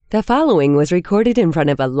The following was recorded in front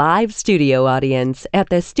of a live studio audience at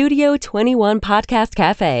the Studio 21 Podcast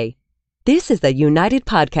Cafe. This is the United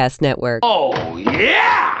Podcast Network. Oh,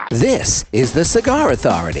 yeah! This is the Cigar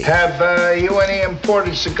Authority. Have you any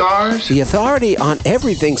imported cigars? The authority on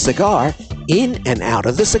everything cigar, in and out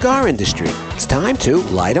of the cigar industry. It's time to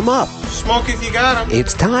light 'em up. Smoke if you got 'em.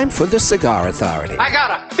 It's time for the Cigar Authority. I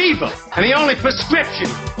got a fever, and the only prescription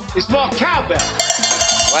is more cowbell.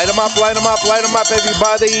 Light 'em up, light 'em up, light 'em up,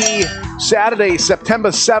 everybody. Saturday,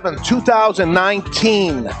 September 7th,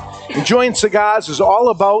 2019. Enjoying cigars is all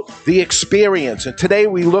about the experience. And today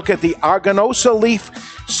we look at the Aganorsa Leaf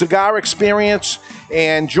cigar experience.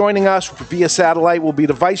 And joining us via satellite will be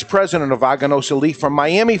the Vice President of Aganorsa Leaf from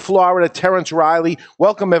Miami, Florida, Terence Reilly.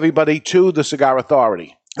 Welcome, everybody, to the Cigar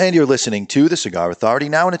Authority. And you're listening to the Cigar Authority,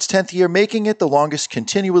 now in its 10th year, making it the longest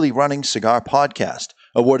continually running cigar podcast.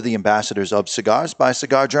 Awarded the Ambassadors of Cigars by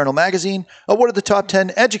Cigar Journal Magazine. Awarded the Top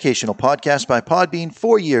 10 Educational Podcast by Podbean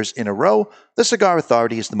 4 years in a row. The Cigar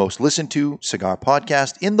Authority is the most listened to cigar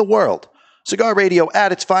podcast in the world. Cigar radio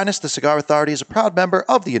at its finest, the Cigar Authority is a proud member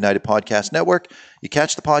of the United Podcast Network. You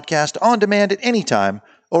catch the podcast on demand at any time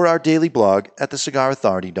or our daily blog at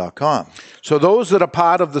thecigarauthority.com. So those that are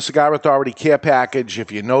part of the Cigar Authority care package,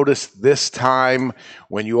 if you notice this time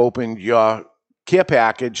when you opened your care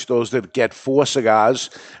package, those that get 4 cigars,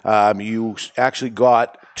 you actually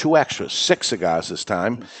got 2 extras, 6 cigars this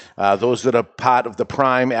time. Those that are part of the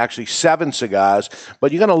Prime, actually 7 cigars.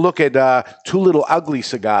 But you're going to look at 2 little ugly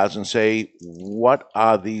cigars and say, what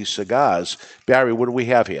are these cigars? Barry, what do we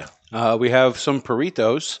have here? We have some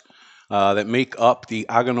Puritos that make up the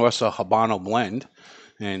Aganorsa Habano blend.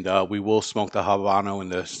 And we will smoke the Habano in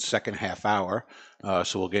the second half hour.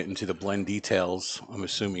 So we'll get into the blend details, I'm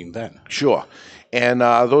assuming, then. Sure. And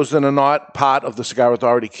those that are not part of the Cigar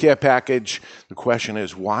Authority care package, the question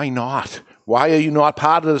is, why not? Why are you not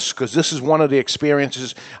part of this? Because this is one of the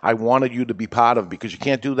experiences I wanted you to be part of, because you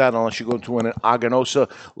can't do that unless you go to an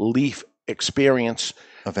Aganorsa Leaf experience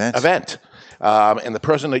event. And the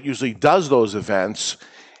person that usually does those events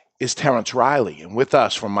is Terence Reilly. And with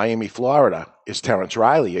us from Miami, Florida, is Terence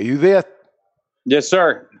Reilly. Are you there? Yes,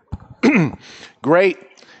 sir. Great.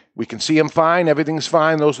 We can see him fine. Everything's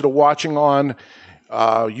fine. Those that are watching on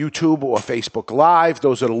YouTube or Facebook Live,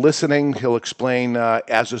 those that are listening, he'll explain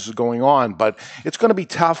as this is going on. But it's going to be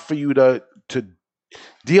tough for you to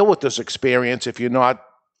deal with this experience if you're not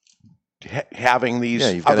having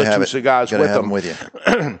these other 2 cigars with them. With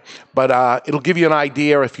you. But it'll give you an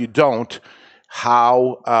idea, if you don't,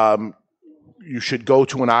 how you should go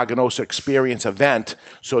to an Aganorsa experience event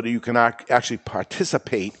so that you can actually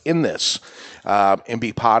participate in this and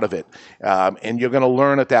be part of it. And you're going to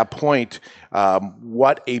learn at that point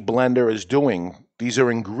what a blender is doing. These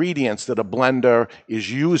are ingredients that a blender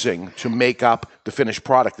is using to make up the finished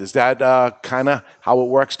product. Is that kind of how it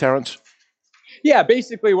works, Terence? Yeah,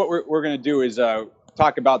 basically what we're going to do is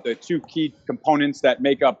talk about the 2 key components that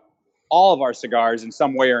make up all of our cigars in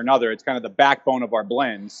some way or another. It's kind of the backbone of our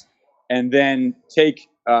blends. And then take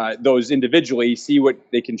those individually, see what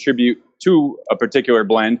they contribute to a particular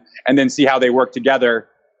blend, and then see how they work together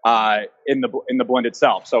in the blend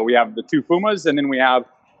itself. So we have the 2 Fumas, and then we have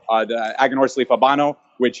the Aganorsa Leaf Habano,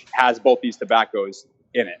 which has both these tobaccos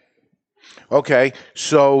in it. Okay,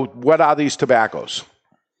 so what are these tobaccos?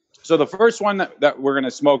 So the first one that we're going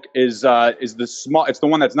to smoke is the small. It's the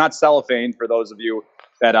one that's not cellophane, for those of you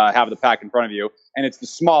that have the pack in front of you. And it's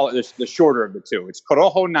the shorter of the 2. It's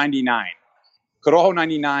Corojo 99. Corojo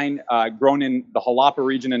 99, grown in the Jalapa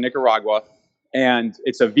region in Nicaragua. And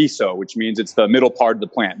it's a viso, which means it's the middle part of the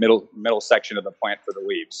plant, middle section of the plant for the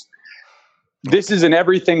leaves. This is in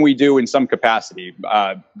everything we do in some capacity.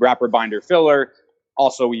 Wrapper, binder, filler.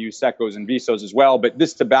 Also, we use secos and visos as well. But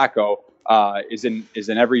this tobacco is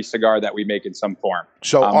in every cigar that we make in some form.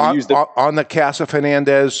 So on the Casa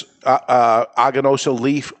Fernandez Aganorsa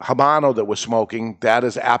Leaf Habano that we're smoking, that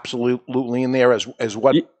is absolutely in there as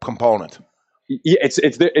what component? Yeah,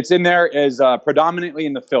 it's in there as predominantly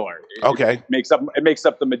in the filler. It makes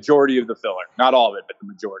up the majority of the filler, not all of it, but the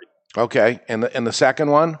majority. Okay, and the second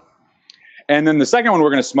one? And then the second one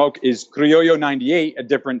we're going to smoke is Criollo 98, a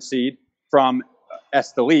different seed from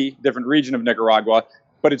Esteli, different region of Nicaragua.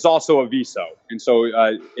 But it's also a viso, and so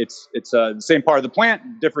it's the same part of the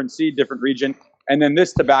plant, different seed, different region. And then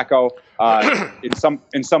this tobacco, in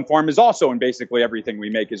some form, is also in basically everything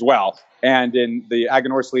we make as well. And in the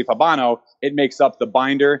Aganorsa Leaf Habano, it makes up the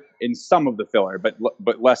binder in some of the filler, but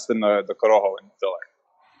less than the Corojo in the filler.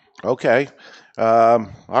 Okay,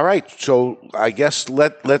 all right. So I guess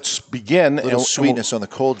let's begin. A little sweetness on the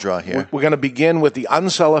cold draw here. We're going to begin with the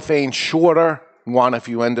uncellophane shorter one if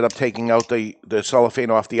you ended up taking out the cellophane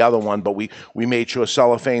off the other one, but we made sure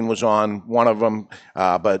cellophane was on one of them,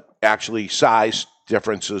 but actually size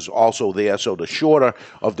difference is also there, so the shorter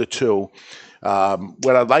of the two.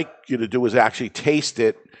 What I'd like you to do is actually taste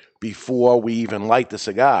it before we even light the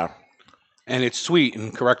cigar. And it's sweet,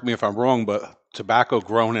 and correct me if I'm wrong, but tobacco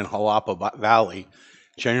grown in Jalapa Valley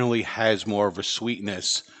generally has more of a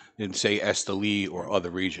sweetness than, say, Esteli or other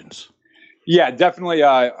regions. Yeah, definitely.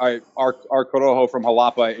 Our Corojo from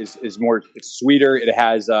Jalapa is more. It's sweeter. It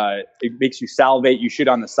has. It makes you salivate. You should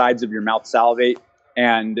on the sides of your mouth salivate,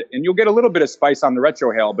 and you'll get a little bit of spice on the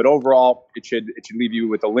retrohale. But overall, it should leave you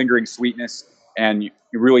with a lingering sweetness, and you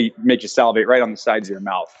really make you salivate right on the sides of your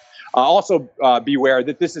mouth. Also, beware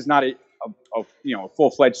that this is not a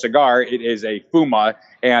full-fledged cigar. It is a fuma,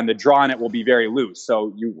 and the draw in it will be very loose.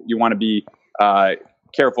 So you want to be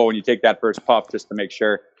careful when you take that first puff, just to make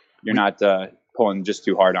sure you're not pulling just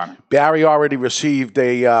too hard on it. Barry already received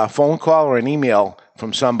a phone call or an email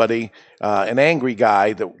from somebody, an angry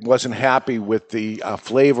guy that wasn't happy with the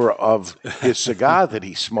flavor of his cigar that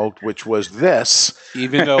he smoked, which was this.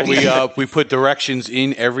 Even though we put directions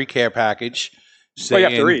in every care package saying, you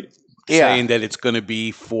have to read. Saying that it's going to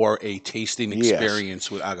be for a tasting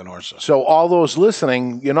experience with Aganorsa. So all those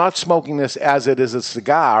listening, you're not smoking this as it is a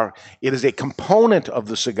cigar. It is a component of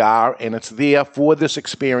the cigar, and it's there for this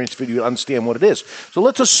experience for you to understand what it is. So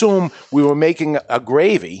let's assume we were making a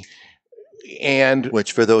gravy, and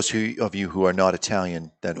which for those of you who are not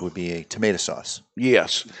Italian, that would be a tomato sauce.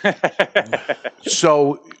 Yes.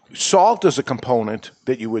 So salt is a component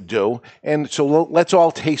that you would do, and so let's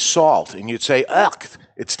all taste salt, and you'd say, ugh,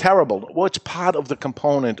 it's terrible. Well, it's part of the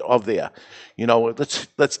component of there.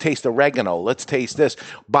 Let's taste oregano. Let's taste this.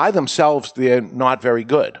 By themselves, they're not very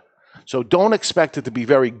good. So don't expect it to be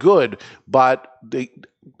very good, but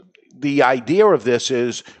the idea of this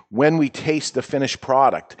is when we taste the finished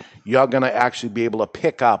product, you're going to actually be able to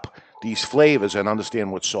pick up these flavors and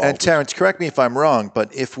understand what salt is. And Terence, correct me if I'm wrong,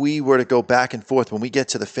 but if we were to go back and forth when we get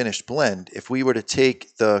to the finished blend, if we were to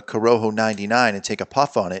take the Corojo 99 and take a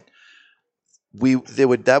puff on it,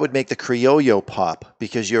 that would make the Criollo pop,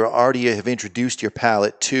 because you already have introduced your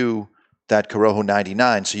palate to that Corojo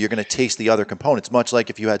 99, so you're going to taste the other components. Much like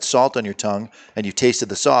if you had salt on your tongue and you tasted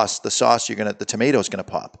the sauce the tomato's going to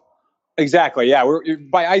pop. Exactly. Yeah,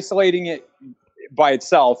 by isolating it by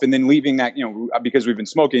itself and then leaving that, because we've been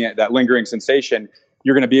smoking it, that lingering sensation,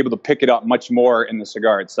 you're going to be able to pick it up much more in the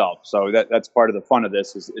cigar itself. So that's part of the fun of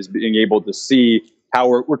this is being able to see how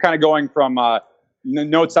we're kind of going from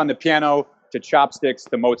notes on the piano to chopsticks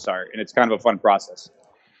to Mozart, and it's kind of a fun process.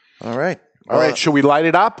 All right. All right. Should we light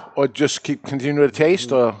it up or just continue to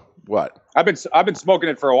taste, or what? I've been smoking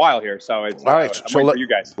it for a while here, so it's all right. I'm waiting for you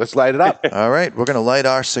guys. Let's light it up. All right. We're going to light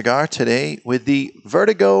our cigar today with the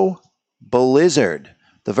Vertigo Blizzard.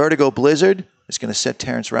 The Vertigo Blizzard is going to set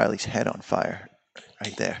Terence Reilly's head on fire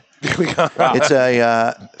right there. It's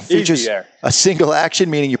features a single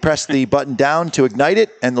action, meaning you press the button down to ignite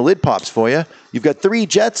it, and the lid pops for you. You've got 3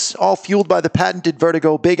 jets, all fueled by the patented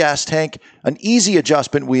Vertigo big-ass tank, an easy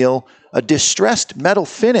adjustment wheel, a distressed metal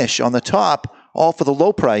finish on the top, all for the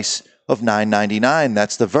low price of $9.99.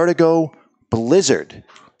 That's the Vertigo Blizzard.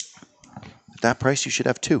 At that price, you should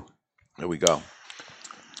have 2. There we go.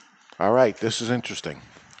 All right, this is interesting.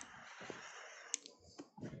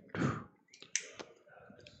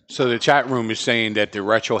 So the chat room is saying that the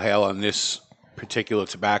retrohale on this particular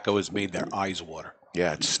tobacco has made their eyes water.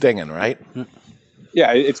 Yeah, it's stinging, right?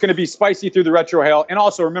 Yeah, it's going to be spicy through the retrohale, and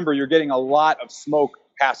also remember, you're getting a lot of smoke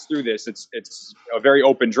pass through this. It's a very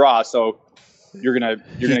open draw, so you're gonna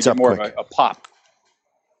get more quick. Of a pop.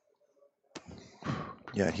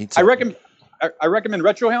 Yeah, it heats I up. recommend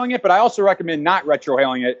retrohaling it, but I also recommend not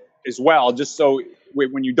retrohaling it as well, just so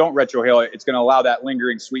when you don't retrohale it, it's going to allow that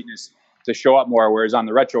lingering sweetness to show up more, whereas on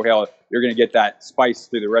the retrohale, you're going to get that spice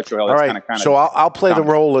through the retrohale. All right, so I'll play the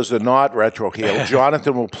role as the not retrohale.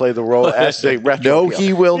 Jonathan will play the role as the retrohale. No,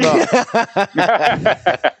 he will not.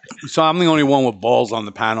 So I'm the only one with balls on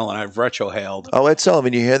the panel, and I've retrohaled. Oh, Ed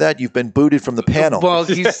Sullivan, you hear that? You've been booted from the panel. Well,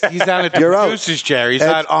 he's down at the producer's chair. He's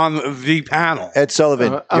not on the panel. Ed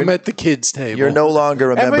Sullivan, I'm at the kids' table. You're no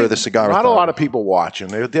longer a member of the Cigar Not Authority. a lot of people watching.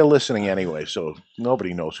 They're listening anyway, so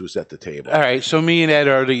nobody knows who's at the table. All right, so me and Ed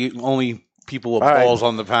are the only people with balls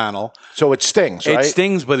on the panel. So it stings, right? It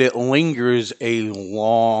stings, but it lingers a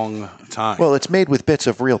long time. Well, it's made with bits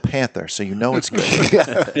of real panther, so you know it's good.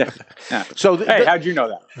 Yeah. So hey, how'd you know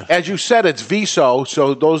that? As you said, it's viso.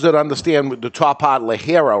 So those that understand the top part,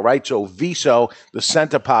 lajero, right? So viso, the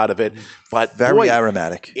center part of it, but Very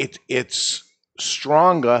aromatic. It's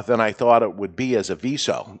stronger than I thought it would be as a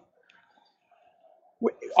viso.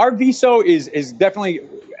 Our Viso is definitely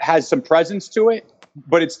has some presence to it,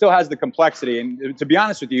 but it still has the complexity. And to be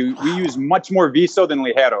honest with you, we use much more Viso than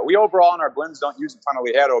Ligero. We overall in our blends don't use a ton of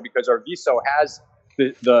Ligero because our Viso has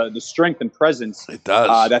the strength and presence It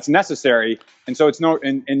does. that's necessary. And so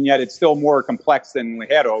and yet it's still more complex than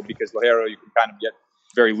Ligero because Ligero you can kind of get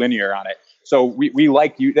very linear on it. So we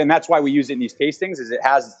like you, and that's why we use it in these tastings. Is it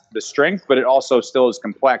has the strength, but it also still is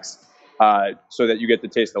complex, so that you get to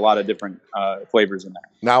taste a lot of different flavors in there.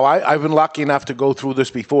 Now, I've been lucky enough to go through this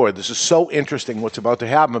before. This is so interesting what's about to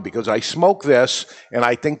happen because I smoke this, and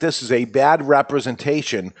I think this is a bad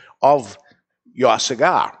representation of your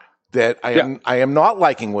cigar. That I am not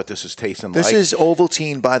liking what this is tasting like. This is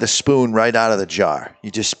Ovaltine by the spoon right out of the jar.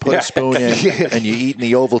 You just put a spoon in and you're eating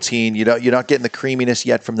the Ovaltine. You're not getting the creaminess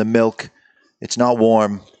yet from the milk. It's not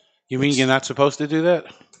warm. You mean you're not supposed to do that?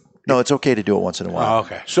 No, it's okay to do it once in a while. Oh,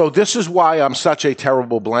 okay. So this is why I'm such a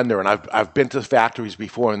terrible blender, and I've been to factories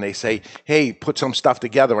before, and they say, "Hey, put some stuff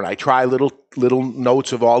together," and I try little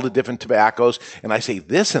notes of all the different tobaccos, and I say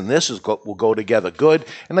this and this will go together good,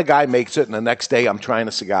 and the guy makes it, and the next day I'm trying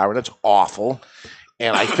a cigar, and it's awful,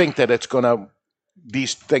 and I think that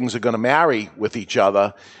these things are gonna marry with each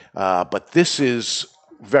other, but this is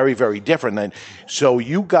very, very different, and so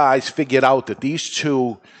you guys figured out that these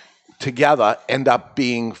two together end up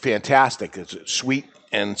being fantastic. It's sweet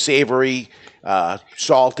and savory,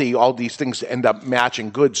 salty, all these things end up matching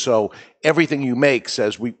good. So everything you make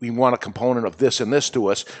says we want a component of this and this to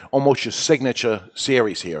us, almost your signature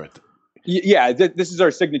series here. Yeah, this is our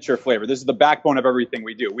signature flavor. This is the backbone of everything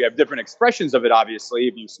we do. We have different expressions of it, obviously.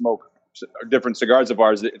 If you smoke different cigars of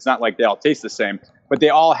ours, it's not like they all taste the same, but they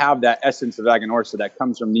all have that essence of Aganorsa that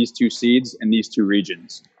comes from these two seeds and these two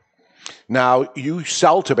regions. Now, you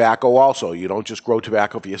sell tobacco also. You don't just grow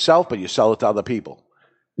tobacco for yourself, but you sell it to other people.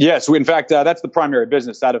 Yes, in fact, that's the primary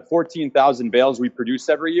business. Out of 14,000 bales we produce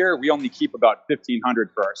every year, we only keep about 1,500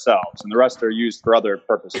 for ourselves, and the rest are used for other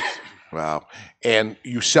purposes. Wow. And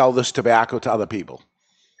you sell this tobacco to other people?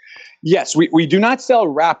 Yes, we do not sell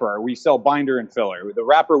wrapper. We sell binder and filler. The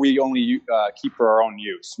wrapper we only keep for our own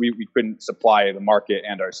use. We couldn't supply the market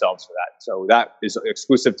and ourselves for that. So that is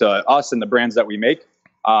exclusive to us and the brands that we make.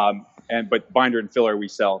 But binder and filler we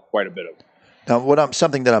sell quite a bit of. Now,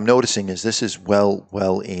 something that I'm noticing is this is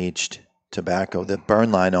well aged tobacco. The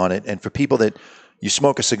burn line on it, and for people that you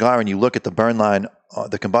smoke a cigar and you look at the burn line,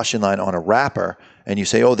 the combustion line on a wrapper, and you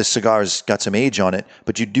say, "Oh, this cigar's got some age on it,"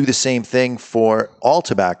 but you do the same thing for all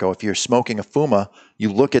tobacco. If you're smoking a Fuma,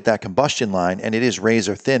 you look at that combustion line, and it is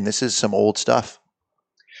razor thin. This is some old stuff.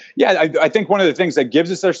 Yeah, I think one of the things that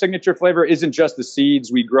gives us our signature flavor isn't just the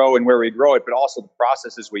seeds we grow and where we grow it, but also the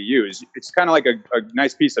processes we use. It's kind of like a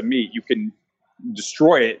nice piece of meat. You can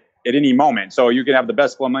destroy it at any moment. So you can have the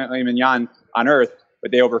best filet mignon on earth,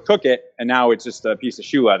 but they overcook it, and now it's just a piece of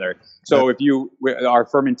shoe leather. So our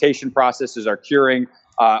fermentation processes, our curing,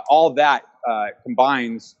 all that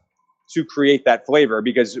combines to create that flavor,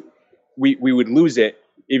 because we would lose it,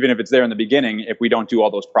 even if it's there in the beginning, if we don't do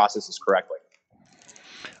all those processes correctly.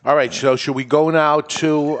 All right, so should we go now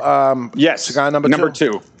to yes, cigar number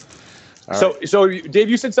two? So Dave,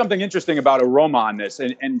 you said something interesting about aroma on this,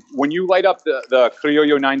 and when you light up the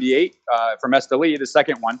Criollo 98 from Esteli, the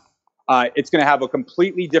second one, it's going to have a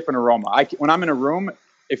completely different aroma. When I'm in a room,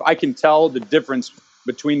 if I can tell the difference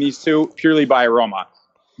between these two purely by aroma,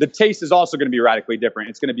 the taste is also going to be radically different.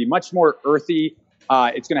 It's going to be much more earthy.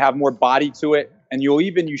 It's going to have more body to it, and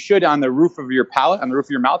you should on the roof of your palate, on the roof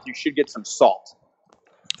of your mouth, you should get some salt.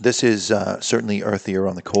 This is certainly earthier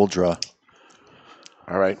on the cold draw.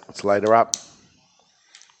 All right, let's light her up.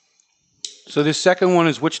 So this second one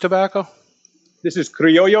is which tobacco? This is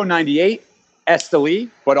Criollo 98, Esteli,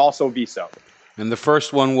 but also Viso. And the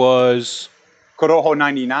first one was? Corojo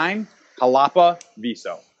 99, Jalapa,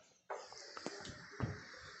 Viso.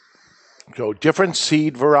 So different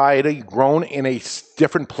seed variety, grown in a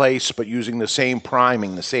different place, but using the same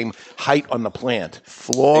priming, the same height on the plant.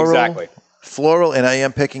 Floral. Exactly. Floral, and I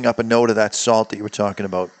am picking up a note of that salt that you were talking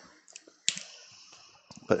about.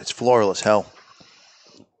 But it's floral as hell.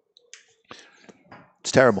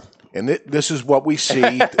 It's terrible. And this is what we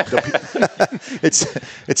see.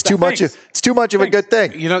 It's too much. It's too much of a good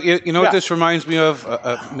thing. You know what this reminds me of?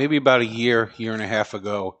 Maybe about a year and a half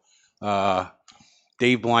ago,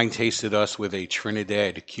 Dave Blind tasted us with a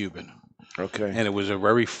Trinidad Cuban. Okay. And it was a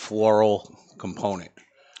very floral component.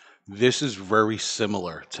 This is very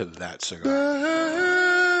similar to that cigar.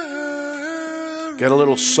 Get a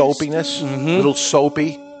little soapiness, a little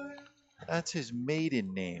soapy. That's his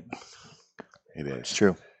maiden name. It is. It's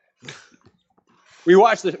true. We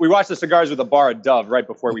watched the cigars with a bar of Dove right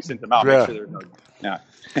before we sent them out. Yeah. Make sure there's no Yeah.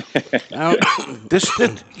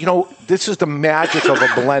 This is the magic of a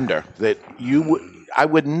blender that I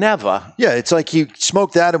would never. Yeah, it's like you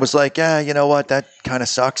smoked that. It was like, you know what? That kind of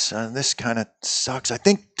sucks. This kind of sucks. I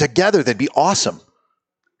think together they'd be awesome.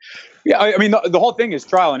 Yeah, I mean, the whole thing is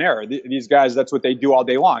trial and error. These guys, that's what they do all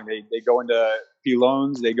day long. They go into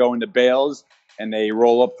pilones, they go into bales, and they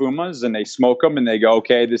roll up fumas, and they smoke them, and they go,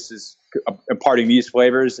 okay, this is imparting these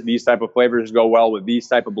flavors. These type of flavors go well with these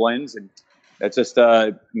type of blends, and that's just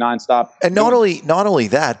nonstop. And not only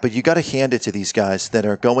that, but you got to hand it to these guys that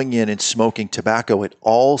are going in and smoking tobacco at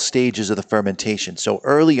all stages of the fermentation. So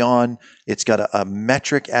early on, it's got a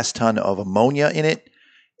metric S-ton of ammonia in it,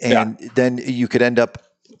 and then you could end up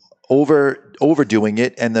overdoing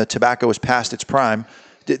it, and the tobacco is past its prime,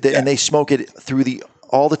 and they smoke it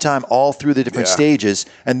all the time, all through the different stages,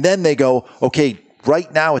 and then they go, okay,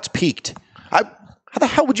 right now it's peaked. How the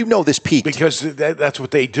hell would you know this peaked? Because that's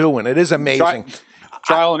what they do, and it is amazing.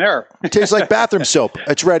 Trial and error. It tastes like bathroom soap.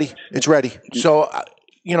 It's ready. It's ready. So,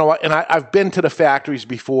 and I've been to the factories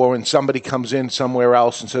before, and somebody comes in somewhere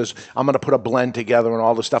else and says, I'm going to put a blend together and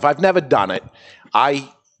all this stuff. I've never done it. I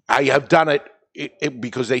have done it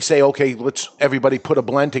because they say, okay, let's everybody put a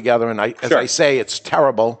blend together. And as I say, it's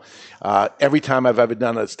terrible. Every time I've ever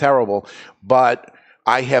done it, it's terrible. But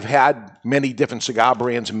I have had many different cigar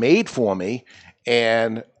brands made for me,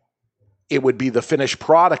 and it would be the finished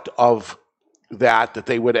product of that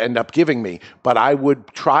they would end up giving me. But I would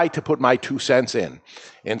try to put my 2 cents in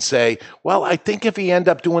and say, well, I think if he end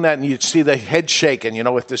up doing that, and you'd see the head shaking,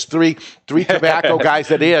 if there's three tobacco guys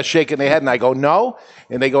that are shaking their head, and I go, no,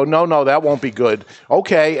 and they go, no, that won't be good.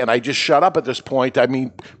 Okay, and I just shut up at this point. I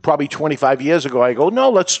mean, probably 25 years ago, I go,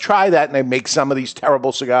 no, let's try that, and they make some of these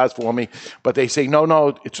terrible cigars for me, but they say,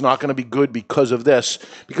 no, it's not going to be good because of this,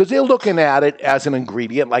 because they're looking at it as an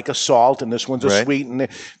ingredient, like a salt, and this one's a sweet, and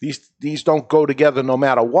these don't go together no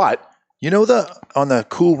matter what. On the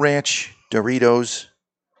Cool Ranch Doritos,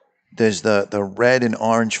 there's the red and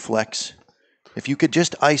orange flecks. If you could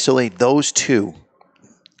just isolate those two,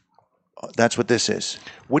 that's what this is.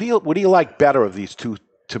 What do you like better of these two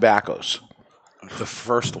tobaccos? The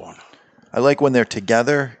first one. I like when they're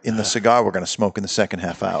together in the cigar we're going to smoke in the second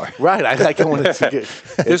half hour. Right, I like it when it's together.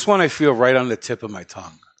 This one I feel right on the tip of my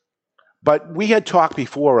tongue. But we had talked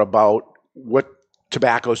before about what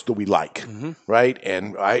tobaccos do we like, right?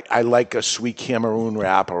 And I like a sweet Cameroon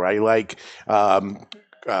wrapper. I like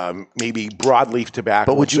maybe broadleaf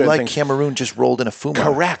tobacco. But would you like Cameroon just rolled in a fuma?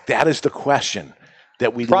 Correct. That is the question.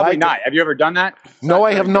 That we probably like not. Have you ever done that? No,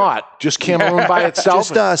 I have not. Just Cameroon by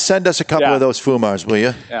itself. Just send us a couple of those fumars, will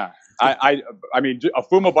you? Yeah. I mean, a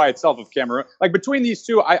fuma by itself of Cameroon. Like between these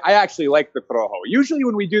two, I actually like the Corojo. Usually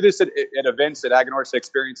when we do this at events, at Aganorsa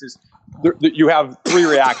experiences, you have three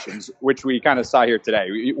reactions, which we kind of saw here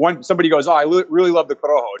today. Somebody goes, oh, I really love the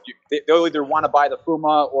Corojo. They'll either want to buy the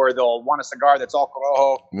fuma or they'll want a cigar that's all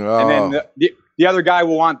Corojo. No. And then the other guy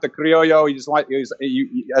will want the Criollo.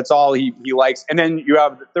 That's all he likes. And then you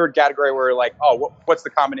have the third category where like, oh, what's the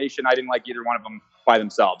combination? I didn't like either one of them by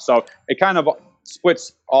themselves. So it kind of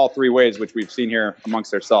splits all three ways, which we've seen here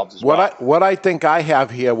amongst ourselves as well. What I think I have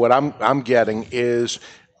here, what I'm getting is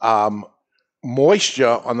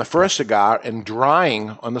moisture on the first cigar and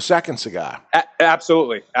drying on the second cigar.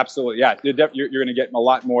 Absolutely. Yeah, you're going to get a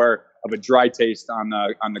lot more of a dry taste on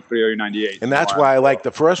the Criollo 98. And that's why I like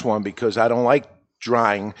the first one, because I don't like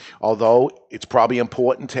drying, although it's probably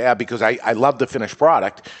important to have, because I love the finished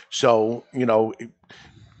product. So,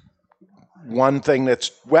 one thing that's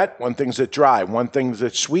wet, one thing that's dry, one thing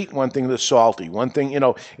that's sweet, one thing that's salty, one thing,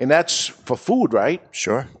 and that's for food, right?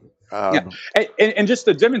 Sure. Yeah. And just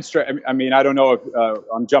to demonstrate, I mean, I don't know if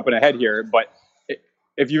I'm jumping ahead here, but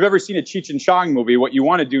if you've ever seen a Cheech and Chong movie, what you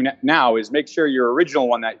want to do now is make sure your original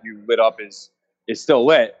one that you lit up is still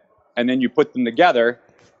lit, and then you put them together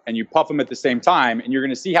and you puff them at the same time, and you're going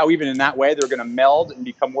to see how even in that way they're going to meld and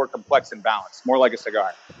become more complex and balanced, more like a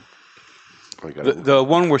cigar. The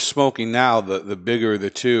one we're smoking now, the bigger of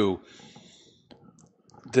the two,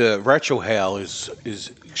 the retrohale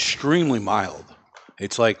is extremely mild.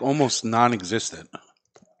 It's like almost non-existent.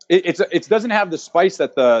 It doesn't have the spice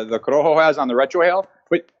that the Corojo has on the retrohale,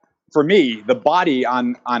 but for me, the body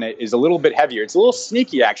on it is a little bit heavier. It's a little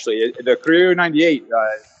sneaky, actually. The Criollo 98,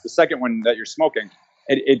 the second one that you're smoking,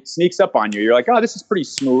 it sneaks up on you. You're like, oh, this is pretty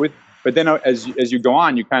smooth. But then as you go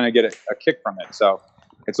on, you kind of get a kick from it. So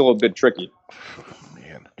it's a little bit tricky.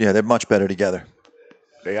 Man. Yeah, they're much better together.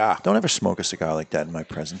 They are. Don't ever smoke a cigar like that in my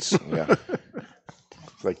presence. Yeah.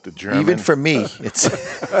 Like the German. Even for me, it's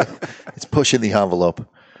pushing the envelope.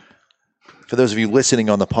 For those of you listening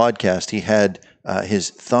on the podcast, he had his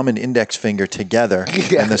thumb and index finger together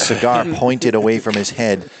and the cigar pointed away from his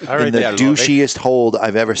head in the douchiest hold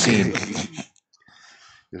I've ever seen.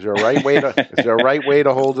 Is there a right way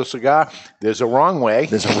to hold a cigar? There's a wrong way.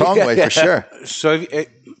 There's a wrong way for sure. So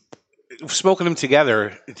smoking them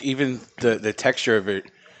together, even the texture of it,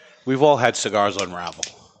 we've all had cigars unravel.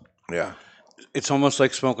 Yeah. It's almost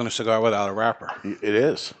like smoking a cigar without a wrapper. It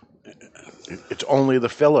is. It's only the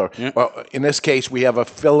filler. Yeah. Well, in this case, we have a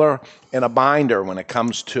filler and a binder when it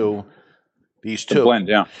comes to these two. The blend,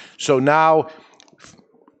 yeah. So now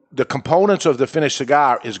the components of the finished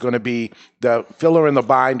cigar is going to be the filler and the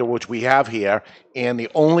binder, which we have here, and the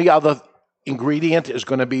only other ingredient is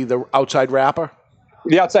going to be the outside wrapper?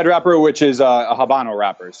 The outside wrapper, which is a Habano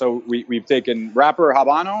wrapper. So we've taken wrapper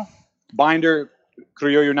Habano, binder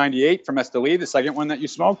Criollo 98 from Esteli, the second one that you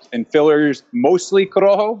smoked, and fillers mostly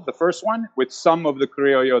Corojo, the first one, with some of the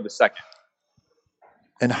Criollo, the second.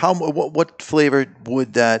 And what flavor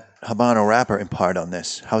would that Habano wrapper impart on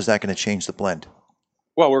this? How's that going to change the blend?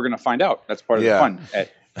 Well, we're going to find out. That's part of the fun.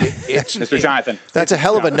 Mr. Jonathan. That's a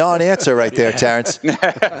hell of a non-answer right there, Terence.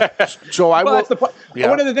 So one of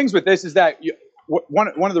the things with this is that one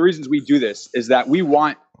of the reasons we do this is that we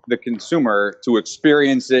want the consumer to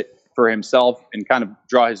experience it for himself and kind of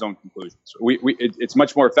draw his own conclusions. It's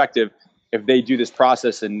much more effective if they do this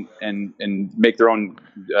process and make their own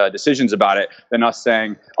decisions about it than us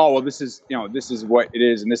saying, oh, well, this is what it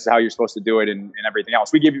is and this is how you're supposed to do it and everything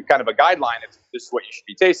else. We give you kind of a guideline. This is what you should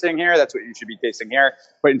be tasting here. That's what you should be tasting here.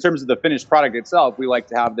 But in terms of the finished product itself, we like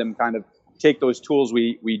to have them kind of take those tools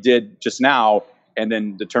we did just now and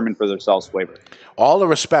then determine for themselves flavor. All the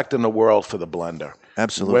respect in the world for the blender.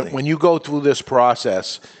 Absolutely. When you go through this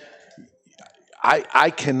process, I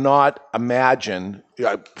cannot imagine.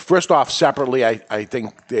 First off, separately, I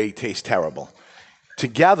think they taste terrible.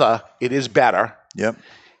 Together, it is better. Yep.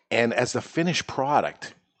 And as the finished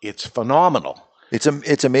product, it's phenomenal.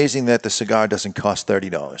 It's amazing that the cigar doesn't cost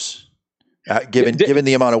 $30, given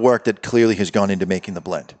the amount of work that clearly has gone into making the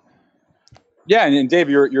blend. Yeah, and Dave,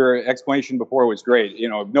 your explanation before was great.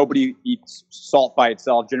 Nobody eats salt by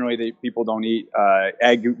itself. Generally, people don't eat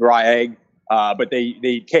raw egg. But they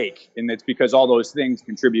eat cake, and it's because all those things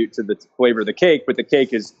contribute to the flavor of the cake, but the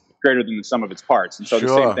cake is greater than the sum of its parts. And so the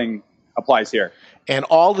same thing applies here. And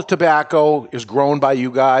all the tobacco is grown by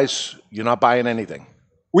you guys? You're not buying anything?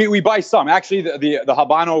 We buy some. Actually, the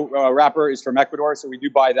Habano wrapper is from Ecuador, so we do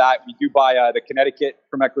buy that. We do buy the Connecticut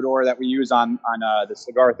from Ecuador that we use on the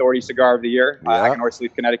Cigar Authority Cigar of the Year, Aganorsa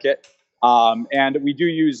Leaf, Connecticut. And we do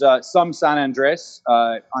use some San Andres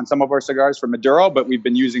on some of our cigars for Maduro, but we've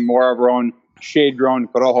been using more of our own shade-grown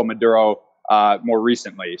Corojo Maduro more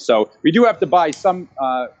recently. So we do have to buy some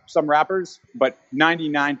wrappers, but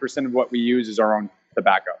 99% of what we use is our own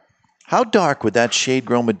tobacco. How dark would that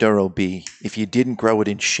shade-grown Maduro be if you didn't grow it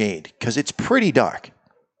in shade? Because it's pretty dark.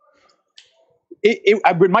 It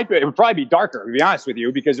would probably be darker, to be honest with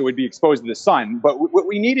you, because it would be exposed to the sun. But what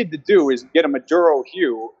we needed to do is get a Maduro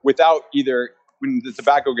hue without either, when the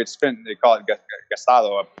tobacco gets spent, they call it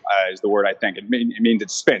gastado is the word, I think. It means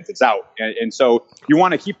it's spent, it's out. And so you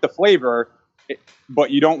want to keep the flavor,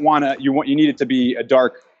 but you don't want to, you need it to be a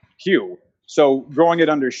dark hue. So growing it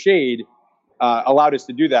under shade allowed us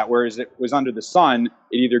to do that, whereas it was under the sun,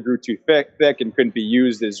 it either grew too thick and couldn't be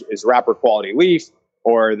used as wrapper quality leaf,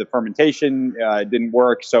 or the fermentation didn't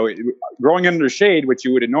work. So growing under shade, which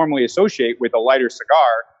you would normally associate with a lighter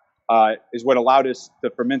cigar, is what allowed us to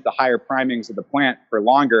ferment the higher primings of the plant for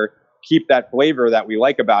longer, keep that flavor that we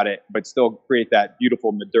like about it, but still create that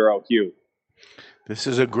beautiful Maduro hue. This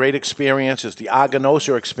is a great experience. It's the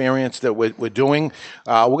Aganorsa experience that we're doing.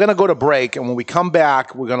 We're going to go to break, and when we come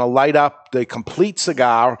back, we're going to light up the complete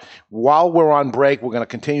cigar. While we're on break, we're going to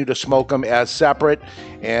continue to smoke them as separate,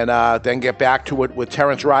 and then get back to it with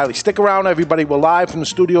Terence Reilly. Stick around, everybody. We're live from the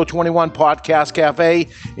Studio 21 Podcast Cafe,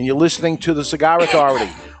 and you're listening to the Cigar Authority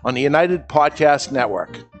on the United Podcast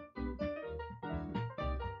Network.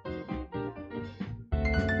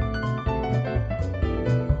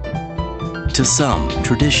 To some,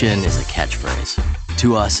 tradition is a catchphrase.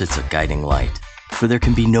 To us, it's a guiding light. For there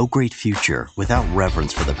can be no great future without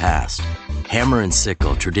reverence for the past. Hammer and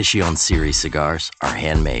Sickle Tradition Series cigars are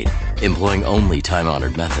handmade, employing only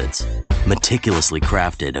time-honored methods. Meticulously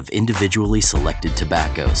crafted of individually selected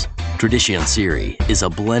tobaccos, Tradition Series is a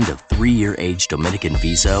blend of 3-year aged Dominican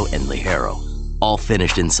Viso and Ligero, all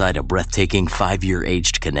finished inside a breathtaking 5-year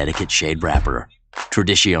aged Connecticut shade wrapper.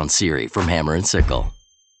 Tradition Series from Hammer and Sickle.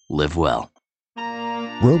 Live well.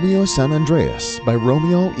 Romeo San Andreas by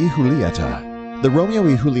Romeo y Julieta. The Romeo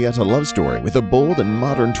y Julieta love story with a bold and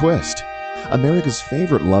modern twist. America's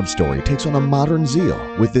favorite love story takes on a modern zeal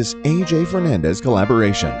with this A.J. Fernandez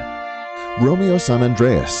collaboration. Romeo San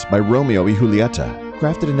Andreas by Romeo y Julieta,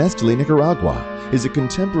 crafted in Esteli, Nicaragua, is a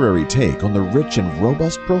contemporary take on the rich and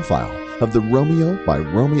robust profile of the Romeo by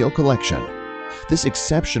Romeo collection. This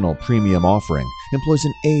exceptional premium offering employs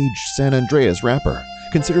an aged San Andreas wrapper,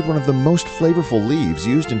 considered one of the most flavorful leaves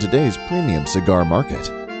used in today's premium cigar market.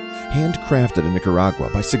 Handcrafted in Nicaragua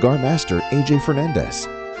by cigar master A.J. Fernandez,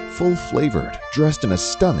 full-flavored, dressed in a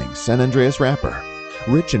stunning San Andreas wrapper,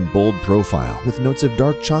 rich and bold profile with notes of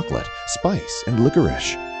dark chocolate, spice, and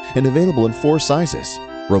licorice, and available in 4 sizes: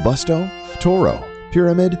 Robusto, Toro,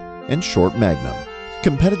 Pyramid, and Short Magnum,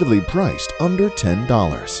 competitively priced under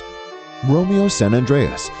 $10. Romeo San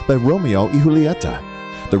Andreas by Romeo y Julieta,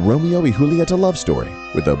 the Romeo y Julieta love story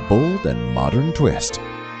with a bold and modern twist.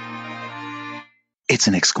 It's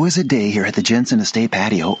an exquisite day here at the Jensen Estate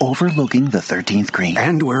patio overlooking the 13th green.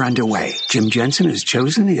 And we're underway. Jim Jensen has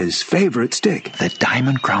chosen his favorite stick. The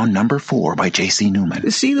Diamond Crown No. 4 by J.C. Newman.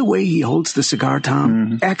 See the way he holds the cigar, Tom?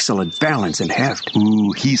 Mm-hmm. Excellent balance and heft.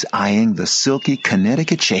 Ooh, he's eyeing the silky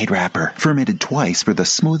Connecticut shade wrapper, fermented twice for the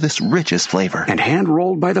smoothest, richest flavor. And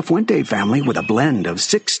hand-rolled by the Fuente family with a blend of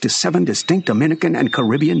 6 to 7 distinct Dominican and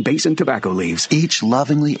Caribbean basin tobacco leaves. Each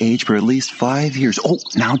lovingly aged for at least 5 years. Oh,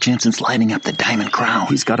 now Jensen's lighting up the Diamond Crown.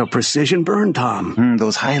 He's got a precision burn, Tom.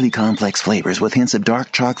 Those highly complex flavors with hints of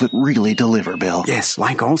dark chocolate really deliver, Bill. Yes,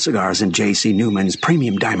 like all cigars in J.C. Newman's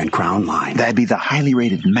premium Diamond Crown line. That'd be the highly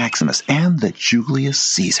rated Maximus and the Julius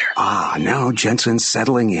Caesar. Ah, now Jensen's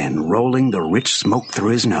settling in, rolling the rich smoke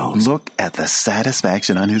through his nose. Look at the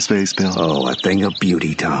satisfaction on his face, Bill. Oh, a thing of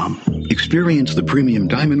beauty, Tom. Experience the premium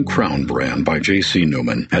Diamond Crown brand by J.C.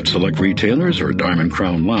 Newman at select retailers or Diamond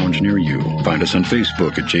Crown Lounge near you. Find us on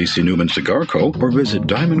Facebook at J.C. Newman Cigar Co. or visit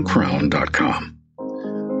diamondcrown.com.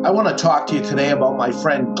 I want to talk to you today about my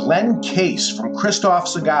friend Glenn Case from Christoph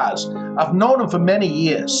Cigars. I've known him for many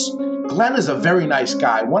years. Glenn is a very nice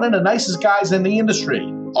guy, one of the nicest guys in the industry.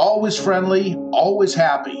 Always friendly, always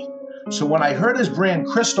happy. So when I heard his brand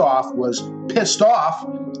Christoph was pissed off,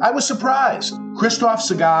 I was surprised. Christoph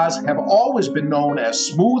Cigars have always been known as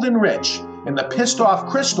smooth and rich, and the pissed off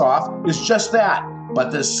Christoph is just that.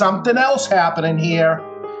 But there's something else happening here.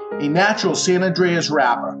 A natural San Andreas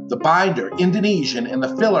wrapper, the binder Indonesian, and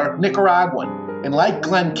the filler Nicaraguan. And like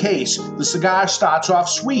Glenn Case, the cigar starts off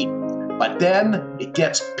sweet, but then it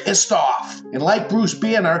gets pissed off. And like Bruce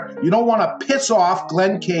Banner, you don't want to piss off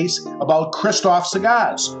Glenn Case about Christoph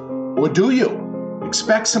Cigars. Or do you?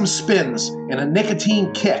 Expect some spins and a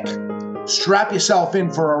nicotine kick. Strap yourself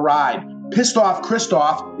in for a ride. Pissed off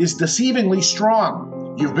Christoph is deceivingly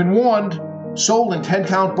strong. You've been warned. Sold in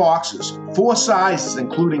 10-count boxes, 4 sizes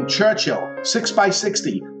including Churchill,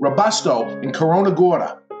 6x60, Robusto, and Corona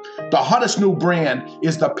Gorda. The hottest new brand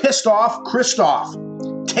is the Pissed Off Christoph.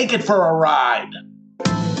 Take it for a ride.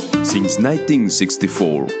 Since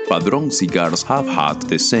 1964, Padron Cigars have had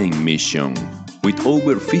the same mission, with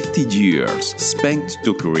over 50 years spent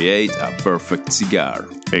to create a perfect cigar,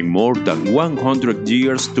 and more than 100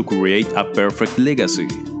 years to create a perfect legacy.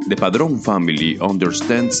 The Padron family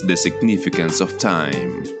understands the significance of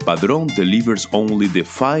time. Padron delivers only the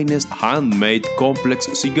finest handmade complex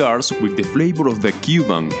cigars with the flavor of the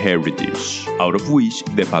Cuban heritage, out of which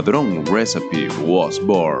the Padron recipe was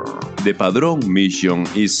born. The Padron mission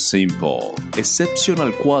is simple: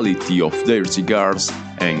 exceptional quality of their cigars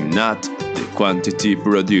and not the quantity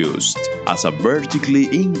produced. As a vertically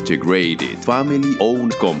integrated,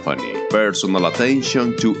 family-owned company, personal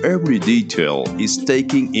attention to every detail is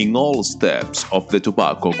taken in all steps of the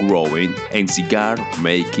tobacco growing and cigar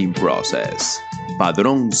making process.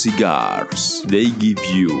 Padron Cigars. They give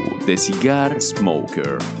you, the cigar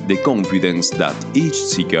smoker, the confidence that each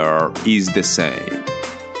cigar is the same.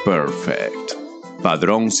 Perfect.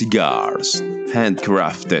 Padron Cigars.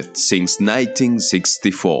 Handcrafted since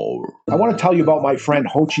 1964. I want to tell you about my friend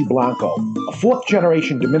Hochi Blanco, a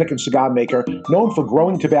 4th-generation Dominican cigar maker known for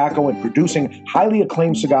growing tobacco and producing highly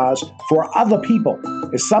acclaimed cigars for other people.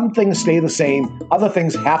 As some things stay the same, other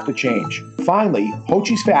things have to change. Finally,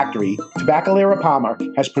 Hochi's factory, Tabacalera Palma,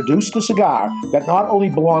 has produced a cigar that not only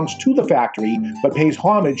belongs to the factory, but pays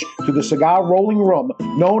homage to the cigar rolling room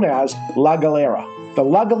known as La Galera. The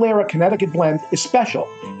La Galera Connecticut blend is special,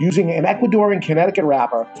 using an Ecuadorian Connecticut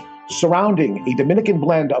wrapper surrounding a Dominican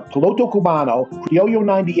blend of Piloto Cubano, Criollo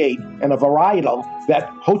 98, and a varietal that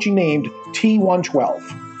Hochi named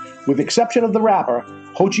T112. With the exception of the wrapper,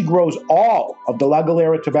 Hochi grows all of the La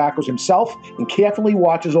Galera tobaccos himself and carefully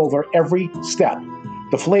watches over every step.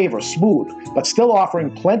 The flavor smooth, but still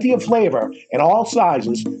offering plenty of flavor in all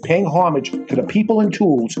sizes, paying homage to the people and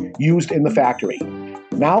tools used in the factory.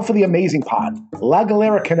 Now for the amazing part. La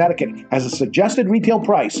Galera, Connecticut has a suggested retail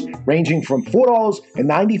price ranging from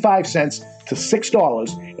 $4.95 to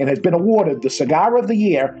 $6 and has been awarded the Cigar of the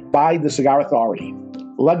Year by the Cigar Authority.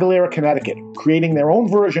 La Galera, Connecticut, creating their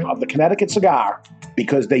own version of the Connecticut cigar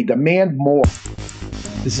because they demand more.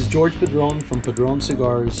 This is George Padron from Padron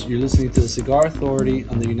Cigars. You're listening to the Cigar Authority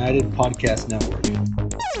on the United Podcast Network.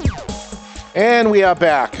 And we are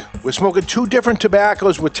back. We're smoking two different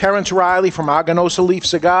tobaccos with Terence Reilly from Aganorsa Leaf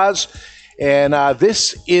Cigars. And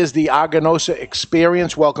this is the Aganorsa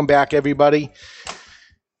Experience. Welcome back, everybody.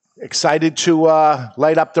 Excited to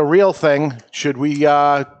light up the real thing. Should we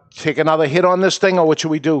take another hit on this thing, or what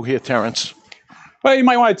should we do here, Terence? Well, you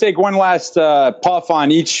might want to take one last puff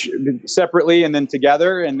on each separately and then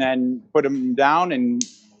together, and then put them down and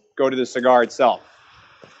go to the cigar itself.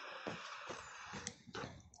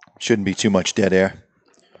 Shouldn't be too much dead air.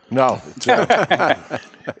 No.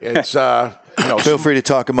 It's feel free to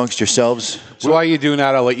talk amongst yourselves. So while you do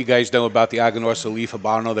that, I'll let you guys know about the Aganorsa Leaf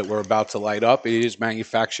Habano that we're about to light up. It is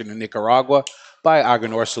manufactured in Nicaragua by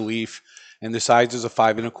Aganorsa Leaf, and the size is a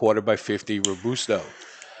 5 1/4 by 50 Robusto.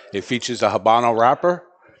 It features a Habano wrapper,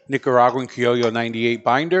 Nicaraguan Criollo 98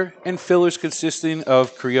 binder, and fillers consisting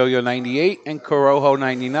of Criollo 98 and Corojo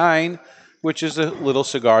 99, which is the little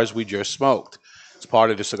cigars we just smoked. It's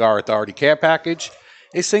part of the Cigar Authority care package.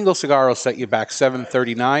 A single cigar will set you back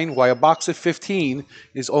 $7.39, while a box of 15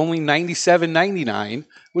 is only $97.99,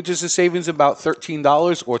 which is a savings of about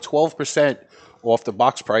 $13 or 12% off the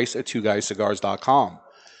box price at twoguyscigars.com.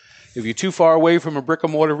 If you're too far away from a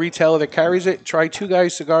brick-and-mortar retailer that carries it, try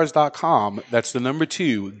twoguyscigars.com. That's the number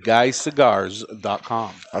 2,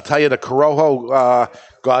 guyscigars.com. I'll tell you, the Corojo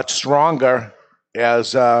got stronger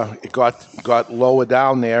as it got lower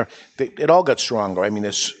down there. It all got stronger. I mean,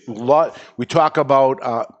 there's a lot. We talk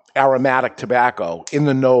about aromatic tobacco in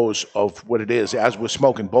the nose of what it is. As we're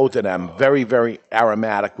smoking both of them, very, very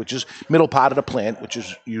aromatic, which is middle part of the plant, which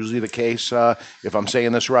is usually the case, if I'm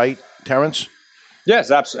saying this right, Terence?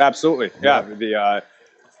 Yes, absolutely. Yeah.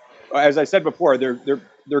 As I said before,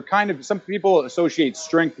 they're kind of, some people associate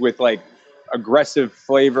strength with like aggressive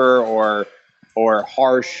flavor or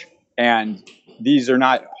harsh, and these are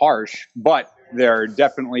not harsh, but they're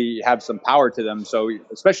definitely have some power to them. So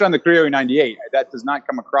especially on the Criollo 98, that does not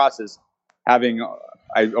come across as having,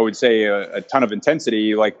 I would say, a ton of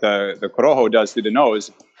intensity like the Corojo does through the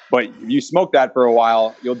nose. But if you smoke that for a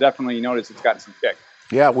while, you'll definitely notice it's got some kick.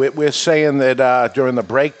 Yeah, we're saying that during the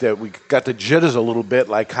break that we got the jitters a little bit,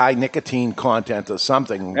 like high nicotine content or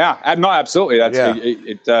something. Yeah, no, absolutely.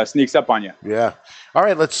 It sneaks up on you. Yeah. All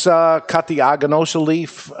right, let's cut the Aganorsa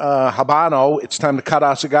Leaf Habano. It's time to cut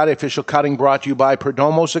our cigar. The official cutting brought to you by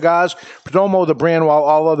Perdomo Cigars. Perdomo, the brand, while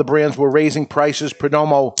all other brands were raising prices,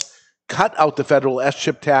 Perdomo cut out the federal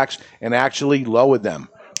S-chip tax and actually lowered them.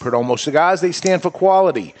 Perdomo Cigars, they stand for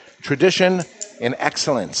quality, tradition, and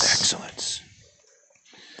excellence. Excellence.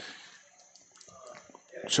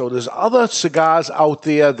 So there's other cigars out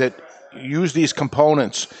there that use these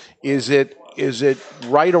components. Is it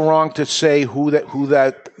right or wrong to say who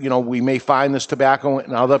that we may find this tobacco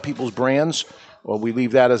in other people's brands, or we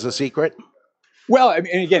leave that as a secret? Well, I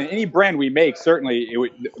mean, again, any brand we make, certainly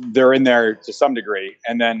they're in there to some degree.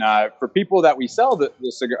 And then for people that we sell the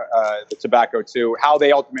tobacco to, how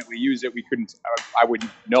they ultimately use it, I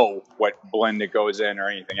wouldn't know what blend it goes in or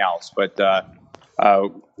anything else. But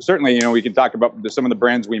certainly, we can talk about some of the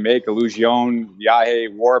brands we make: Illusion,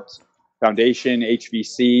 Viaje, Warped, Foundation,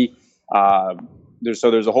 HVC.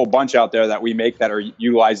 There's a whole bunch out there that we make that are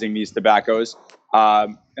utilizing these tobaccos.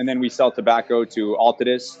 And then we sell tobacco to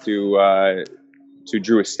Altadis, to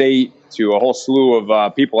Drew Estate, to a whole slew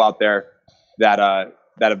of people out there that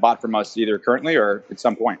have bought from us either currently or at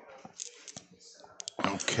some point.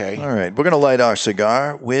 Okay. All right. We're going to light our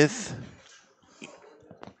cigar with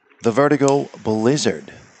the Vertigo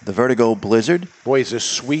Blizzard. The Vertigo Blizzard. Boy, is this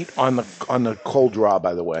sweet on the cold draw,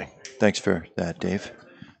 by the way. Thanks for that, Dave.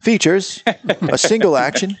 Features a single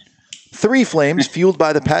action, 3 flames fueled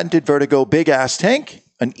by the patented Vertigo Big Ass Tank,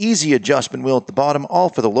 an easy adjustment wheel at the bottom, all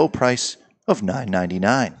for the low price of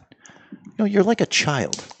 $9.99. You're like a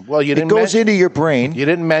child. Well, it goes into your brain. You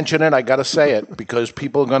didn't mention it. I got to say it because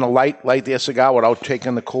people are going to light their cigar without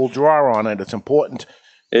taking the cold draw on it. It's important.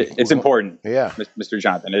 It's important. Yeah, Mr.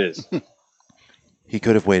 Jonathan, it is. He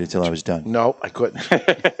could have waited till I was done. No, I couldn't.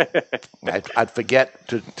 I'd forget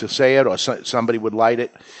to say it, or somebody would light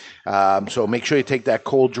it. So make sure you take that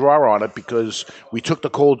cold draw on it, because we took the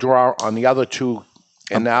cold draw on the other two,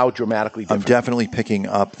 and now dramatically different. I'm definitely picking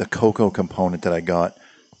up the cocoa component that I got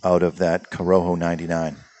out of that Corojo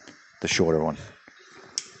 99, the shorter one.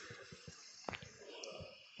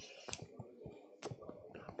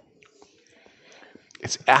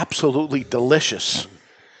 It's absolutely delicious.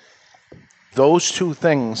 Those two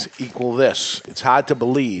things equal this. It's hard to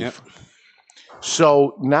believe. Yep.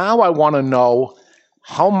 So now I want to know,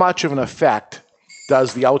 how much of an effect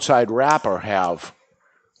does the outside wrapper have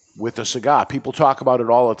with the cigar? People talk about it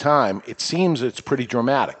all the time. It seems it's pretty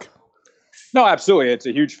dramatic. No, absolutely. It's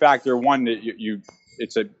a huge factor. One, that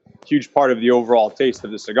it's a huge part of the overall taste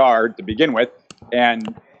of the cigar to begin with.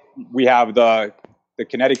 And we have the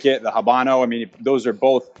Connecticut, the Habano. I mean, those are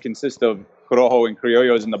both consist of Corojo and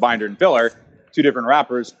Criollos in the binder and filler. Two different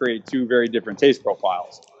wrappers create two very different taste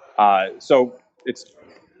profiles. So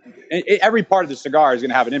every part of the cigar is going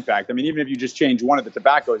to have an impact. I mean, even if you just change one of the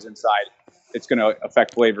tobaccos inside, it's going to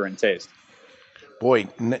affect flavor and taste. Boy,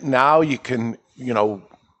 now you can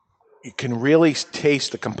really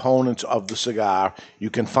taste the components of the cigar. You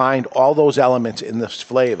can find all those elements in this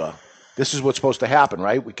flavor. This is what's supposed to happen,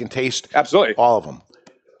 right? We can taste absolutely all of them.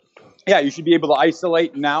 Yeah, you should be able to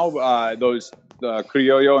isolate now those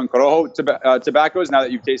Criollo and Corojo tobaccos. Now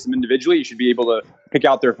that you've tasted them individually, you should be able to pick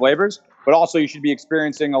out their flavors. But also, you should be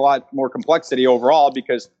experiencing a lot more complexity overall,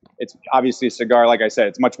 because it's obviously a cigar. Like I said,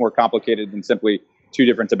 it's much more complicated than simply two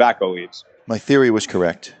different tobacco leaves. My theory was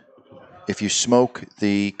correct. If you smoke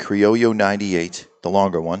the Criollo 98, the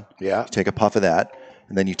longer one, you take a puff of that,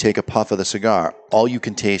 and then you take a puff of the cigar, all you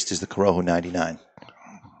can taste is the Corojo 99.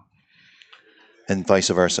 And vice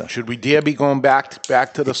versa. Should we dare be going back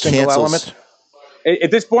to the single element?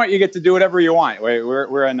 At this point, you get to do whatever you want.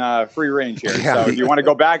 We're in free range here. Yeah. So if you want to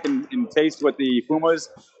go back and taste what the Fumas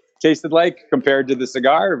tasted like compared to the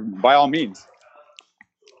cigar, by all means.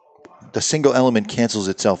 The single element cancels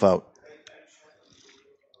itself out.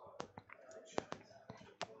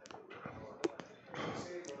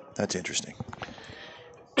 That's interesting.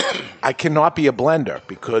 I cannot be a blender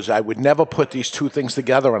because I would never put these two things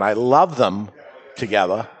together, and I love them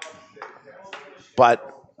together. But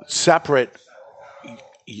separate,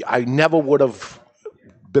 I never would have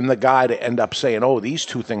been the guy to end up saying, oh, these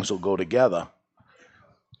two things will go together.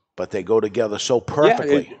 But they go together so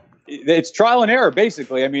perfectly. Yeah, it's trial and error,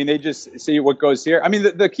 basically. I mean, they just see what goes here. I mean,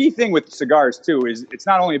 the key thing with cigars, too, is it's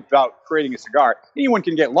not only about creating a cigar. Anyone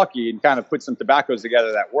can get lucky and kind of put some tobaccos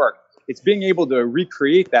together that work. It's being able to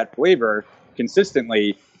recreate that flavor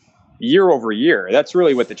consistently year over year. That's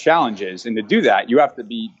really what the challenge is. And to do that, you have to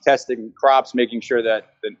be testing crops, making sure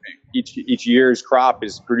that each year's crop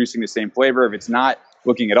is producing the same flavor. If it's not,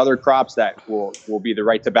 looking at other crops that will be the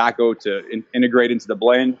right tobacco to integrate into the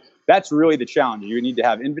blend. That's really the challenge. You need to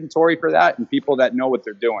have inventory for that and people that know what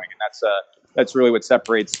they're doing. And that's really what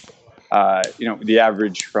separates the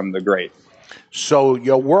average from the great. So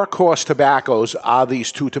your workhorse tobaccos are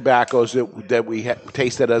these two tobaccos that we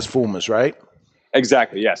tasted as Fumas, right?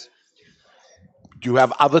 Exactly, yes. Do you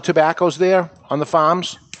have other tobaccos there on the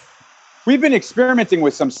farms? We've been experimenting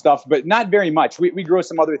with some stuff, but not very much. We grow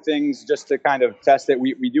some other things just to kind of test it.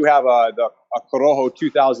 We do have a Corojo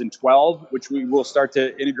 2012, which we will start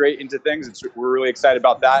to integrate into things. We're really excited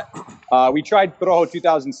about that. We tried Corojo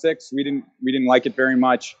 2006. We didn't like it very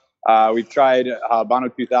much. We've tried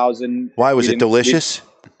Habano 2000. Why was it delicious?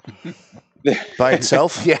 By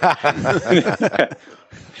itself? Yeah.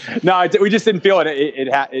 No, we just didn't feel it.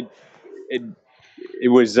 It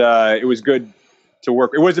was good to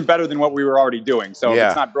work. It wasn't better than what we were already doing. So if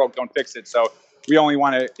it's not broke, don't fix it. So we only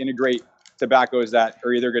want to integrate tobaccos that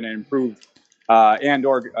are either going to improve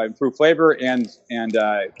improve flavor and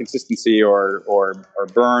consistency or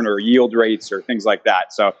burn or yield rates or things like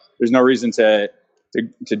that. So there's no reason to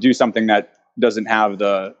do something that doesn't have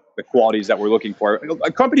the qualities that we're looking for.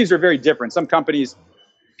 Companies are very different. Some companies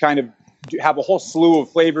kind of have a whole slew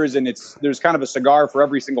of flavors, and there's kind of a cigar for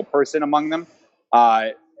every single person among them.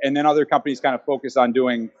 And then other companies kind of focus on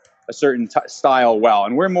doing a certain style well.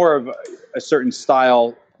 And we're more of a certain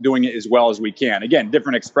style doing it as well as we can. Again,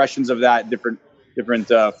 different expressions of that, different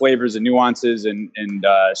flavors and nuances and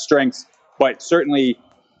strengths. But certainly,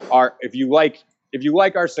 if you like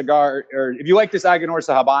our cigar, or if you like this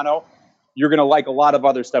Aganorsa Habano, you're going to like a lot of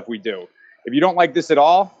other stuff we do. If you don't like this at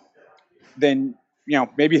all, then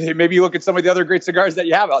maybe you look at some of the other great cigars that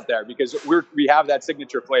you have out there, because we have that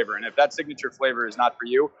signature flavor. And if that signature flavor is not for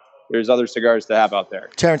you, there's other cigars to have out there.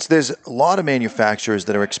 Terence, there's a lot of manufacturers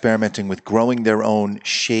that are experimenting with growing their own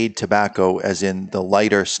shade tobacco, as in the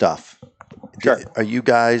lighter stuff. Sure. Are you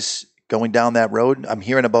guys going down that road? I'm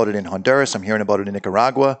hearing about it in Honduras. I'm hearing about it in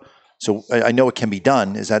Nicaragua. So I know it can be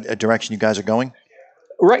done. Is that a direction you guys are going?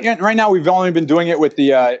 Right now, we've only been doing it with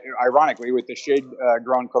the, ironically, with the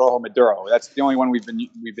shade-grown Corojo Maduro. That's the only one we've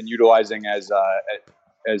been utilizing as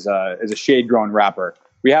a shade-grown wrapper.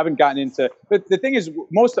 We haven't gotten into. The thing is,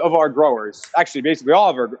 most of our growers, actually, basically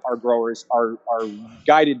all of our growers, are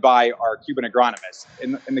guided by our Cuban agronomists,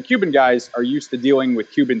 and the Cuban guys are used to dealing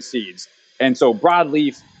with Cuban seeds, and so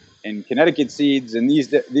broadleaf and Connecticut seeds, and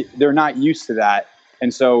they're not used to that,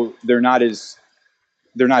 and so they're not as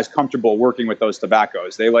comfortable working with those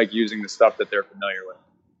tobaccos. They like using the stuff that they're familiar with.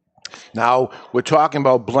 Now, we're talking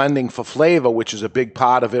about blending for flavor, which is a big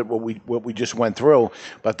part of it, what we just went through.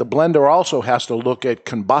 But the blender also has to look at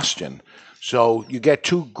combustion. So you get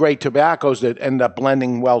two great tobaccos that end up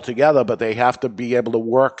blending well together, but they have to be able to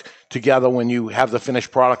work together when you have the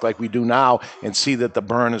finished product like we do now and see that the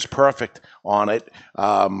burn is perfect on it.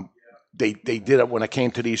 They did it when it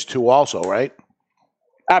came to these two also, right?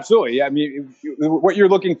 Absolutely. I mean, what you're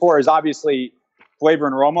looking for is obviously flavor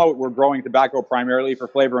and aroma. We're growing tobacco primarily for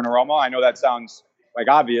flavor and aroma. I know that sounds like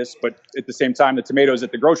obvious, but at the same time, the tomatoes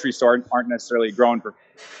at the grocery store aren't necessarily grown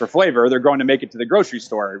for flavor. They're grown to make it to the grocery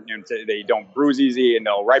store. They don't bruise easy and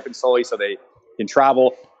they'll ripen slowly so they can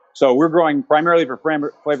travel. So we're growing primarily for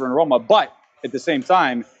flavor and aroma. But at the same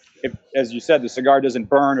time, if, as you said, the cigar doesn't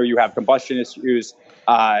burn or you have combustion issues,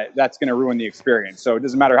 that's going to ruin the experience. So it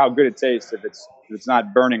doesn't matter how good it tastes if it's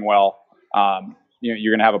not burning well.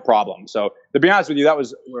 You're going to have a problem. So to be honest with you, that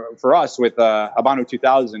was for us with Habano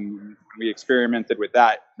 2000. We experimented with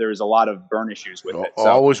that. There was a lot of burn issues with it. So.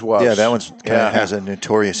 Always was. Yeah, that one's has a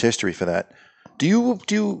notorious history for that. Do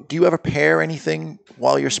you ever pair anything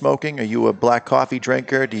while you're smoking? Are you a black coffee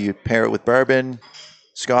drinker? Do you pair it with bourbon,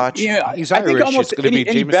 scotch? Yeah, He's I Irish. think almost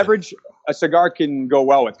any beverage, a cigar can go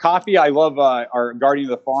well with coffee. I love our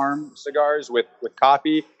Guardian of the Farm cigars with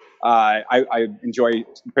coffee. I enjoy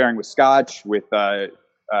pairing with scotch, with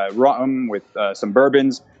rum, with some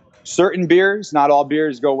bourbons. Certain beers, not all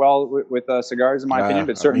beers go well with cigars, in my opinion,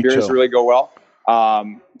 but certain beers really go well.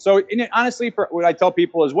 Honestly, what I tell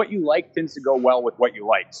people is what you like tends to go well with what you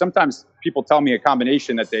like. Sometimes people tell me a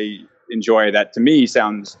combination that they enjoy that to me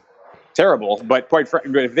sounds terrible, but quite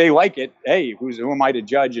frankly, if they like it, hey, who am I to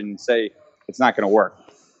judge and say it's not going to work?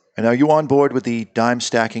 And are you on board with the dime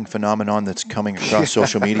stacking phenomenon that's coming across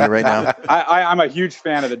social media right now? I'm a huge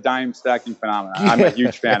fan of the dime stacking phenomenon. I'm a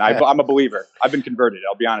huge fan. I'm a believer. I've been converted.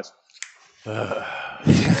 I'll be honest.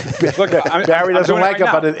 Look, Barry doesn't like it,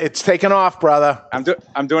 but it's taken off, brother. I'm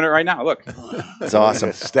doing it right now. Look, it's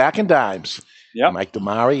awesome. Stacking dimes. Yeah, Mike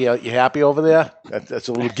Damari, you happy over there? That's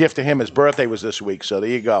a little gift to him. His birthday was this week, so there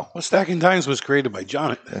you go. Well, Stacking Dimes was created by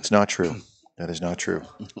Jonathan. That's not true. That is not true.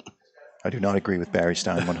 I do not agree with Barry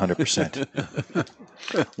Stein 100%.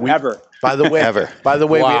 By the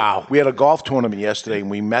way, wow. we had a golf tournament yesterday, and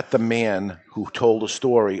we met the man who told the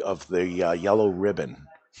story of the yellow ribbon.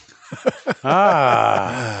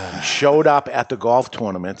 He showed up at the golf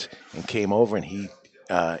tournament and came over, and he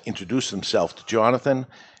introduced himself to Jonathan.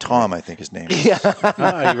 Tom, I think his name is. You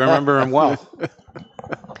remember him well.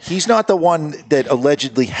 He's not the one that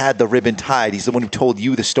allegedly had the ribbon tied. He's the one who told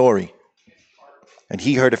you the story. And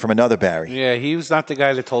he heard it from another Barry. Yeah, he was not the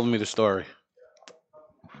guy that told me the story.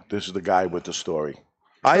 This is the guy with the story.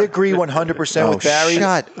 I agree 100% with Barry.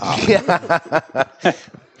 Shut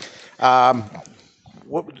up.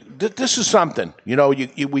 This is something.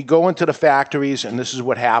 We go into the factories, and this is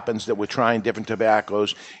what happens, that we're trying different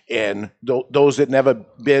tobaccos. And those that never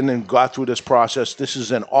been and got through this process, this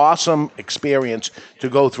is an awesome experience to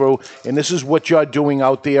go through. And this is what you're doing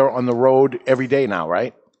out there on the road every day now,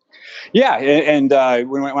 right? Yeah, and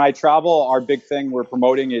when I travel, our big thing we're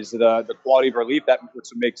promoting is the quality of our leaf. That's what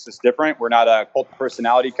makes us different. We're not a cult of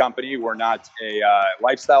personality company. We're not a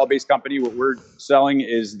lifestyle-based company. What we're selling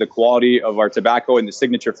is the quality of our tobacco and the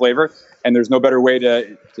signature flavor. And there's no better way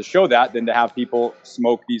to show that than to have people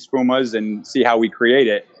smoke these fumas and see how we create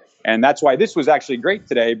it. And that's why this was actually great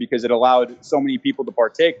today, because it allowed so many people to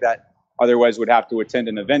partake that otherwise would have to attend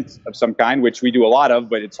an event of some kind, which we do a lot of,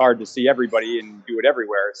 but it's hard to see everybody and do it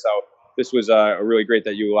everywhere. So this was really great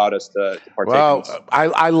that you allowed us to partake in this.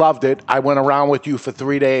 I loved it. I went around with you for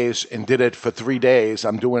 3 days and did it for 3 days.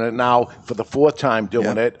 I'm doing it now for the 4th time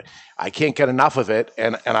doing it. I can't get enough of it,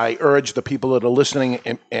 and I urge the people that are listening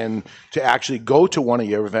and to actually go to one of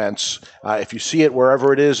your events. If you see it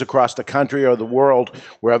wherever it is across the country or the world,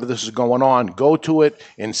 wherever this is going on, go to it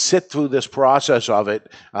and sit through this process of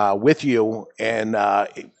it with you. And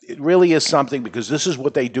it really is something, because this is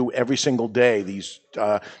what they do every single day, these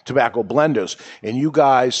tobacco blenders. And you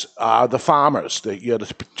guys are the farmers, you're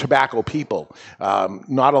the tobacco people,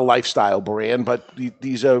 not a lifestyle brand, but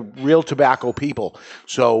these are real tobacco people.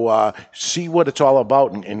 So see what it's all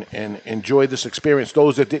about and enjoy this experience.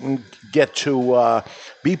 Those that didn't get to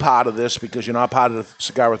be part of this because you're not part of the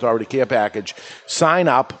Cigar Authority Care Package, sign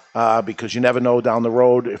up because you never know down the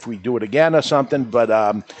road if we do it again or something. But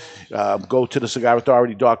go to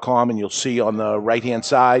thecigarauthority.com and you'll see on the right-hand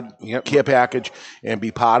side, Care Package, and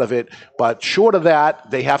be part of it. But short of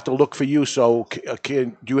that, they have to look for you. So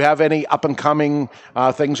do you have any up-and-coming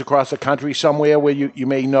things across the country somewhere where you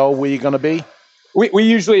may know where you're going to be? We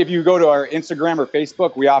usually, if you go to our Instagram or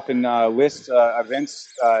Facebook, we often list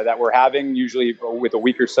events that we're having, usually with a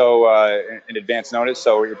week or so in advance notice.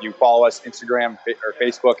 So if you follow us Instagram or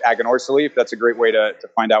Facebook, Aganorsa Leaf, that's a great way to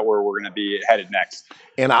find out where we're going to be headed next.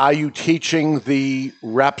 And are you teaching the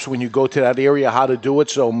reps when you go to that area how to do it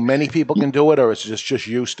so many people can do it, or is it just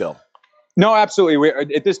you still? No, absolutely.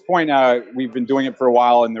 At this point, we've been doing it for a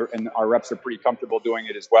while, and our reps are pretty comfortable doing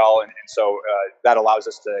it as well. And so that allows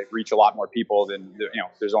us to reach a lot more people than,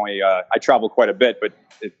 there's only, I travel quite a bit, but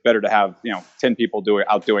it's better to have, 10 people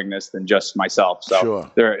doing this than just myself. So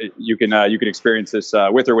sure. You can experience this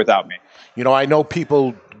with or without me. I know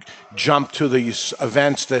people jump to these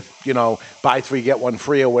events that, buy 3, get 1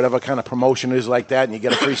 free, or whatever kind of promotion is like that, and you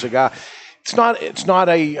get a free cigar. It's not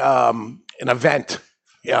an event.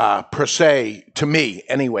 Per se, to me,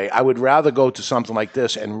 anyway. I would rather go to something like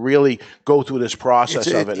this and really go through this process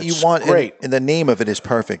of it. It's great. And the name of it is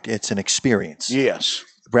perfect. It's an experience. Yes.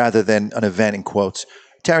 Rather than an event, in quotes.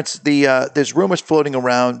 Terence, there's rumors floating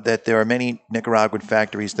around that there are many Nicaraguan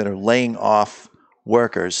factories that are laying off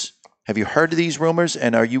workers. Have you heard of these rumors?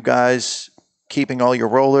 And are you guys keeping all your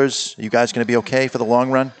rollers? Are you guys going to be okay for the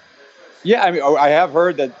long run? Yeah, I have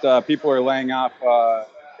heard that people are laying off,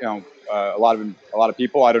 a lot of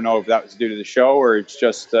people. I don't know if that was due to the show or it's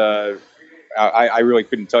just I really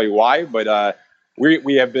couldn't tell you why, but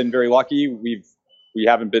we have been very lucky. We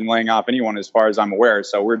haven't been laying off anyone as far as I'm aware,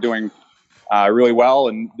 so we're doing really well.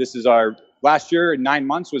 And this is our last year. 9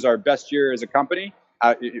 months was our best year as a company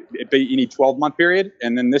in any 12-month period,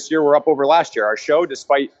 and then this year we're up over last year. Our show,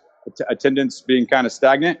 despite attendance being kind of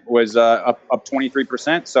stagnant, was up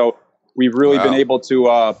 23%. So we've really been able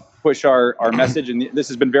to push our message, and this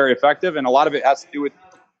has been very effective. And a lot of it has to do with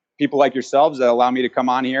people like yourselves that allow me to come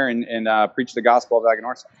on here and preach the gospel of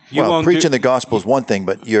Aganorsa. Well, preaching the gospel is one thing,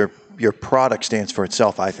 but your product stands for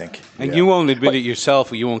itself, I think. And you won't admit it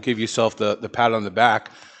yourself, or you won't give yourself the pat on the back,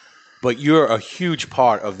 but you're a huge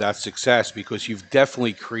part of that success because you've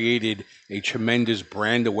definitely created a tremendous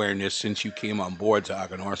brand awareness since you came on board to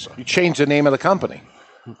Aganorsa. You changed the name of the company.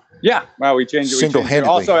 Yeah, well, we changed it. Single-handedly.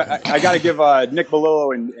 Also, I got to give Nick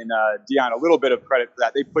Balillo and Dion a little bit of credit for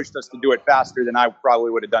that. They pushed us to do it faster than I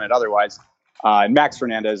probably would have done it otherwise. And Max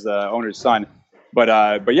Fernandez, the owner's son. But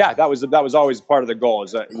yeah, that was always part of the goal.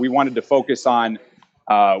 Is that we wanted to focus on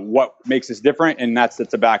what makes us different, and that's the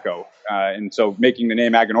tobacco. And so making the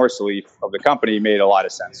name Aganorsa Leaf of the company made a lot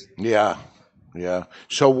of sense. Yeah. Yeah.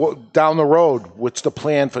 So down the road, what's the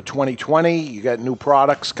plan for 2020? You got new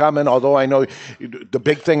products coming, although I know the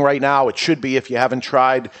big thing right now, it should be, if you haven't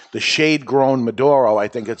tried the shade-grown Maduro, I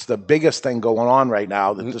think it's the biggest thing going on right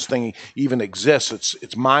now, that this thing even exists.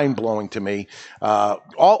 It's mind-blowing to me.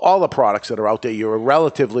 All the products that are out there, you're a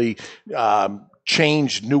relatively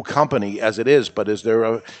changed new company as it is, but is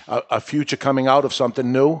there a future coming out of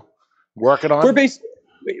something new, working on?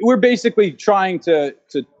 We're basically trying to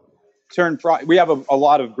we have a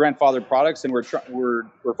lot of grandfathered products, and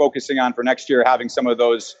we're focusing on for next year having some of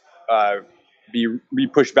those be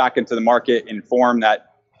pushed back into the market in form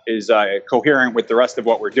that is coherent with the rest of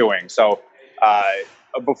what we're doing. So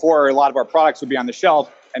before, a lot of our products would be on the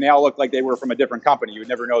shelf and they all looked like they were from a different company. You would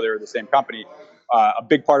never know they were the same company. A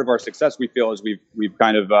big part of our success, we feel, is we've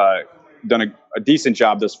kind of done a decent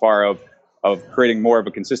job thus far of creating more of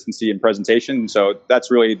a consistency in presentation. And so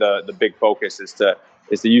that's really the big focus, is to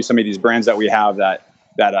use some of these brands that we have that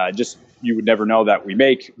just you would never know that we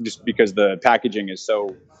make, just because the packaging is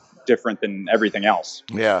so different than everything else.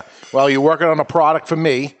 Yeah. Well, you're working on a product for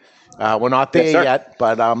me. We're not there yet,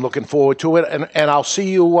 but I'm looking forward to it. And I'll see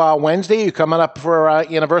you Wednesday. You coming up for our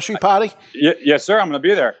anniversary party? Yes, sir. I'm going to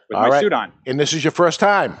be there with my suit on. And this is your first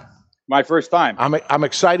time? My first time. I'm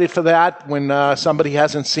excited for that when somebody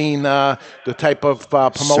hasn't seen the type of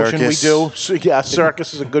promotion Circus. we do. So, yeah,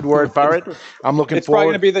 circus is a good word for it. I'm looking It's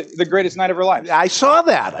probably forward. going to be the greatest night of our lives. I saw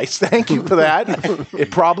that. I thank you for that.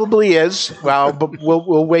 It probably is. Well, but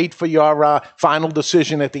we'll wait for your final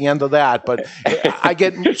decision at the end of that. But I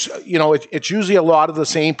get, it's usually a lot of the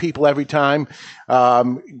same people every time.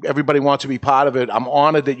 Everybody wants to be part of it. I'm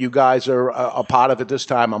honored that you guys are a part of it this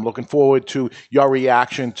time. I'm looking forward to your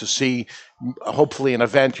reaction to see, hopefully, an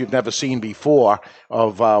event you've never seen before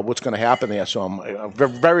of what's going to happen there. So I'm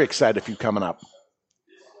very excited for you coming up.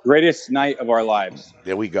 Greatest night of our lives.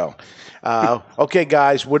 There we go. Okay,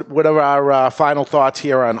 guys, what are our final thoughts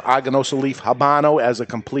here on Aganorsa Leaf Habano as a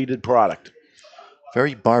completed product?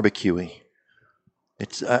 Very barbecuey.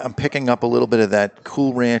 I'm picking up a little bit of that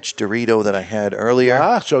Cool Ranch Dorito that I had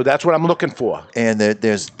earlier. So that's what I'm looking for. And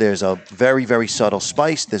there's a very, very subtle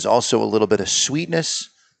spice. There's also a little bit of sweetness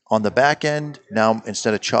on the back end. Now,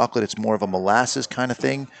 instead of chocolate, it's more of a molasses kind of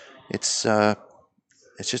thing. It's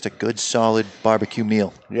just a good, solid barbecue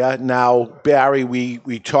meal. Yeah. Now, Barry,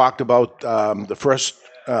 we talked about the first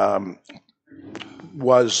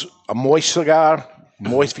was a moist cigar,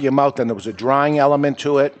 moist for your mouth, and there was a drying element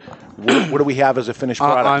to it. What do we have as a finished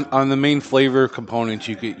product? On the main flavor components,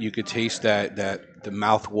 you could taste that the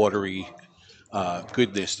mouth watery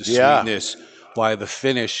goodness, the sweetness. While the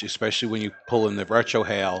finish, especially when you pull in the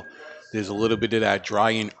retrohale, there's a little bit of that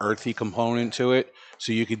dry and earthy component to it.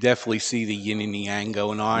 So you could definitely see the yin and the yang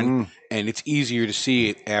going on, and it's easier to see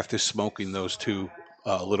it after smoking those two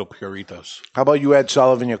little puritos. How about you, Ed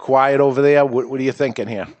Sullivan? You're quiet over there. What are you thinking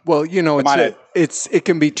here? Well, it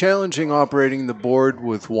can be challenging operating the board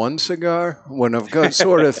with one cigar. When I've got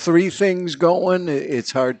sort of three things going,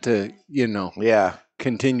 it's hard to,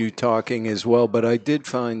 continue talking as well. But I did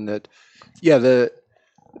find that,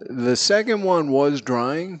 the second one was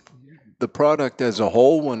drying. The product as a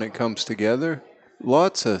whole, when it comes together,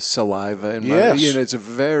 lots of saliva. It's a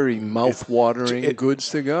very mouth-watering, good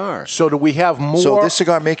cigar. So do we have more? So this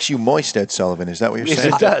cigar makes you moist, Ed Sullivan. Is that what you're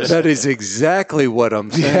saying? It does. That is exactly what I'm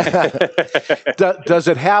saying. Does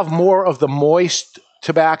it have more of the moist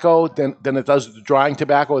tobacco than it does the drying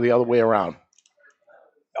tobacco, or the other way around?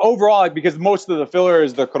 Overall, because most of the filler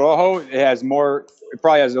is the Corojo, it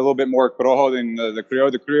probably has a little bit more Corojo than the Criollo.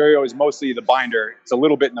 The Criollo is mostly the binder. It's a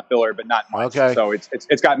little bit in the filler, but not much. Okay. So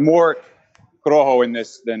it's got more Corojo in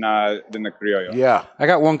this than the Criollo. Yeah. I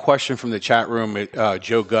got one question from the chat room at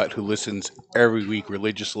Joe Gutt, who listens every week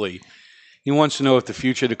religiously. He wants to know if the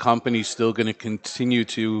future of the company is still going to continue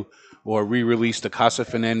to or re-release the Casa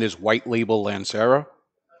Fernandez white label Lancero.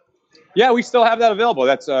 Yeah, we still have that available.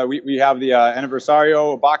 That's we have the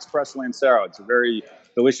Aniversario box press Lancero. It's a very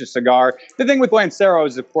delicious cigar. The thing with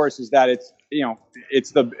Lanceros, of course, is that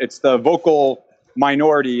it's the vocal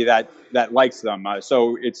minority that likes them.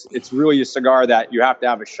 So it's really a cigar that you have to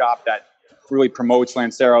have a shop that really promotes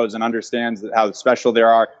Lanceros and understands how special they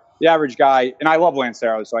are. The average guy, and I love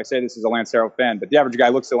Lanceros, so I say this as a Lancero fan, but the average guy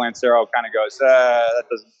looks at Lancero, kind of goes, that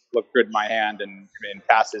doesn't look good in my hand, and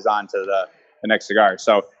passes on to the next cigar.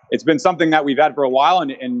 So it's been something that we've had for a while,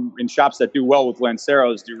 and shops that do well with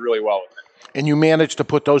Lanceros do really well with it. And you managed to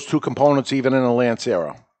put those two components even in a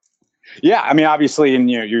Lancero. Yeah, I mean, obviously,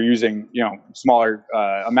 and you're using smaller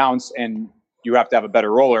amounts, and you have to have a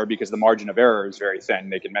better roller because the margin of error is very thin.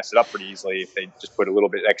 They can mess it up pretty easily if they just put a little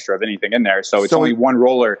bit extra of anything in there. So it's only one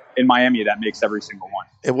roller in Miami that makes every single one.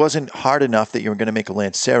 It wasn't hard enough that you were going to make a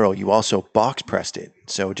Lancero. You also box pressed it.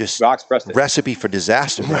 So just box pressed it. Recipe for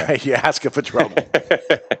disaster there. Right, you're asking for trouble.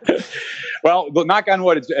 Well, knock on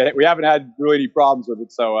wood, we haven't had really any problems with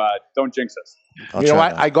it, so don't jinx us.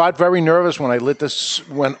 I got very nervous when I lit this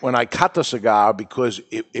when I cut the cigar because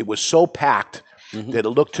it was so packed that it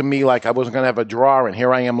looked to me like I wasn't going to have a draw, and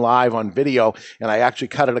here I am live on video, and I actually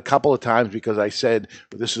cut it a couple of times because I said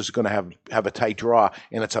this is going to have a tight draw,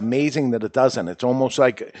 and it's amazing that it doesn't. It's almost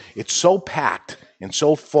like it's so packed and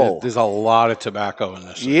so full. There's a lot of tobacco in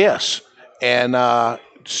this. Yes, and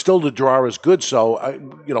still the draw is good. So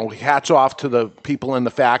hats off to the people in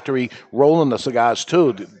the factory rolling the cigars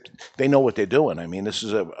too. They know what they're doing. I mean, this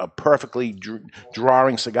is a perfectly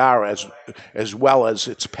drawing cigar as well as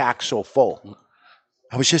it's packed so full.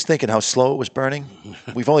 I was just thinking how slow it was burning.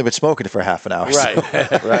 We've only been smoking it for half an hour.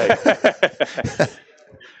 Right, right.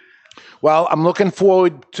 Well, I'm looking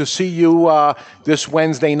forward to see you this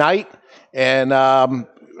Wednesday night, and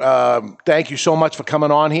thank you so much for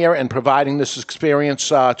coming on here and providing this experience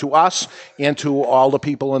to us and to all the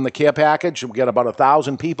people in the care package. We got about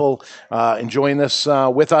 1,000 people enjoying this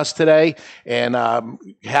with us today. And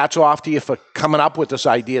hats off to you for coming up with this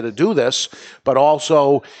idea to do this. But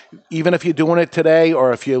also, even if you're doing it today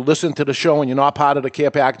or if you listen to the show and you're not part of the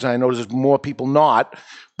care package, and I know there's more people not,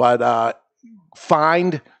 but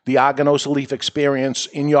find the Aganorsa Leaf Experience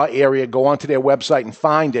in your area. Go onto their website and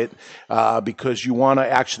find it because you want to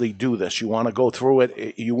actually do this. You want to go through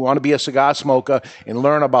it. You want to be a cigar smoker and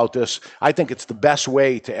learn about this. I think it's the best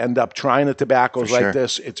way to end up trying the tobaccos like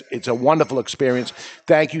this. It's a wonderful experience.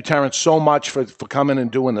 Thank you, Terence, so much for coming and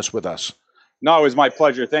doing this with us. No, it was my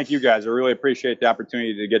pleasure. Thank you, guys. I really appreciate the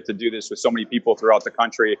opportunity to get to do this with so many people throughout the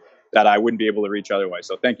country that I wouldn't be able to reach otherwise.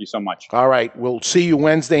 So thank you so much. All right. We'll see you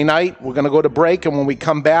Wednesday night. We're going to go to break, and when we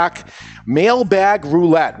come back, mailbag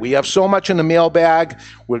roulette. We have so much in the mailbag.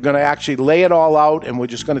 We're going to actually lay it all out, and we're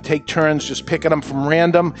just going to take turns just picking them from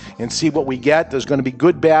random and see what we get. There's going to be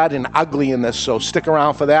good, bad, and ugly in this, so stick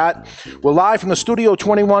around for that. We're live from the Studio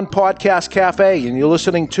 21 Podcast Cafe, and you're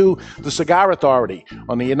listening to The Cigar Authority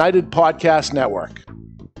on the United Podcast Network.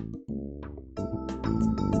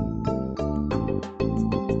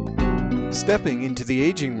 Stepping into the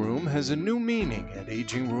aging room has a new meaning at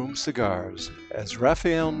Aging Room Cigars, as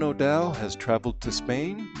Rafael Nodal has traveled to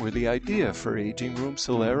Spain, where the idea for Aging Room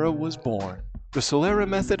Solera was born. The Solera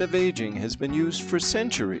method of aging has been used for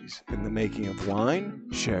centuries in the making of wine,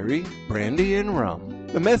 sherry, brandy, and rum.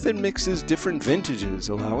 The method mixes different vintages,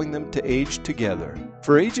 allowing them to age together.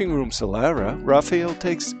 For Aging Room Solera, Rafael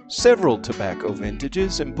takes several tobacco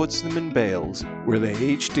vintages and puts them in bales, where they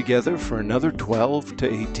age together for another 12 to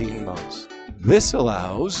 18 months. This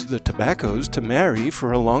allows the tobaccos to marry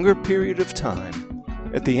for a longer period of time.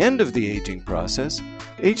 At the end of the aging process,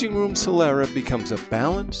 Aging Room Solera becomes a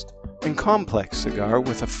balanced and complex cigar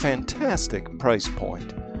with a fantastic price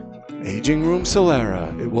point. Aging Room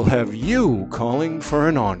Solera, it will have you calling for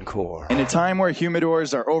an encore. In a time where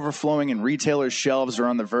humidors are overflowing and retailers' shelves are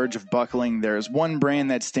on the verge of buckling, there is one brand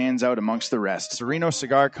that stands out amongst the rest. Sereno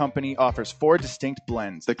Cigar Company offers 4 distinct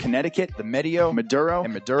blends: the Connecticut, the Medio, Maduro,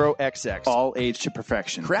 and Maduro XX, all aged to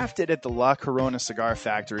perfection. Crafted at the La Corona Cigar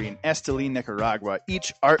Factory in Esteli, Nicaragua,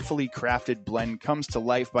 each artfully crafted blend comes to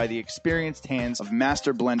life by the experienced hands of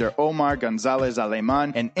master blender Omar Gonzalez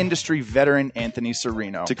Aleman and industry veteran Anthony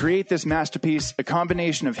Sereno. To create this masterpiece, a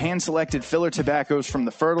combination of hand-selected filler tobaccos from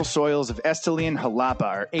the fertile soils of Esteli and Jalapa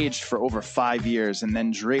are aged for over 5 years and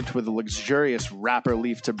then draped with a luxurious wrapper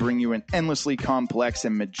leaf to bring you an endlessly complex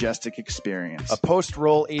and majestic experience. A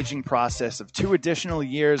post-roll aging process of 2 additional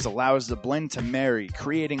years allows the blend to marry,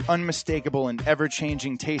 creating unmistakable and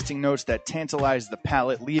ever-changing tasting notes that tantalize the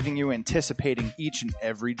palate, leaving you anticipating each and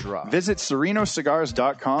every drop. Visit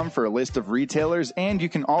SerenoCigars.com for a list of retailers, and you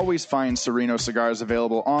can always find Sereno Cigars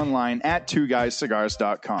available online at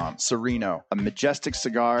twoguyscigars.com. Sereno, a majestic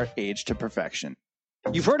cigar aged to perfection.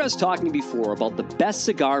 You've heard us talking before about the best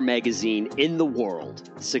cigar magazine in the world,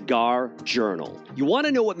 Cigar Journal. You want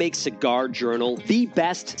to know what makes Cigar Journal the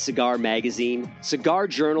best cigar magazine? Cigar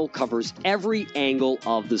Journal covers every angle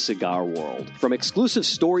of the cigar world. From exclusive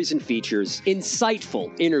stories and features,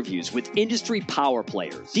 insightful interviews with industry power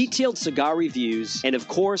players, detailed cigar reviews, and of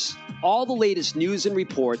course, all the latest news and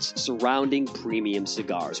reports surrounding premium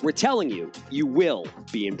cigars. We're telling you, you will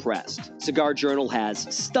be impressed. Cigar Journal has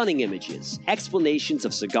stunning images, explanations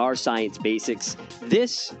of cigar science basics.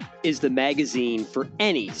 This is the magazine for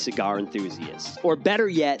any cigar enthusiast, or better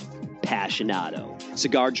yet, passionado.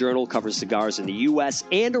 Cigar Journal covers cigars in the U.S.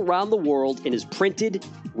 and around the world and is printed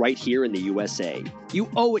right here in the USA. You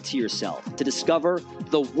owe it to yourself to discover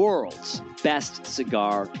the world's best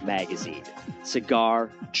cigar magazine, Cigar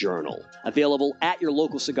Journal. Available at your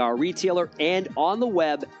local cigar retailer and on the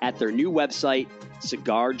web at their new website,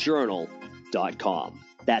 cigarjournal.com.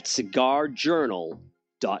 That's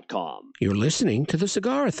cigarjournal.com. You're listening to The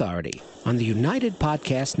Cigar Authority on the United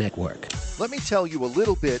Podcast Network. Let me tell you a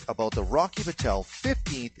little bit about the Rocky Patel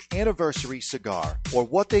 15th Anniversary Cigar, or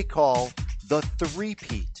what they call the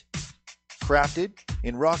Three-Peat. Crafted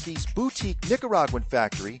in Rocky's boutique Nicaraguan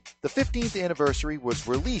factory, the 15th anniversary was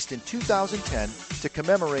released in 2010 to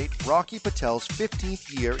commemorate Rocky Patel's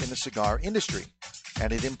 15th year in the cigar industry,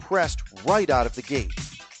 and it impressed right out of the gate.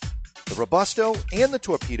 The Robusto and the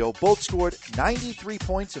Torpedo both scored 93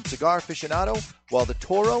 points in Cigar Aficionado, while the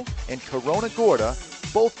Toro and Corona Gorda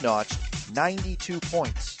both notched 92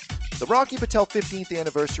 points. The Rocky Patel 15th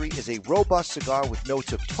Anniversary is a robust cigar with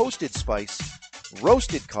notes of toasted spice,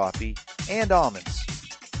 roasted coffee, and almonds.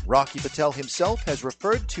 Rocky Patel himself has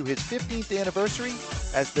referred to his 15th anniversary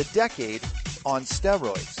as the decade on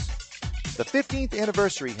steroids. The 15th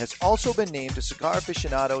anniversary has also been named to Cigar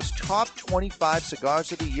Aficionado's top 25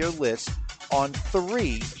 cigars of the year list on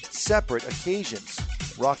 3 separate occasions.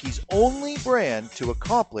 Rocky's only brand to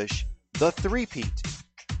accomplish the three-peat.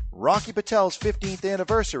 Rocky Patel's 15th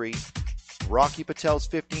anniversary, Rocky Patel's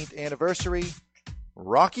 15th anniversary,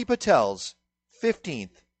 Rocky Patel's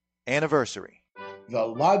 15th anniversary. The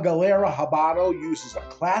La Galera Habano uses a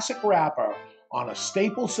classic wrapper on a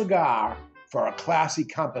staple cigar for a classy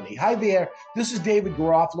company. Hi there, this is David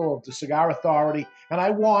Garofalo of the Cigar Authority, and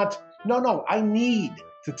I need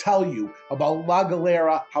to tell you about La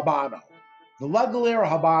Galera Habano. The La Galera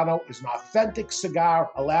Habano is an authentic cigar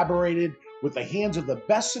elaborated with the hands of the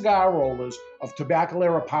best cigar rollers of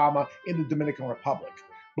Tabacalera Palma in the Dominican Republic.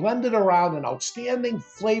 Blended around an outstanding,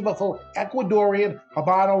 flavorful Ecuadorian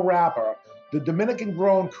Habano wrapper, the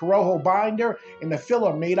Dominican-grown Corojo binder, and the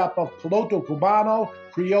filler made up of Piloto Cubano,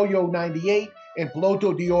 Criollo 98, and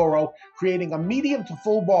Piloto de Oro, creating a medium to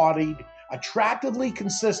full-bodied, attractively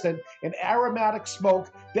consistent, and aromatic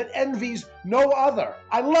smoke that envies no other.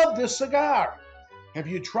 I love this cigar. Have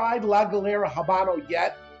you tried La Galera Habano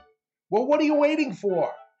yet? Well, what are you waiting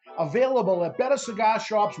for? Available at better cigar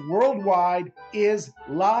shops worldwide is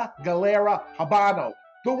La Galera Habano.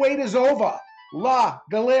 The wait is over. La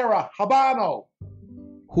Galera Habano.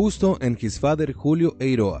 Justo and his father Julio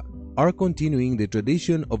Eiroa are continuing the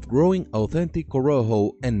tradition of growing authentic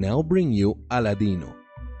Corojo and now bring you Aladino.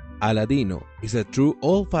 Aladino is a true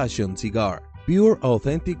old-fashioned cigar, pure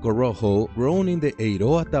authentic Corojo grown in the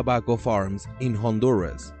Eiroa tobacco farms in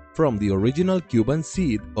Honduras, from the original Cuban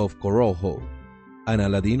seed of Corojo. An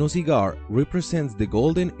Aladino cigar represents the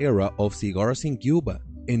golden era of cigars in Cuba,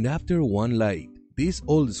 and after one light, this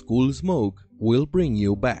old-school smoke will bring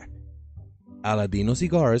you back. Aladino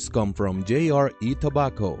cigars come from JRE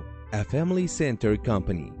Tobacco, a family-centered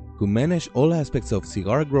company who manage all aspects of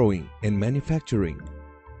cigar growing and manufacturing.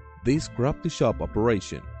 This crop-to-shop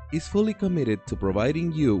operation is fully committed to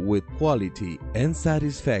providing you with quality and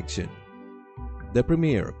satisfaction. The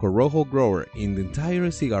premier Corojo grower in the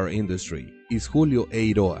entire cigar industry is Julio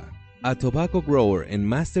Eiroa, a tobacco grower and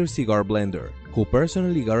master cigar blender who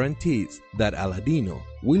personally guarantees that Aladino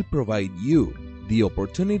will provide you the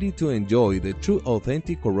opportunity to enjoy the true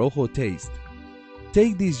authentic Corojo taste.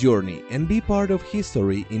 Take this journey and be part of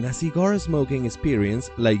history in a cigar smoking experience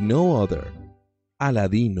like no other.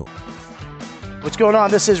 Aladino. What's going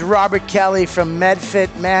on? This is Robert Kelly from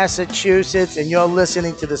Medfit, Massachusetts, and you're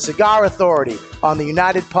listening to the Cigar Authority on the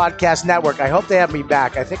United Podcast Network. I hope they have me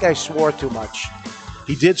back. I think I swore too much.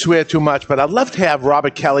 He did swear too much, but I'd love to have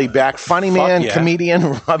Robert Kelly back. Funny man,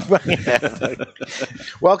 comedian.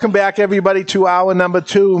 Welcome back, everybody, to hour number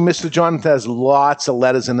 2. Mr. Jonathan has lots of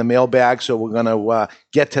letters in the mailbag, so we're going to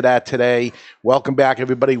get to that today. Welcome back,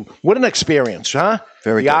 everybody. What an experience, huh?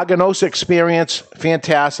 Very good. good. Aganorsa experience,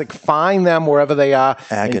 fantastic. Find them wherever they are.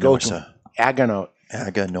 Aganorsa.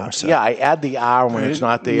 Aganorsa. Yeah, I add the R when it's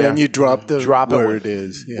not there. Then you drop the where it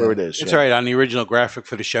is. Yeah. Where it is. It's all right. On the original graphic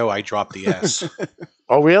for the show, I dropped the S.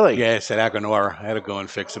 Oh, really? Yeah, it said Aganorsa. I had to go and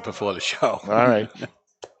fix it before the show. All right.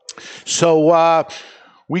 So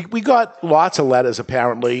we got lots of letters,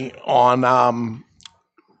 apparently, on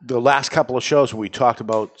the last couple of shows where we talked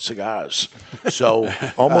about cigars. So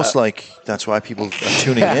almost like that's why people are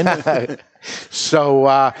tuning in.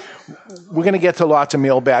 So we're going to get to lots of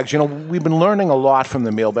mailbags. You know, we've been learning a lot from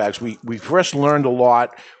the mailbags. We first learned a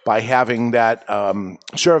lot by having that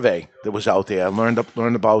survey that was out there. Learned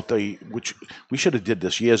about which we should have did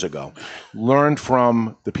this years ago. Learned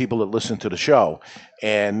from the people that listen to the show,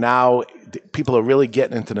 and now people are really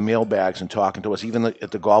getting into the mailbags and talking to us. Even at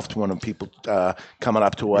the golf tournament, people coming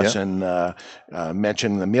up to us and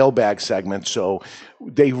mentioning the mailbag segment. So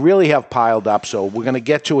they really have piled up. So we're going to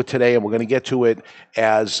get to it today, and we're going to get to it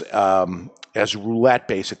as roulette,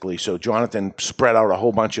 basically. So Jonathan spread out a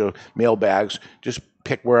whole bunch of mailbags. Just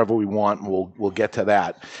pick wherever we want, and we'll get to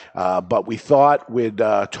that. But we thought we'd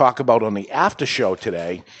talk about on the after show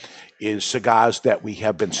today is cigars that we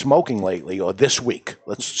have been smoking lately, or this week.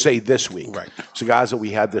 Let's say this week. Right. Cigars that we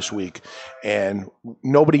had this week. And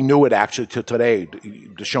nobody knew it actually till today.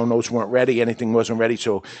 The show notes weren't ready. Anything wasn't ready.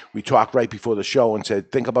 So we talked right before the show and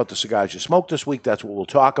said, think about the cigars you smoked this week. That's what we'll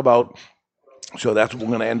talk about. So that's what we're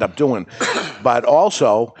going to end up doing. But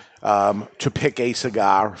also to pick a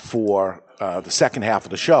cigar for the second half of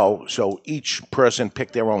the show. So each person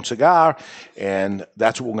picked their own cigar, and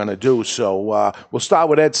that's what we're going to do. So we'll start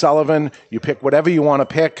with Ed Sullivan. You pick whatever you want to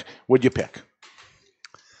pick. What'd you pick?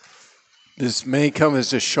 This may come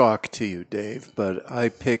as a shock to you, Dave, but I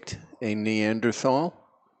picked a Neanderthal.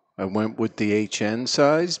 I went with the HN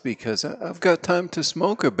size because I've got time to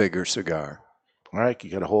smoke a bigger cigar. All right, you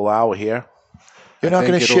got a whole hour here. You're not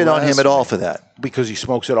going to shit on him at all for that. Because he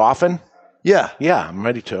smokes it often? Yeah. Yeah, I'm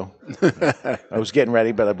ready to. I was getting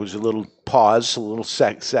ready, but it was a little pause, a little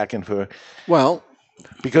second for... Well...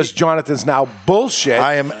 Because Jonathan's now bullshit.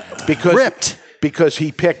 I am ripped. Because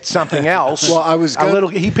he picked something else. Well, I was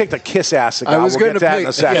he picked a kiss ass cigar. I was we'll going get to that pick. in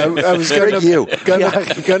a second. Yeah, I was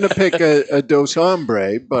going to pick a Dos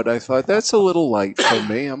Hombre, but I thought that's a little light for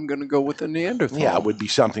me. I'm going to go with the Neanderthal. Yeah, it would be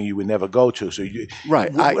something you would never go to. So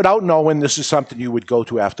right, without knowing, this is something you would go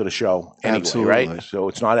to after the show anyway, Absolutely. right? So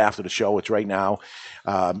it's not after the show; it's right now.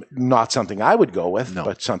 Not something I would go with,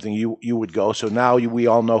 but something you would go. So now we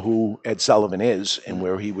all know who Ed Sullivan is and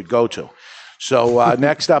where he would go to. So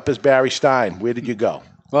next up is Barry Stein. Where did you go?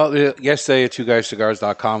 Well, yesterday at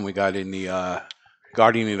twoguyscigars.com, we got in the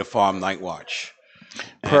Guardian of the Farm Night Watch.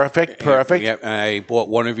 Perfect. Yeah, and I bought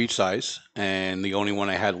one of each size, and the only one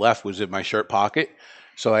I had left was in my shirt pocket.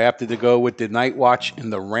 So I opted to go with the Night Watch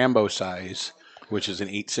in the Rambo size, which is an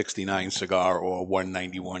 869 cigar or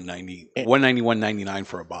 $191.99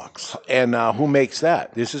 for a box. And who makes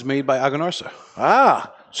that? This is made by Aganorsa.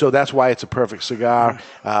 Ah, so that's why it's a perfect cigar.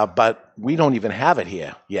 But we don't even have it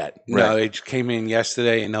here yet. No, it came in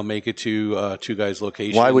yesterday, and they'll make it to Two Guys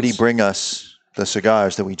locations. Why would he bring us the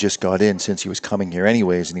cigars that we just got in since he was coming here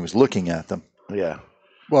anyways and he was looking at them? Yeah.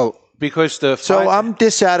 Well, because So I'm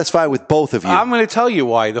dissatisfied with both of you. I'm going to tell you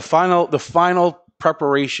why. The final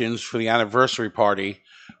preparations for the anniversary party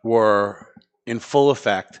were in full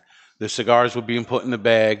effect. The cigars were being put in the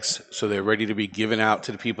bags, so they're ready to be given out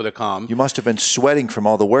to the people that come. You must have been sweating from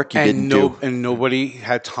all the work you didn't do. And nobody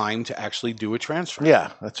had time to actually do a transfer. Yeah,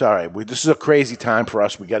 that's all right. This is a crazy time for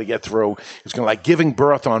us. We got to get through. It's going to like giving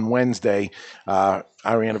birth on Wednesday, our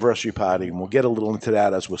anniversary party, and we'll get a little into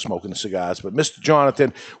that as we're smoking the cigars. But Mr.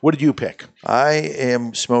 Jonathan, what did you pick? I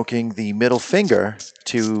am smoking the middle finger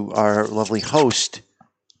to our lovely host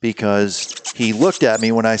because he looked at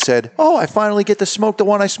me when I said, "Oh, I finally get to smoke the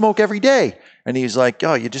one I smoke every day." And he's like,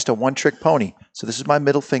 "Oh, you're just a one-trick pony." So this is my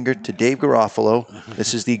middle finger to Dave Garofalo.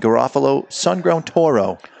 This is the Garofalo Sun-Grown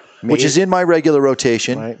Toro, which is in my regular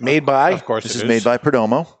rotation. Right. Made by? Of course This it is made by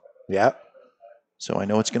Perdomo. Yeah. So I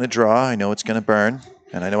know it's going to draw. I know it's going to burn.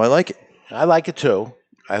 And I know I like it. I like it too.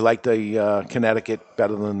 I like the Connecticut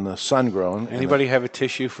better than the sun-grown. Anybody have a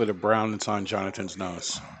tissue for the brown that's on Jonathan's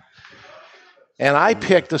nose? And I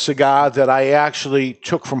picked a cigar that I actually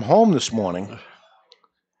took from home this morning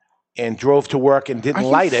and drove to work and didn't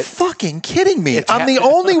light it. Fucking kidding me. I'm the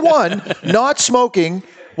only one not smoking.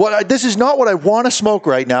 This is not what I want to smoke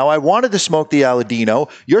right now. I wanted to smoke the Aladino.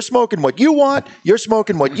 You're smoking what you want. You're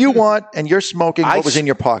smoking what you want. And you're smoking what was in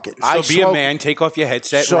your pocket. So be a man, take off your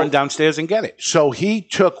headset, run downstairs and get it. So he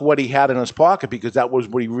took what he had in his pocket because that was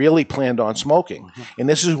what he really planned on smoking. And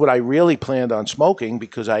this is what I really planned on smoking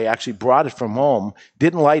because I actually brought it from home,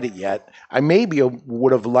 didn't light it yet. I maybe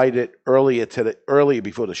would have lighted it earlier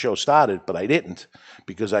before the show started, but I didn't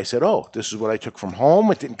because I said, oh, this is what I took from home.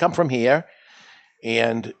 It didn't come from here.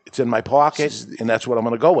 And it's in my pocket, and that's what I'm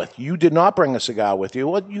going to go with. You did not bring a cigar with you.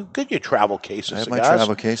 Well, you got your travel case of I have cigars. my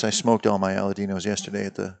travel case. I smoked all my Aladinos yesterday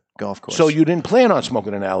at the golf course. So you didn't plan on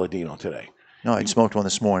smoking an Aladino today? No, I smoked one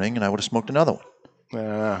this morning, and I would have smoked another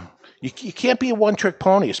one. You can't be a one-trick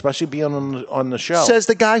pony, especially being on the show. Says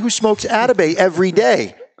the guy who smokes Atabey every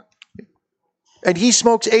day. And he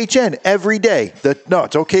smokes HN every day. No,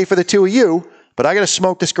 it's okay for the two of you, but I got to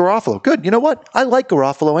smoke this Garofalo. Good. You know what? I like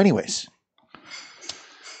Garofalo anyways.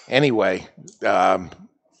 Anyway, let's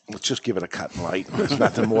just give it a cut and light. There's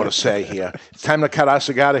nothing more to say here. It's time to cut our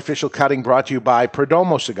cigar. The official cutting brought to you by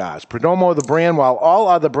Perdomo Cigars. Perdomo, the brand, while all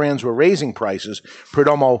other brands were raising prices,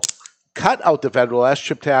 Perdomo cut out the federal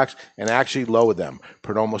S-chip tax and actually lowered them.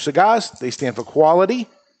 Perdomo Cigars, they stand for quality,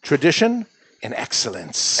 tradition, and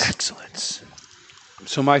excellence. Excellence.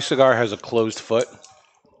 So my cigar has a closed foot,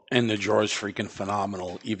 and the draw is freaking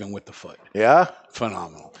phenomenal, even with the foot. Yeah?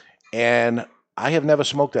 Phenomenal. And I have never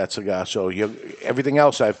smoked that cigar, so everything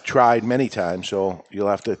else I've tried many times, so you'll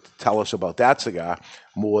have to tell us about that cigar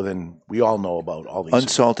more than we all know about all these.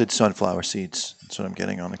 Unsalted sunflower seeds. That's what I'm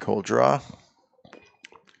getting on a cold draw.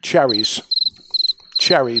 Cherries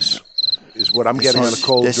is what I'm getting on a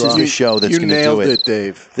cold draw. This is the show that's going to do it. You nailed it,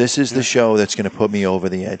 Dave. This is the show that's going to put me over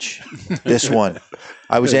the edge. This one.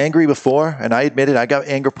 I was angry before, and I admit it. I got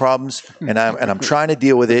anger problems, and I'm trying to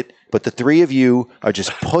deal with it. But the three of you are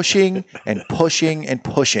just pushing and pushing and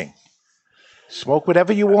pushing. Smoke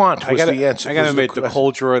whatever you want. I got to admit, the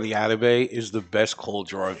cold draw of the Atabey is the best cold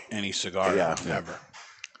draw of any cigar ever.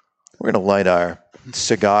 We're going to light our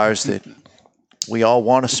cigars that we all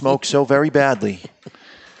want to smoke so very badly.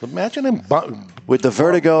 Imagine him with the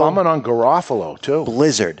Vertigo bumming on Garofalo too.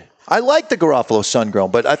 Blizzard. I like the Garofalo sun-grown,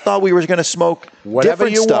 but I thought we were going to smoke Whatever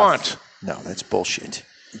different you stuff. want. No, that's bullshit.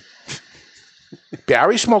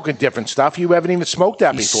 Barry's smoking different stuff. You haven't even smoked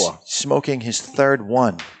that before. Smoking his third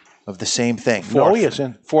one of the same thing. No, he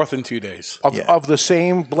isn't. Fourth in 2 days. Of the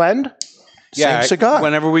same blend? Yeah, Same cigar.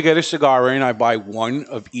 Whenever we get a cigar in, I buy one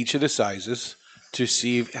of each of the sizes to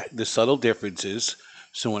see the subtle differences.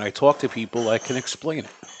 So when I talk to people, I can explain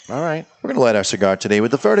it. All right. We're going to light our cigar today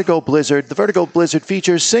with the Vertigo Blizzard. The Vertigo Blizzard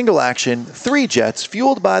features single action, 3 jets,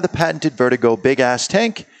 fueled by the patented Vertigo big ass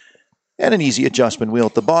tank, and an easy adjustment wheel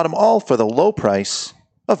at the bottom, all for the low price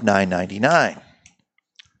of $9.99.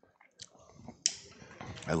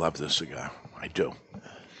 I love this cigar. I do.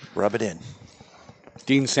 Rub it in.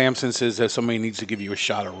 Dean Sampson says that somebody needs to give you a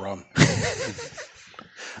shot of rum.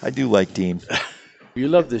 I do like Dean. You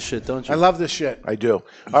love this shit, don't you? I love this shit. I do.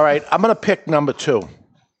 All right, I'm going to pick number 2.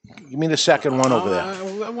 Give me the second one over there.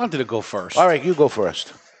 I wanted to go first. All right, you go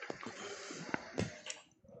first.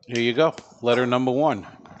 Here you go. Letter number 1.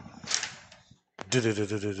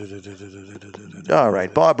 All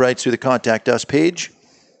right, Bob writes through the Contact Us page,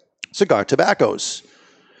 Cigar Tobaccos.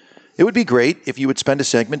 It would be great if you would spend a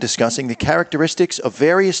segment discussing the characteristics of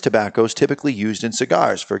various tobaccos typically used in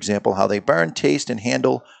cigars. For example, how they burn, taste, and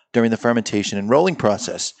handle during the fermentation and rolling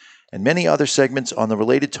process, and many other segments on the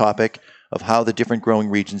related topic of how the different growing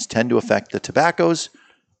regions tend to affect the tobaccos.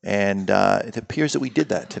 And it appears that we did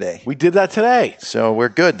that today. We did that today. So we're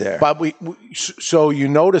good there. But so you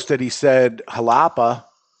noticed that he said Jalapa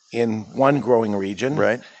in one growing region.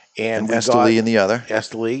 Right. And Esteli in the other.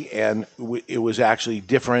 Esteli, and it was actually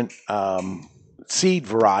different seed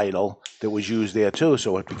varietal that was used there too.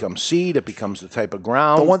 So it becomes seed, it becomes the type of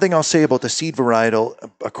ground. The one thing I'll say about the seed varietal,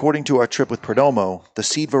 according to our trip with Perdomo, the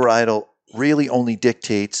seed varietal really only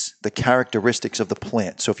dictates the characteristics of the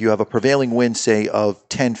plant. So if you have a prevailing wind, say, of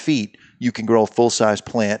 10 feet, you can grow a full-size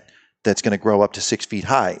plant that's going to grow up to 6 feet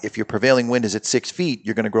high. If your prevailing wind is at 6 feet,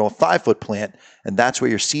 you're going to grow a 5-foot plant, and that's where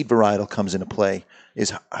your seed varietal comes into play,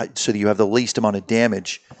 is so that you have the least amount of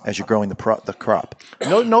damage as you're growing the crop.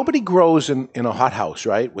 Nobody grows in a hothouse,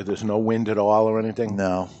 right, where there's no wind at all or anything?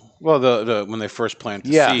 No. Well, the when they first plant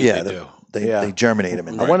the seed, they do. They germinate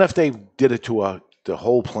them. I wonder if they did it to the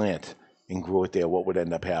whole plant and grew it there, what would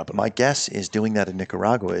end up happening? My guess is doing that in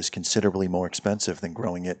Nicaragua is considerably more expensive than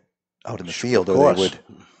growing it out in the field, or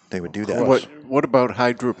they would do that. What about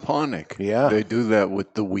hydroponic? Yeah. They do that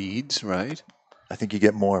with the weeds, right? I think you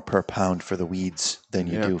get more per pound for the weeds than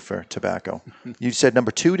you do for tobacco. You said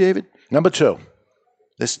number 2, David? Number 2.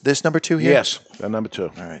 This number 2 here? Yes, number 2.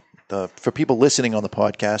 All right. For people listening on the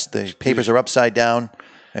podcast, the papers are upside down,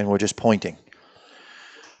 and we're just pointing.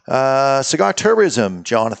 Cigar tourism,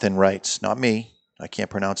 Jonathan writes. Not me. I can't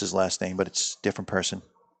pronounce his last name, but it's a different person.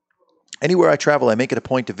 Anywhere I travel, I make it a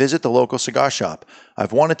point to visit the local cigar shop.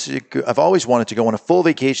 I've always wanted to go on a full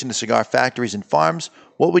vacation to cigar factories and farms.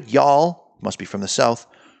 What would y'all, must be from the South,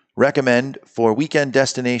 recommend for weekend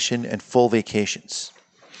destination and full vacations?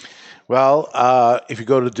 Well, if you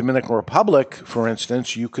go to the Dominican Republic, for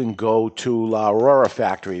instance, you can go to La Aurora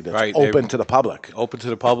factory that's open to the public. Open to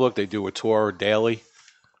the public. They do a tour daily.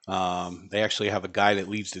 They actually have a guy that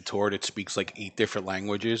leads the tour that speaks like 8 different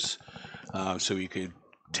languages. So you could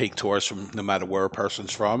take tours from no matter where a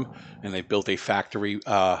person's from. And they built a factory,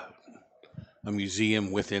 a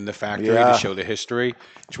museum within the factory to show the history.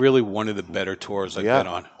 It's really one of the better tours I've been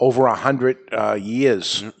on. Over 100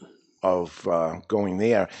 years of going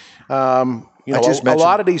there. A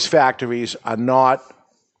lot of these factories are not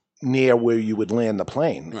near where you would land the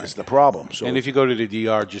plane. Is the problem. So, and if you go to the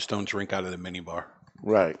DR, just don't drink out of the minibar.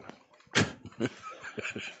 Right.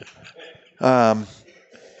 I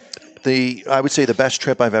would say the best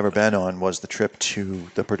trip I've ever been on was the trip to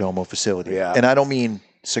the Perdomo facility. Yeah. And I don't mean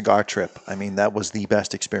cigar trip. I mean, that was the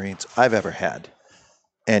best experience I've ever had.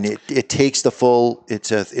 And it takes the full,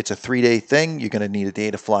 it's a 3-day thing. You're going to need a day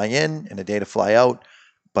to fly in and a day to fly out,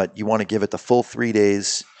 but you want to give it the full 3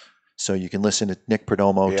 days so you can listen to Nick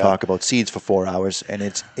Perdomo talk about seeds for 4 hours. And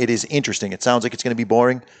it is interesting. It sounds like it's going to be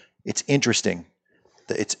boring. It's interesting.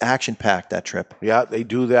 It's action-packed, that trip. Yeah, they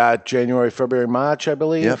do that January, February, March, I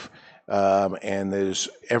believe. Yep. And there's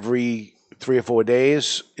every 3 or 4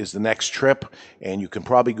 days is the next trip, and you can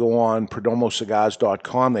probably go on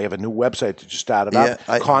perdomocigars.com. They have a new website that just started up.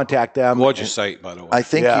 Contact them. Gorgeous site, by the way. I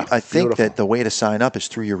think beautiful. that the way to sign up is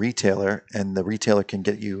through your retailer, and the retailer can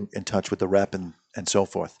get you in touch with the rep and so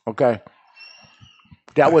forth. Okay.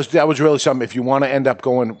 That was really something. If you want to end up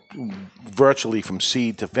going virtually from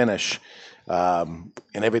seed to finish,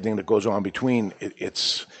 and everything that goes on between,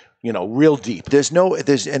 it's real deep. There's no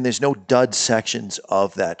dud sections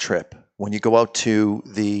of that trip when you go out to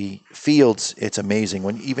the fields, it's amazing.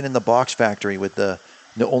 Even in the box factory with the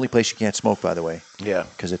only place you can't smoke, by the way. Yeah.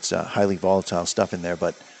 Because it's highly volatile stuff in there.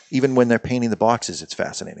 But even when they're painting the boxes, it's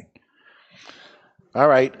fascinating. All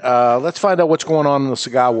right, let's find out what's going on in the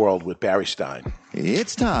cigar world with Barry Stein.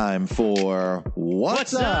 It's time for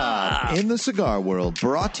What's Up in the Cigar World,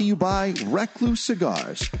 brought to you by Recluse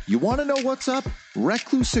Cigars. You want to know what's up?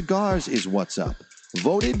 Recluse Cigars is what's up.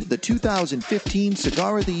 Voted the 2015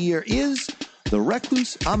 Cigar of the Year is the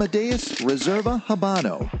Recluse Amadeus Reserva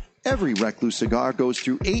Habano. Every Recluse cigar goes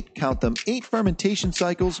through 8 fermentation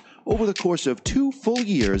cycles over the course of 2 full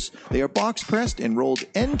years. They are box pressed and rolled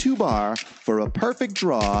N2 bar for a perfect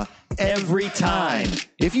draw every time.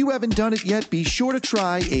 If you haven't done it yet, be sure to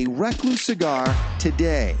try a Recluse cigar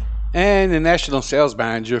today. And the national sales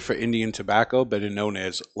manager for Indian Tobacco, better known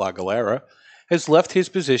as La Galera, has left his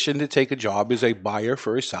position to take a job as a buyer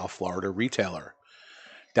for a South Florida retailer.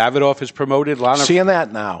 Davidoff has promoted Lana. Seeing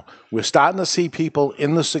that now. We're starting to see people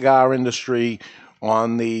in the cigar industry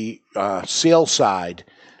on the sales side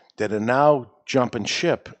that are now jumping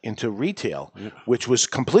ship into retail, which was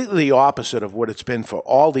completely the opposite of what it's been for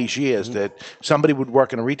all these years, that somebody would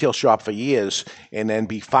work in a retail shop for years and then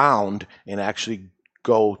be found and actually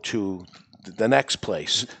go to the next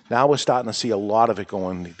place. Now we're starting to see a lot of it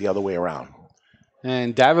going the other way around.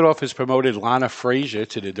 And Davidoff has promoted Lana Frazier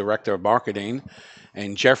to the director of marketing,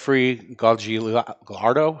 and Jeffrey Gagliardo,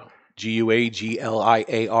 Guagliardo,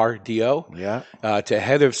 to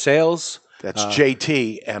head of sales. That's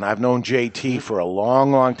JT, and I've known JT for a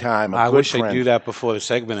long, long time. I wish I knew that before the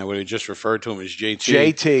segment. I would have just referred to him as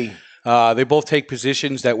JT. JT. They both take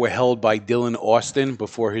positions that were held by Dylan Austin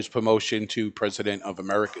before his promotion to President of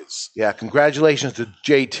Americas. Yeah, congratulations to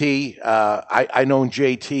JT. I known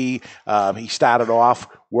JT. He started off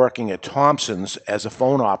working at Thompson's as a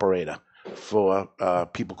phone operator for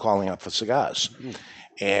people calling up for cigars.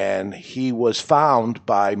 And he was found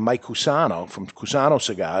by Mike Cusano from Cusano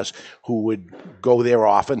Cigars, who would go there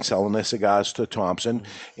often selling their cigars to Thompson,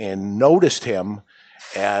 and noticed him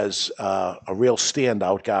as a real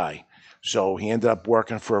standout guy. So he ended up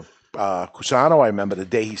working for Cusano. I remember the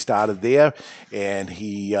day he started there, and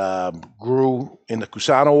he grew in the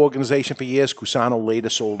Cusano organization for years. Cusano later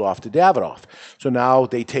sold off to Davidoff. So now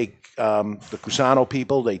they take the Cusano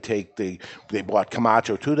people, they bought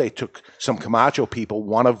Camacho too. They took some Camacho people,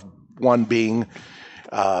 one being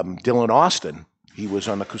Dylan Austin. He was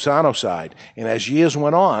on the Cusano side. And as years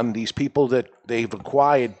went on, these people that they've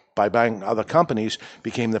acquired by buying other companies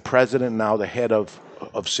became the president, now the head of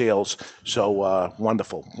sales. So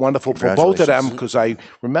wonderful for both of them, because I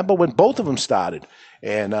remember when both of them started.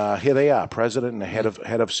 And here they are, president and the head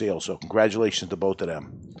of sales. So congratulations to both of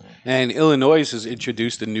them. And Illinois has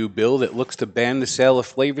introduced a new bill that looks to ban the sale of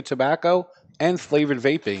flavored tobacco and flavored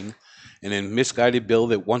vaping, and a misguided bill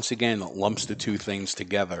that once again lumps the two things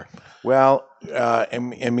together. Well,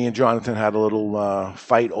 and me and Jonathan had a little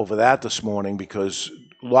fight over that this morning, because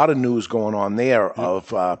a lot of news going on there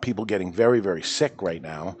of people getting very, very sick right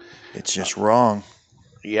now. It's just wrong.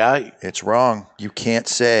 Yeah. It's wrong. You can't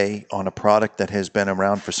say on a product that has been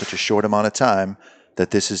around for such a short amount of time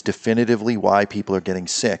that this is definitively why people are getting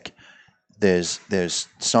sick. There's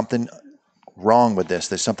something wrong with this.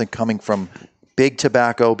 There's something coming from big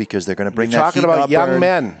tobacco, because they're going to bring You're that heat talking about up young burn.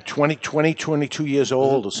 men, 22 years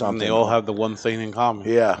old or something. And they all have the one thing in common.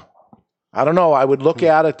 Yeah. I don't know. I would look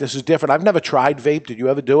at it. This is different. I've never tried vape. Did you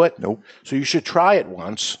ever do it? Nope. So you should try it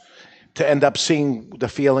once to end up seeing the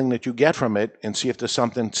feeling that you get from it and see if there's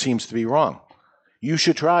something seems to be wrong. You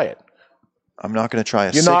should try it. I'm not going to try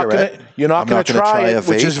a cigarette. You're not going to try it,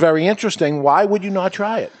 which vape is very interesting. Why would you not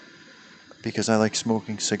try it? because I like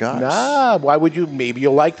smoking cigars. Nah, why would you? Maybe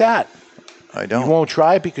you'll like that. I don't. You won't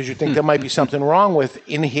try it because you think there might be something wrong with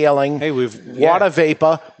inhaling water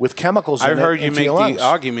vapor with chemicals in it. I've heard you into make your lungs. the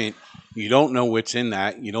argument. You don't know what's in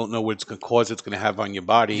that. You don't know what's going to cause it's going to have on your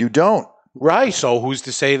body. You don't. Right. So who's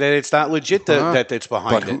to say that it's not legit that it's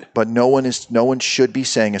behind it? But no one should be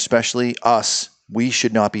saying, especially us, we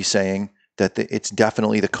should not be saying that it's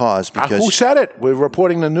definitely the cause. Because who said it? We're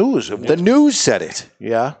reporting the news. The news said it.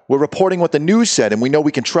 Yeah. We're reporting what the news said, and we know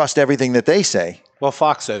we can trust everything that they say. Well,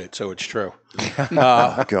 Fox said it, so it's true.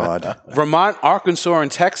 God. Vermont, Arkansas,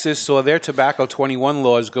 and Texas saw their tobacco 21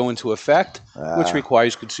 laws go into effect, which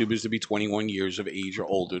requires consumers to be 21 years of age or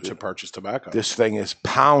older to purchase tobacco. This thing is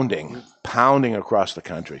pounding across the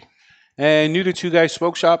country. And new to Two Guys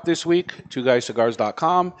Smoke Shop this week,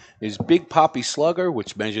 twoguyscigars.com, is Big Poppy Slugger,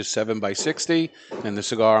 which measures 7x60, and the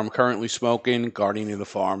cigar I'm currently smoking, Guardian of the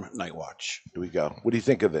Farm Night Watch. Here we go. What do you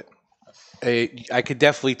think of it? I could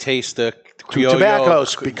definitely taste the Two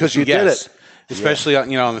tobaccos, because you did it. especially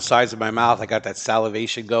on the sides of my mouth. I got that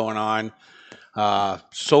salivation going on.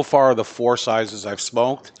 So far, the 4 sizes I've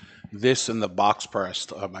smoked, this and the box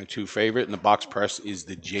pressed are my 2 favorite, and the box pressed is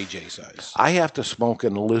the JJ size. I have to smoke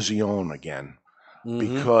in Lizione again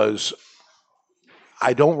Mm-hmm. because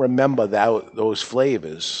I don't remember those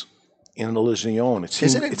flavors in the Lizione.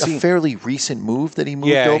 Isn't it a fairly recent move that he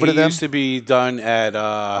moved over to he them? used to be done at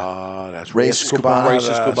that's Reyes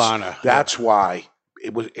Cubana. That's why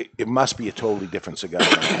it must be a totally different cigar.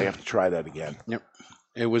 I have to try that again. Yep.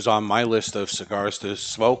 It was on my list of cigars to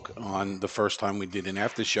smoke on the first time we did an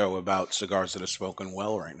after show about cigars that are smoking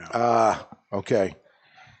well right now. Okay.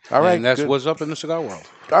 All right. And that's good. what's up in the cigar world.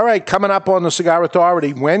 All right, coming up on the Cigar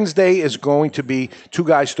Authority, Wednesday is going to be Two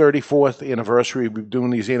Guys' 34th anniversary. We've been doing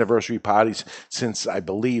these anniversary parties since, I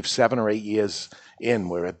believe, 7 or 8 years in.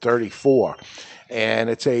 We're at 34. And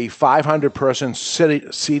it's a 500-person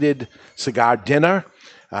seated cigar dinner.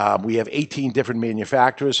 We have 18 different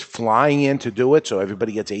manufacturers flying in to do it, so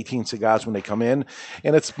everybody gets 18 cigars when they come in.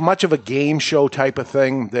 And it's much of a game show type of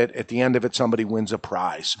thing that at the end of it, somebody wins a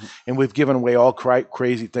prize. And we've given away all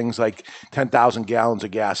crazy things like 10,000 gallons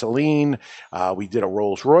of gasoline. We did a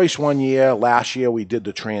Rolls Royce one year. Last year, we did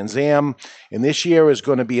the Trans Am. And this year is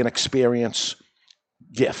going to be an experience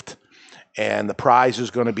gift. And the prize is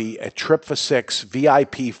going to be a trip for 6,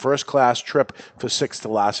 VIP first-class trip for 6 to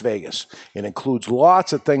Las Vegas. It includes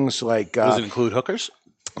lots of things like... Does it include hookers?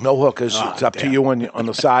 No hookers. It's up to you on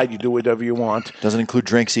the side. You do whatever you want. Doesn't include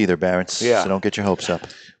drinks either, Barents. Yeah. So don't get your hopes up.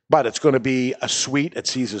 But it's going to be a suite at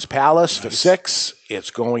Caesar's Palace for 6.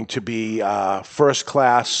 It's going to be first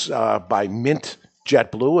class by Mint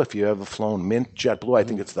JetBlue. If you've ever flown Mint JetBlue, I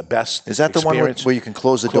think it's the best. Is that the one experience. where you can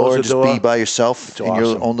close the door and just be by yourself in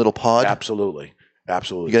your own little pod? Absolutely.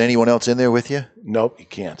 Absolutely. You got anyone else in there with you? Nope, you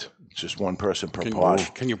can't. It's just one person per pod.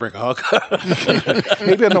 Can you bring a hug?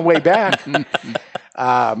 Maybe on the way back.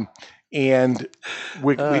 And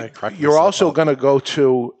you're also going to go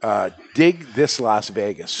to Dig This Las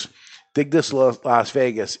Vegas. Dig This Las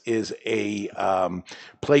Vegas is a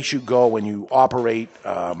place you go when you operate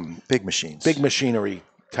big machines, big machinery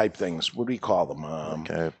type things. What do we call them?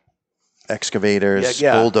 Excavators,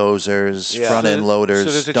 bulldozers, front end loaders,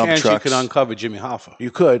 so there's a dump chance trucks. you could uncover Jimmy Hoffa.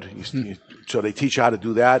 You could. So they teach you how to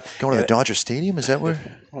do that. Going to the Dodger Stadium? Is that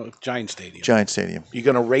where? Well, Giant Stadium. Giant Stadium. You're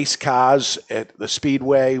going to race cars at the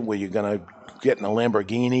Speedway where you're going to get in a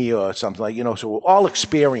Lamborghini or something like, so all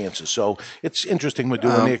experiences. So it's interesting we're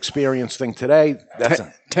doing the experience thing today.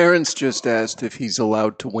 Terence just asked if he's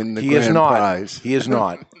allowed to win the grand prize. He is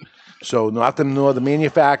not. So nor the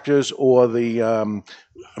manufacturers or the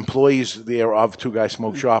employees there of Two Guys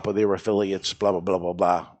Smoke Shop or their affiliates, blah, blah, blah, blah,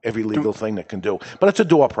 blah. Every legal thing that can do. But it's a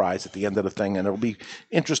door prize at the end of the thing, and it'll be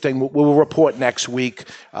interesting. We'll report next week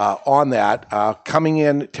on that. Coming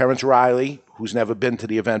in, Terence Reilly, who's never been to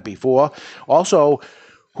the event before. Also,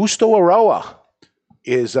 Justo Aroa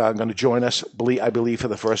is going to join us, I believe, for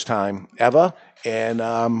the first time ever. And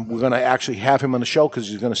we're going to actually have him on the show because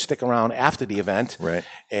he's going to stick around after the event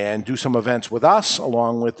and do some events with us,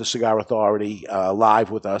 along with the Cigar Authority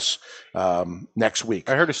live with us next week.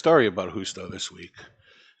 I heard a story about Justo this week.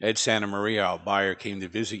 Ed Santa Maria, our buyer, came to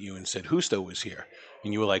visit you and said Justo was here.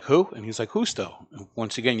 And you were like, who? And he's like, Justo. And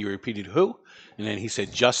once again, you repeated who? And then he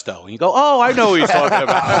said, Justo. And you go, oh, I know what he's talking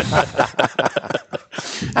about.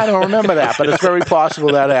 I don't remember that, but it's very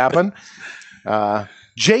possible that happened.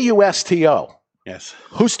 Justo. Yes.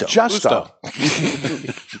 Justo. Justo.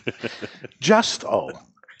 Justo.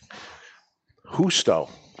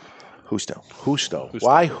 Justo.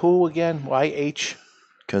 Why who again? Why H?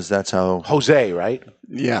 Because that's how... Jose, right?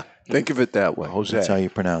 Yeah. Think of it that way. Jose. That's how you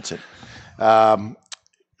pronounce it.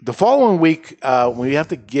 The following week, we have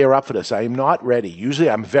to gear up for this. I am not ready. Usually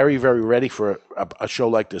I'm very, very ready for a show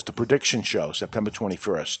like this, the prediction show, September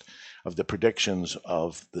 21st, of the predictions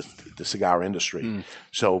of the cigar industry.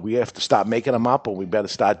 So we have to start making them up, or we better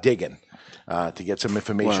start digging to get some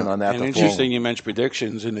information on that. And interesting you mentioned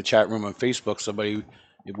predictions in the chat room on Facebook. Somebody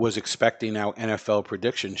was expecting our NFL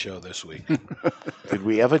prediction show this week. Did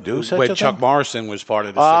we ever do such a thing? Chuck Morrison was part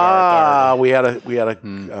of the Cigar Authority. we had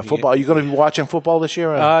a football. Are you going to be watching football this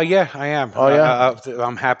year? Yeah, I am. Oh, yeah?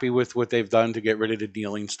 I'm happy with what they've done to get rid of the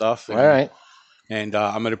dealing stuff. All right. And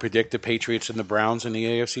I'm going to predict the Patriots and the Browns in the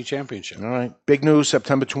AFC Championship. All right. Big news,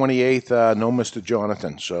 September 28th, No Mr.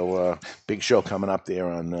 Jonathan. So big show coming up there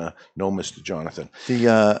on No Mr. Jonathan.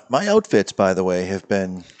 My outfits, by the way, have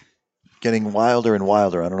been getting wilder and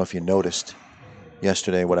wilder. I don't know if you noticed.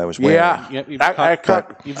 yesterday what I was wearing. Yeah,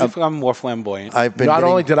 you've become more flamboyant. Not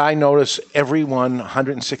only did I notice everyone,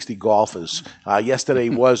 160 golfers. Yesterday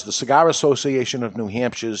was the Cigar Association of New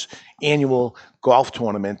Hampshire's annual golf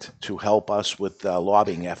tournament to help us with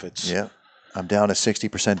lobbying efforts. Yeah. I'm down to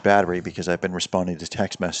 60% battery because I've been responding to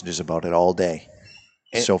text messages about it all day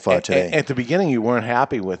so far today. At the beginning, you weren't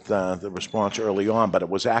happy with the response early on, but it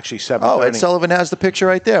was actually 7:30. Oh, Ed Sullivan has the picture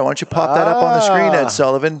right there. Why don't you pop that up on the screen, Ed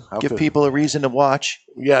Sullivan? Give people a reason to watch.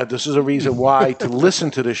 Yeah, this is a reason why to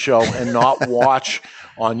listen to the show and not watch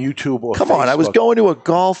on YouTube or Come on, I was Facebook. going to a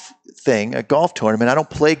golf tournament. I don't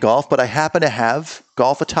play golf, but I happen to have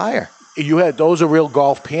golf attire. Those are real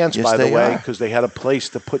golf pants, Yes, by the they way, are. because they had a place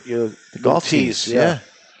to put your golf tees, yeah.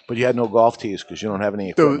 But you had no golf tees because you don't have any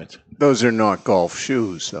equipment. Those are not golf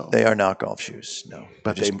shoes, though. They are not golf shoes, no.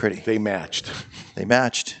 But They're just pretty. They matched. They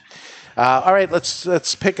matched. All right,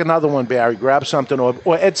 let's pick another one, Barry. Grab something.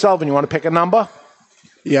 Or Ed Sullivan, you want to pick a number?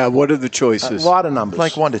 Yeah, what are the choices? A lot of numbers.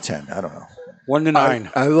 Like 1 to 10. I don't know. 1 to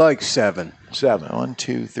 9. I like 7. 7. 1,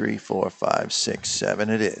 2, 3, 4, 5, 6, 7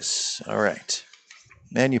 it is. All right.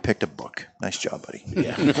 Man, you picked a book. Nice job, buddy.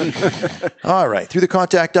 Yeah. All right. Through the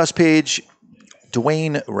Contact Us page,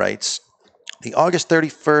 Dwayne writes, the August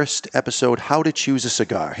 31st episode, How to Choose a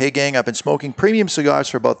Cigar. Hey, gang, I've been smoking premium cigars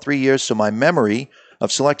for about 3 years, so my memory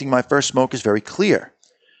of selecting my first smoke is very clear.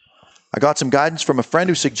 I got some guidance from a friend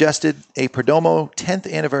who suggested a Perdomo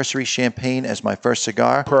 10th anniversary champagne as my first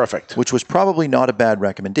cigar. Perfect. Which was probably not a bad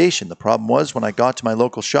recommendation. The problem was when I got to my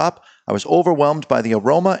local shop, I was overwhelmed by the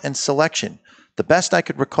aroma and selection. The best I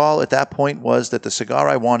could recall at that point was that the cigar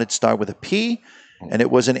I wanted started with a P, and it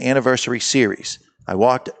was an anniversary series. I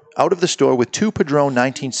walked out of the store with 2 Padron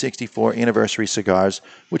 1964 anniversary cigars,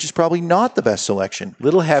 which is probably not the best selection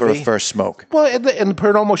Little heavy. for a first smoke. Well, and the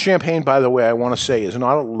Perdomo champagne, by the way, I want to say, is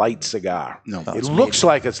not a light cigar. No. It looks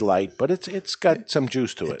like it's light, but it's got some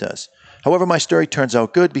juice to it. It does. However, my story turns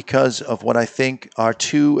out good because of what I think are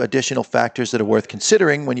 2 additional factors that are worth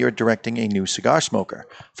considering when you're directing a new cigar smoker.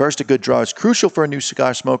 First, a good draw is crucial for a new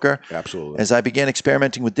cigar smoker. Absolutely. As I began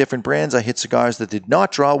experimenting with different brands, I hit cigars that did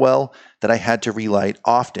not draw well that I had to relight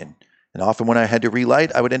often. And often when I had to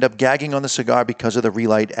relight, I would end up gagging on the cigar because of the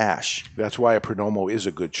relight ash. That's why a Perdomo is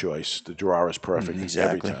a good choice. The draw is perfect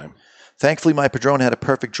Exactly. every time. Thankfully, my Padron had a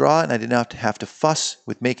perfect draw, and I did not have to fuss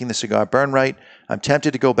with making the cigar burn right. I'm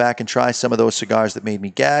tempted to go back and try some of those cigars that made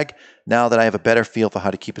me gag, now that I have a better feel for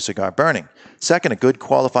how to keep a cigar burning. Second, a good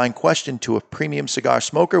qualifying question to a premium cigar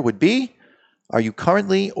smoker would be, are you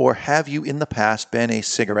currently or have you in the past been a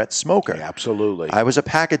cigarette smoker? Absolutely. I was a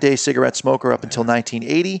pack-a-day cigarette smoker up until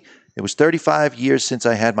 1980. It was 35 years since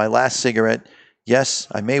I had my last cigarette. Yes,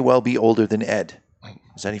 I may well be older than Ed.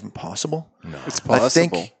 Is that even possible? No. It's possible. I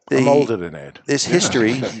think I'm older than Ed. This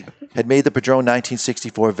history had made the Padron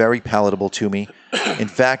 1964 very palatable to me. In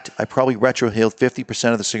fact, I probably retrohaled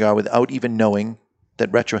 50% of the cigar without even knowing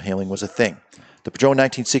that retrohaling was a thing. The Padron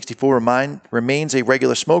 1964 remains a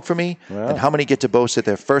regular smoke for me, and how many get to boast that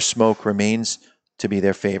their first smoke remains to be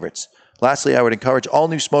their favorites. Lastly, I would encourage all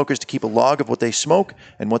new smokers to keep a log of what they smoke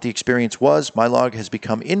and what the experience was. My log has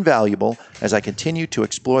become invaluable as I continue to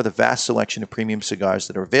explore the vast selection of premium cigars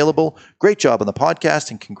that are available. Great job on the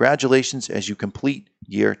podcast, and congratulations as you complete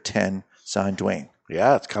year 10. Signed, Dwayne.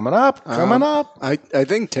 Yeah, it's coming up. Coming up. I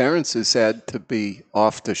think Terence is sad to be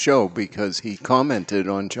off the show because he commented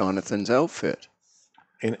on Jonathan's outfit.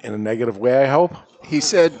 In a negative way, I hope? He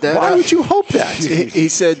said that. Why would you hope that? He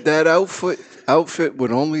said that outfit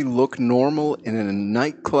would only look normal in a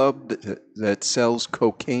nightclub that sells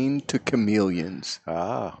cocaine to chameleons.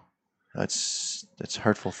 Ah. That's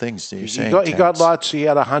hurtful things that you're He saying, got Terence. lots. He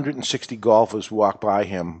had 160 golfers walk by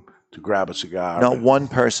him to grab a cigar. Not one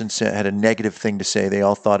person had a negative thing to say. They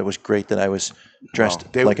all thought it was great that I was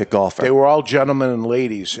dressed like a golfer. They were all gentlemen and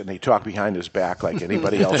ladies, and they talked behind his back like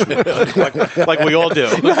anybody else would. like we all do.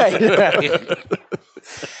 Right.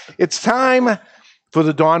 It's time for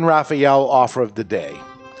the Don Raphael offer of the day.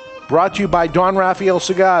 Brought to you by Don Raphael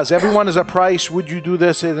Cigars. Everyone is a price. Would you do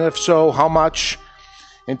this? And if so, how much?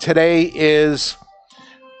 And today is...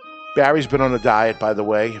 Barry's been on a diet, by the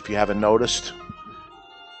way, if you haven't noticed.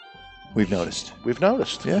 We've noticed.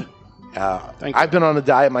 Yeah. I've been on a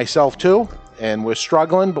diet myself, too, and we're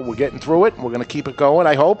struggling, but we're getting through it. We're going to keep it going,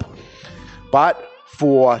 I hope. But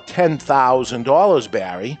for $10,000,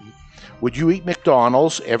 Barry, would you eat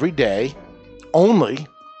McDonald's every day only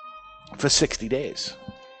for 60 days?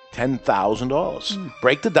 $10,000.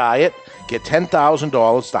 Break the diet, get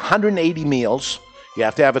 $10,000. It's 180 meals. You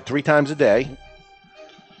have to have it 3 times a day.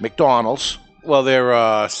 McDonald's. Well,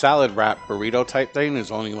 their salad wrap burrito type thing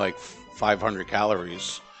is only like 500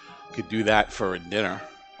 calories. Could do that for a dinner.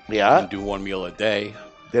 Yeah. And do one meal a day.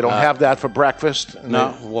 They don't have that for breakfast?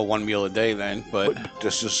 No, well, one meal a day then. But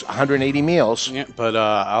this is 180 meals. Yeah, but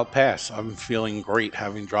I'll pass. I'm feeling great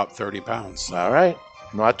having dropped 30 pounds. All right.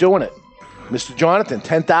 Not doing it. Mr. Jonathan,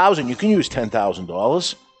 $10,000. You can use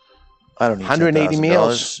 $10,000. I don't need 180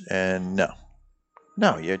 meals. And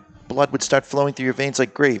no, your blood would start flowing through your veins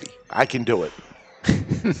like gravy. I can do it.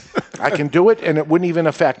 I can do it, and it wouldn't even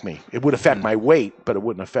affect me. It would affect my weight, but it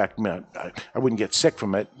wouldn't affect me. I wouldn't get sick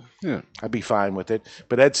from it. Yeah. I'd be fine with it.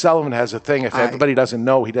 But Ed Sullivan has a thing. If everybody doesn't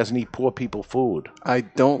know, he doesn't eat poor people food. I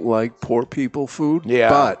don't like poor people food. Yeah.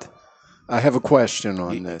 But I have a question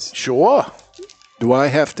on this. Sure. Do I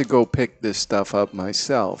have to go pick this stuff up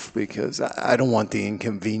myself? Because I don't want the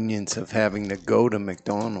inconvenience of having to go to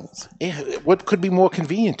McDonald's. Yeah, what could be more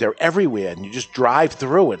convenient? They're everywhere, and you just drive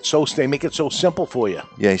through it. So they make it so simple for you.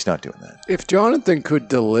 Yeah, he's not doing that. If Jonathan could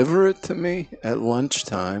deliver it to me at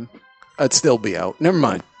lunchtime, I'd still be out. Never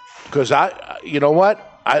mind. Because you know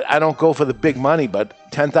what? I don't go for the big money, but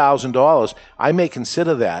 $10,000, I may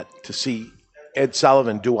consider that to see Ed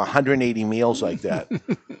Sullivan do 180 meals like that.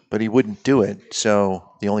 But he wouldn't do it, so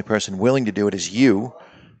the only person willing to do it is you.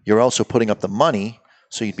 You're also putting up the money,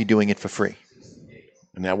 so you'd be doing it for free.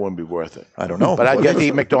 And that wouldn't be worth it. I don't know. But I'd get to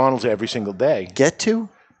eat McDonald's every single day. Get to?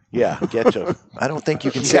 Yeah, get to. I don't think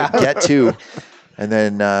you can say get to and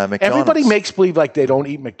then McDonald's. Everybody makes believe like they don't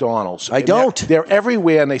eat McDonald's. I don't. They're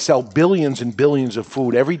everywhere, and they sell billions and billions of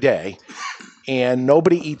food every day. And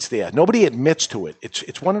nobody eats there. Nobody admits to it.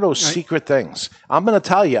 It's one of those secret things. I'm going to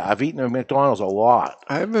tell you, I've eaten at McDonald's a lot.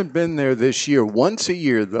 I haven't been there this year. Once a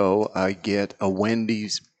year, though, I get a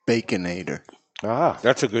Wendy's Baconator. Ah,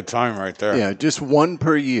 that's a good time right there. Yeah, just one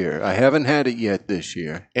per year. I haven't had it yet this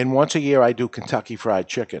year. And once a year, I do Kentucky Fried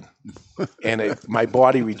Chicken. And my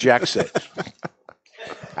body rejects it.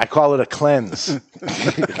 I call it a cleanse.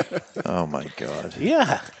 Oh, my God.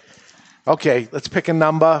 Yeah. Okay, let's pick a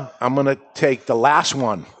number. I'm going to take the last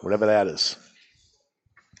one, whatever that is.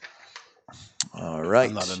 All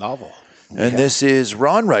right. Another novel. And this is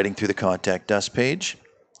Ron writing through the Contact Us page.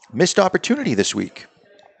 Missed opportunity this week.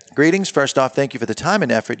 Greetings. First off, thank you for the time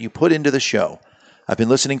and effort you put into the show. I've been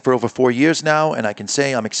listening for over 4 years now, and I can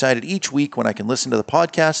say I'm excited each week when I can listen to the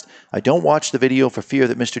podcast. I don't watch the video for fear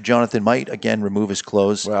that Mr. Jonathan might again remove his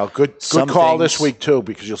clothes. Well, good call this week, too,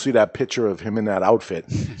 because you'll see that picture of him in that outfit.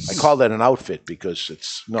 I call that an outfit because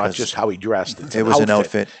it's not just how he dressed. It was an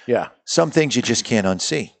outfit. Yeah. Some things you just can't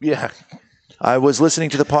unsee. Yeah. I was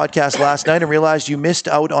listening to the podcast last night and realized you missed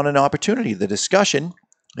out on an opportunity. The discussion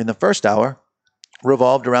in the first hour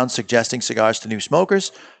revolved around suggesting cigars to new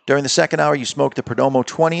smokers. During the second hour, you smoked the Perdomo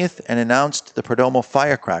 20th and announced the Perdomo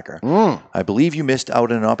Firecracker. I believe you missed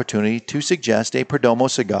out on an opportunity to suggest a Perdomo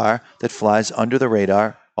cigar that flies under the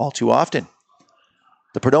radar all too often.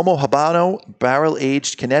 The Perdomo Habano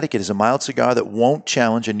Barrel-Aged Connecticut is a mild cigar that won't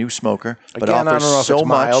challenge a new smoker, but Again, I offers don't know if so it's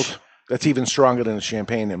much. mild. That's even stronger than the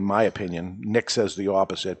champagne, in my opinion. Nick says the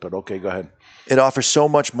opposite, but okay, go ahead. It offers so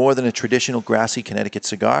much more than a traditional grassy Connecticut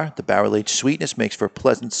cigar. The barrel-aged sweetness makes for a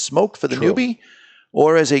pleasant smoke for the newbie,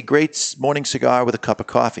 or as a great morning cigar with a cup of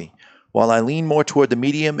coffee. While I lean more toward the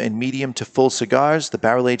medium and medium to full cigars, the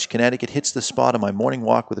barrel-aged Connecticut hits the spot on my morning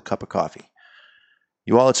walk with a cup of coffee.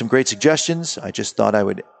 You all had some great suggestions. I just thought I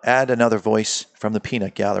would add another voice from the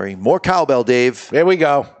Peanut Gallery. More cowbell, Dave. There we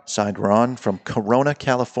go. Signed Ron from Corona,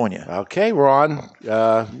 California. Okay, Ron.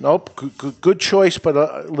 Nope, good choice, but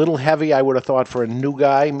a little heavy. I would have thought for a new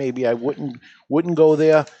guy. Maybe I wouldn't go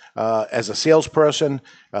there as a salesperson.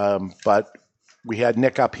 But we had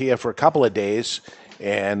Nick up here for a couple of days,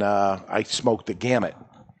 and I smoked the gamut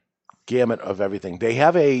of everything. They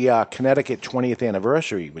have a Connecticut 20th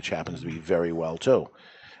anniversary, which happens to be very well, too.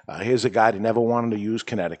 Here's a guy that never wanted to use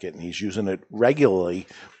Connecticut, and he's using it regularly.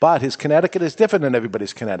 But his Connecticut is different than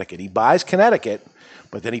everybody's Connecticut. He buys Connecticut,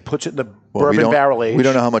 but then he puts it in the bourbon barrel age. We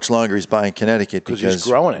don't know how much longer he's buying Connecticut because he's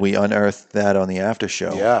growing it. We unearthed that on the after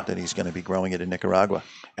show that he's going to be growing it in Nicaragua.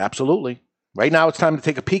 Absolutely. Right now, it's time to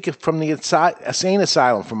take a peek from the insane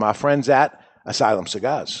asylum from our friends at Asylum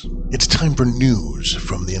Cigars. It's time for news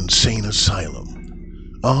from the Insane Asylum.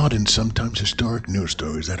 Odd and sometimes historic news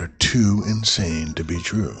stories that are too insane to be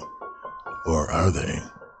true. Or are they?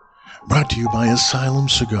 Brought to you by Asylum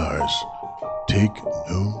Cigars. Take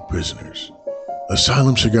no prisoners.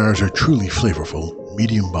 Asylum Cigars are truly flavorful,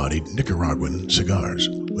 medium-bodied Nicaraguan cigars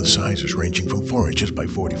with sizes ranging from 4 inches by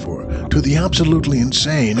 44 to the absolutely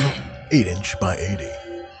insane 8 inch by 80.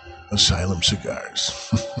 Asylum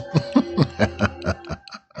Cigars.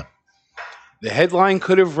 The headline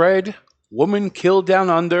could have read, "Woman Killed Down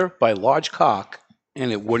Under by Large Cock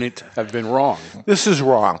and it wouldn't have been wrong. This is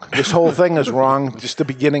wrong. This whole thing is wrong. Just the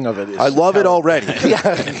beginning of it is. I love it already.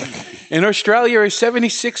 In Australia, a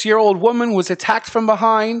 76-year-old woman was attacked from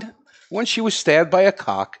behind when she was stabbed by a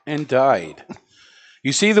cock and died.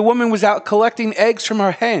 You see, the woman was out collecting eggs from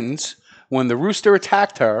her hens when the rooster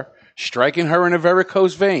attacked her, striking her in a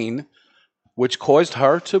varicose vein, which caused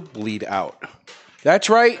her to bleed out. That's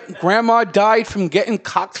right, Grandma died from getting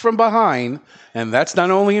cocked from behind, and that's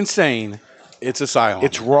not only insane, it's asylum.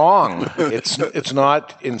 It's wrong. It's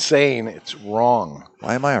not insane. It's wrong.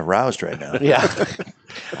 Why am I aroused right now? Yeah.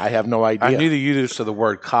 I have no idea. I knew the use of the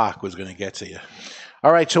word cock was going to get to you.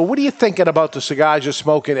 All right, so what are you thinking about the cigars you're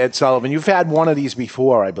smoking, Ed Sullivan? You've had one of these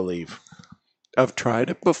before, I believe. I've tried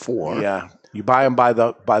it before. Yeah. You buy them by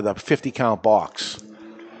the 50-count box.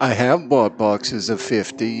 I have bought boxes of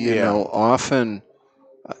 50. You know, often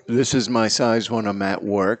this is my size when I'm at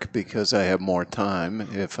work because I have more time.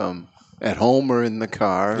 If I'm at home or in the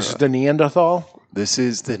car. This is the Neanderthal? This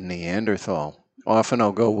is the Neanderthal. Often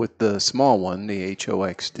I'll go with the small one, the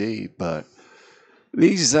HOXD, but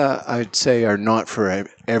these, I'd say, are not for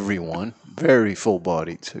everyone. Very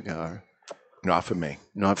full-bodied cigar. Not for me.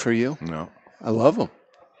 Not for you? No. I love them.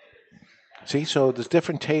 See, so there's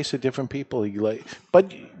different tastes of different people. You like,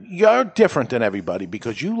 but you're different than everybody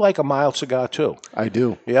because you like a mild cigar too. I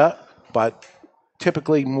do. Yeah, but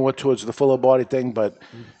typically more towards the fuller body thing. But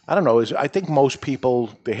I don't know. I think most people,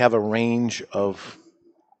 they have a range of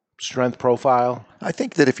strength profile. I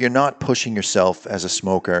think that if you're not pushing yourself as a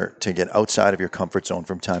smoker to get outside of your comfort zone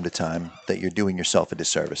from time to time, that you're doing yourself a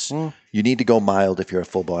disservice. You need to go mild if you're a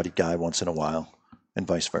full-bodied guy once in a while, and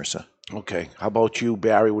vice versa. Okay. How about you,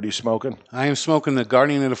 Barry? What are you smoking? I am smoking the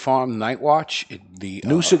Guardian of the Farm Night Watch. The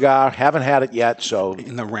new cigar. Haven't had it yet, so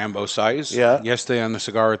in the Rambo size. Yeah. Yesterday on the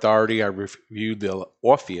Cigar Authority, I reviewed the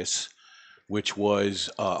Orpheus, which was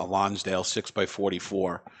a Lonsdale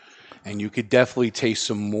 6x44, and you could definitely taste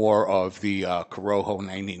some more of the Corojo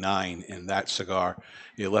 99 in that cigar.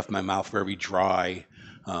 It left my mouth very dry.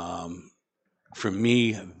 For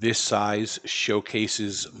me, this size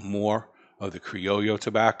showcases more of the Criollo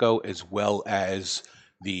tobacco as well as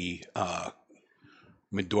the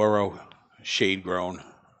Maduro shade-grown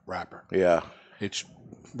wrapper. Yeah. It's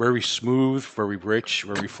very smooth, very rich,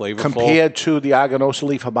 very flavorful. Compared to the Aganorsa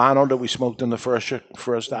Leaf Habano that we smoked in the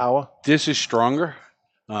first hour? This is stronger,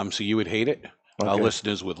 so you would hate it. Our Okay.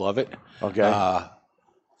 listeners would love it. Okay.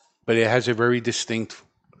 But it has a very distinct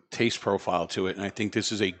taste profile to it, and I think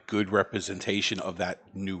this is a good representation of that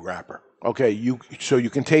new wrapper. Okay, so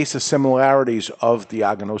you can taste the similarities of the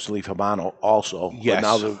Aganorsa Leaf Habano also. Yes,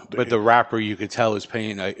 but the wrapper you could tell is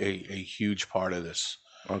playing a huge part of this.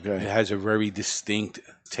 Okay. It has a very distinct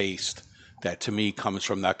taste that to me comes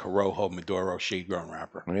from that Corojo Maduro shade-grown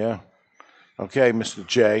wrapper. Yeah. Okay, Mr.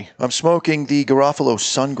 J. I'm smoking the Garofalo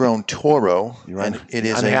Sun-Grown Toro. And it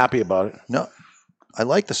is unhappy about it. No, I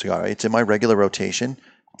like the cigar. It's in my regular rotation.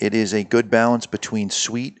 It is a good balance between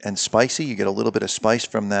sweet and spicy. You get a little bit of spice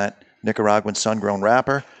from that Nicaraguan sun-grown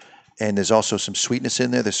wrapper, and there's also some sweetness in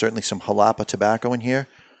there. There's certainly some jalapa tobacco in here.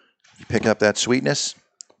 You pick up that sweetness.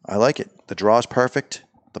 I like it. The draw is perfect.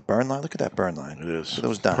 The burn line, look at that burn line. It is. Look at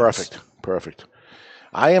those dimes. Perfect.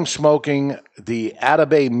 I am smoking the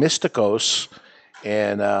Atabey Mysticos,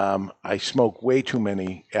 and I smoke way too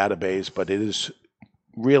many Atabeys, but it is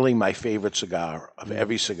really my favorite cigar of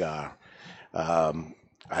every cigar.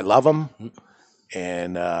 I love them.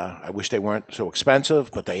 And I wish they weren't so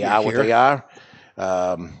expensive, but they are what they are.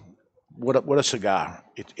 What a cigar.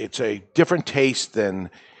 It's a different taste than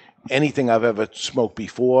anything I've ever smoked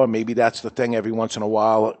before. Maybe that's the thing every once in a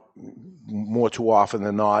while, more too often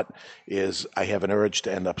than not, is I have an urge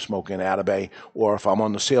to end up smoking an Atabey. Or if I'm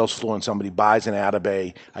on the sales floor and somebody buys an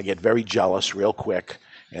Atabey, I get very jealous real quick,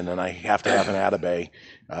 and then I have to have an Atabey.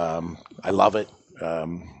 I love it.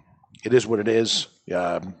 It is what it is.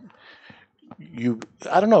 I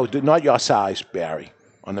don't know, not your size, Barry,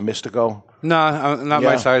 on the Mystico. No, not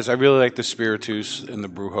my size. I really like the Spiritus and the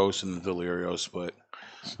Brujos and the Delirios, but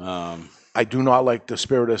I do not like the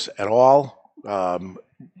Spiritus at all.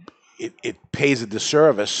 It pays a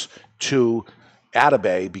disservice to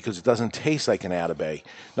Atabey because it doesn't taste like an Atabey.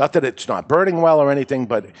 Not that it's not burning well or anything,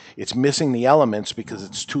 but it's missing the elements because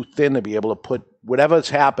it's too thin to be able to put whatever's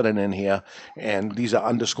happening in here. And these are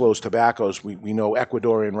undisclosed tobaccos. We know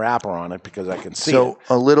Ecuadorian wrapper on it because I can see it. So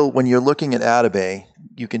a little, when you're looking at Atabey,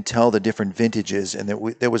 you can tell the different vintages, and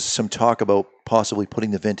there was some talk about possibly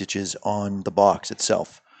putting the vintages on the box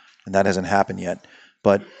itself, and that hasn't happened yet.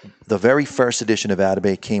 But the very first edition of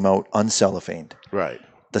Atabey came out uncellophaned. Right.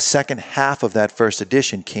 The second half of that first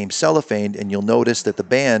edition came cellophaned, and you'll notice that the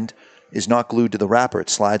band is not glued to the wrapper. It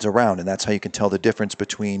slides around, and that's how you can tell the difference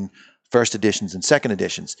between first editions and second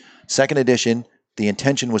editions. Second edition, the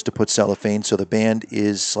intention was to put cellophane, so the band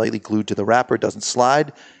is slightly glued to the wrapper, it doesn't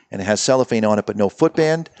slide, and it has cellophane on it, but no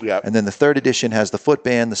footband. Yep. And then the third edition has the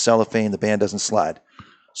footband, the cellophane, the band doesn't slide.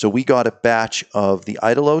 So we got a batch of the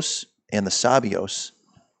Idolos and the Sabios,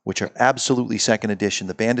 which are absolutely second edition.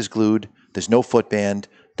 The band is glued. There's no footband.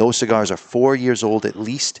 Those cigars are 4 years old at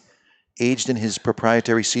least, aged in his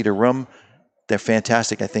proprietary cedar room. They're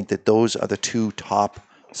fantastic. I think that those are the two top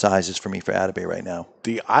sizes for me for Atabey right now.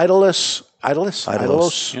 The Idolos.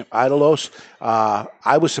 Yep.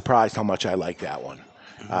 I was surprised how much I like that one.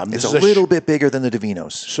 It's a little bit bigger than the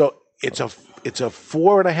Divinos. So it's a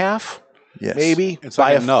 4.5, yes. Maybe. It's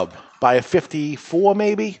like a nub. By a 54,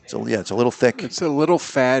 maybe. So it's a little thick. It's a little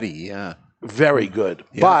fatty, yeah. Very good.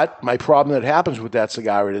 Yeah. But my problem that happens with that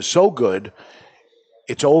cigar, it is so good,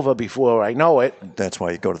 it's over before I know it. That's why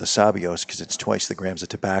you go to the Sabios, because it's twice the grams of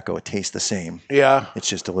tobacco. It tastes the same. Yeah. It's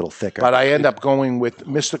just a little thicker. But I end up going with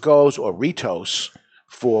Mysticos or Ritos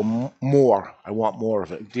for more. I want more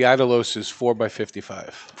of it. The Idolos is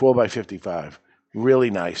 4x55. 4x55. Really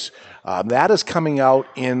nice. That is coming out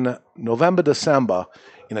in November, December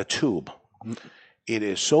in a tube. It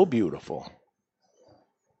is so beautiful.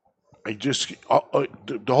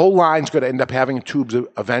 The whole line's going to end up having tubes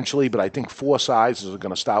eventually, but I think 4 sizes are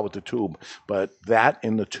going to start with the tube. But that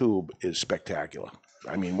in the tube is spectacular.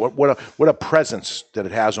 I mean, what a presence that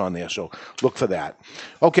it has on there. So look for that.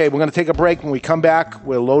 Okay, we're going to take a break. When we come back,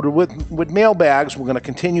 we're loaded with mailbags. We're going to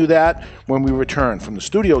continue that when we return from the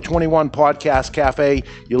Studio 21 Podcast Cafe.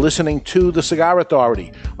 You're listening to The Cigar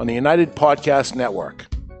Authority on the United Podcast Network.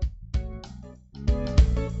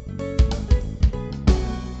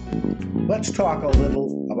 Let's talk a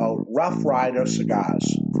little about Rough Rider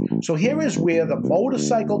cigars. So here is where the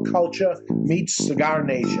motorcycle culture meets Cigar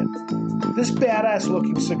Nation. This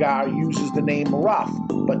badass-looking cigar uses the name Rough,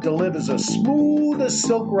 but delivers a smooth as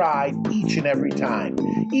silk ride each and every time.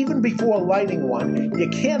 Even before lighting one, you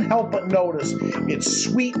can't help but notice its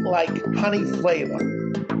sweet like honey flavor.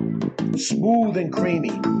 Smooth and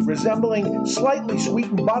creamy, resembling slightly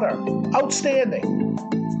sweetened butter. Outstanding.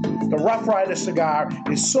 The Rough Rider cigar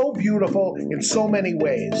is so beautiful in so many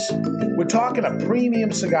ways. We're talking a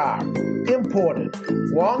premium cigar, imported,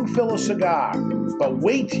 long filler cigar, but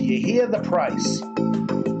wait till you hear the price.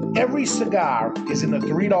 Every cigar is in the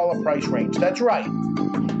 $3 price range. That's right.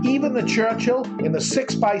 Even the Churchill in the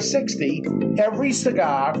 6x60, every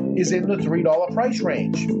cigar is in the $3 price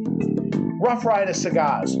range. Rough Rider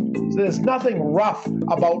cigars. So there's nothing rough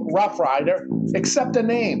about Rough Rider except the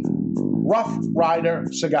name. Rough Rider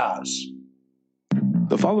cigars.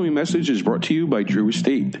 The following message is brought to you by Drew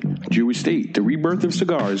Estate. Drew Estate, the rebirth of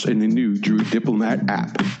cigars in the new Drew Diplomat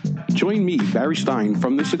app. Join me, Barry Stein,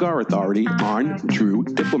 from the Cigar Authority on Drew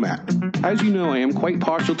Diplomat. As you know, I am quite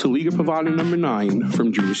partial to Liga Privada number 9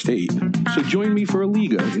 from Drew Estate. So join me for a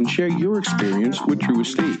Liga and share your experience with Drew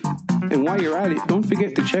Estate. And while you're at it, don't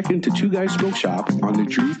forget to check into Two Guys Smoke Shop on the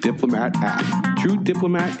Drew Diplomat app. Drew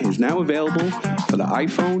Diplomat is now available for the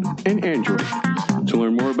iPhone and Android. To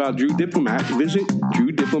learn more about Drew Diplomat, visit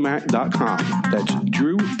drewdiplomat.com. That's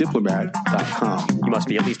drewdiplomat.com. You must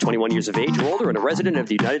be at least 21 years of age or older and a resident of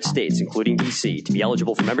the United States, including D.C. To be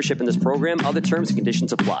eligible for membership in this program, other terms and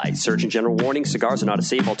conditions apply. Surgeon General warning, cigars are not a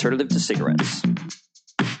safe alternative to cigarettes.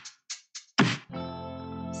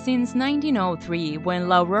 Since 1903, when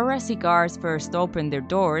La Aurora Cigars first opened their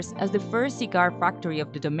doors as the first cigar factory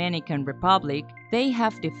of the Dominican Republic, they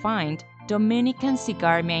have defined Dominican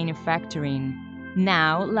cigar manufacturing.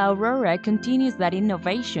 Now, La Aurora continues that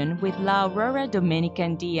innovation with La Aurora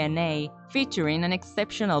Dominican DNA, featuring an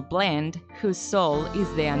exceptional blend whose soul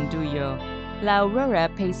is the Andullo. La Aurora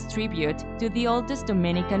pays tribute to the oldest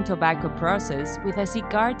Dominican tobacco process with a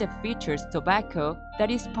cigar that features tobacco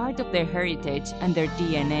that is part of their heritage and their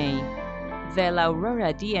DNA. The La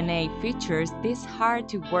Aurora DNA features this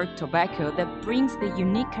hard-to-work tobacco that brings the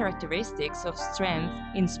unique characteristics of strength,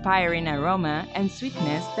 inspiring aroma, and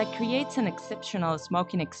sweetness that creates an exceptional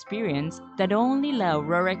smoking experience that only La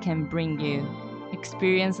Aurora can bring you.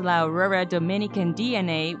 Experience La Aurora Dominican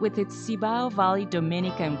DNA with its Cibao Valley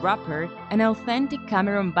Dominican wrapper, an authentic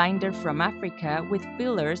Cameron binder from Africa with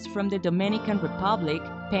fillers from the Dominican Republic,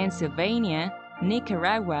 Pennsylvania,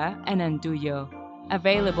 Nicaragua, and Andullo.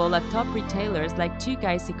 Available at top retailers like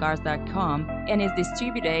twoguyscigars.com and is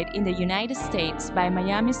distributed in the United States by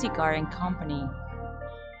Miami Cigar and Company.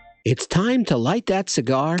 It's time to light that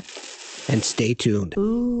cigar and stay tuned.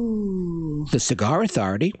 Ooh. The Cigar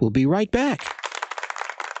Authority will be right back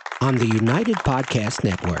on the United Podcast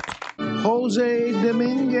Network. Jose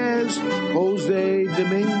Dominguez. Jose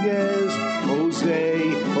Dominguez. Jose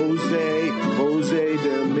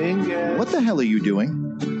Dominguez. What the hell are you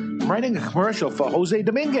doing? I'm writing a commercial for Jose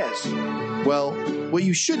Dominguez. Well, what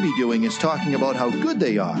you should be doing is talking about how good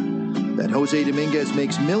they are. That Jose Dominguez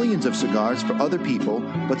makes millions of cigars for other people,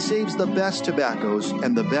 but saves the best tobaccos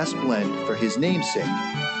and the best blend for his namesake,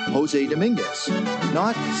 Jose Dominguez.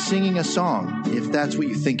 Not singing a song, if that's what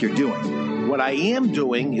you think you're doing. What I am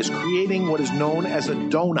doing is creating what is known as a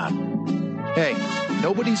donut. Hey,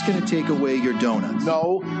 nobody's going to take away your donuts.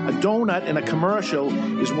 No, a donut in a commercial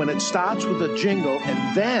is when it starts with a jingle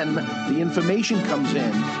and then the information comes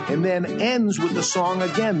in and then ends with the song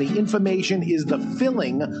again. The information is the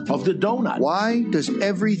filling of the donut. Why does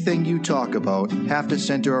everything you talk about have to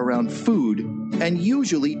center around food and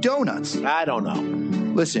usually donuts? I don't know.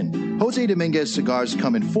 Listen, Jose Dominguez cigars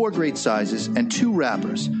come in 4 great sizes and 2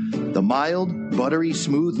 wrappers. The mild, buttery,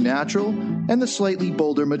 smooth, natural, and the slightly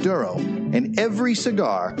bolder Maduro. And every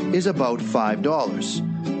cigar is about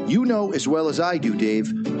 $5. You know as well as I do,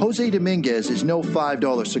 Dave, Jose Dominguez is no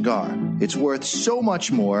 $5 cigar. It's worth so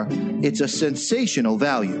much more. It's a sensational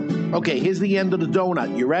value. Okay, here's the end of the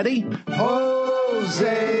donut. You ready?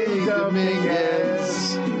 Jose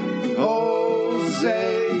Dominguez.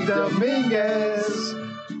 Jose Dominguez.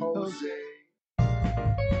 Jose.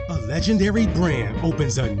 A legendary brand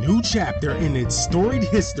opens a new chapter in its storied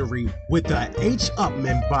history with the H.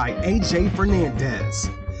 Upmann by A.J. Fernandez.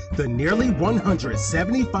 The nearly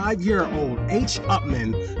 175-year-old H.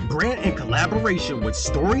 Upmann brand, in collaboration with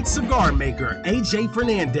storied cigar maker A.J.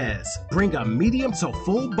 Fernandez, bring a medium to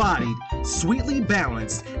full-bodied, sweetly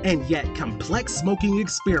balanced, and yet complex smoking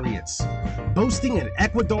experience. Boasting an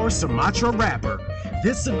Ecuador Sumatra wrapper,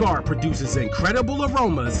 this cigar produces incredible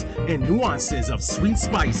aromas and nuances of sweet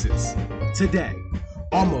spices. Today,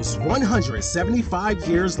 almost 175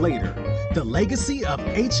 years later, the legacy of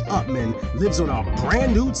H. Upmann lives on a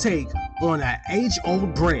brand new take on an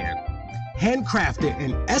age-old brand. Handcrafted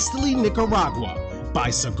in Esteli, Nicaragua by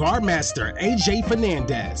cigar master A.J.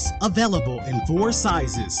 Fernandez. Available in 4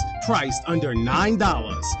 sizes, priced under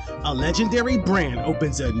 $9. A legendary brand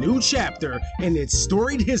opens a new chapter in its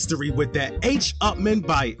storied history with the H. Upmann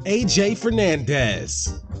by A.J.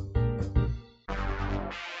 Fernandez.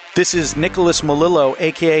 This is Nicholas Melillo,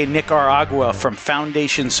 a.k.a. Nicaragua, from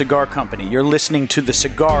Foundation Cigar Company. You're listening to The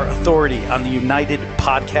Cigar Authority on the United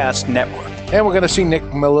Podcast Network. And we're going to see Nick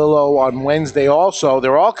Melillo on Wednesday also.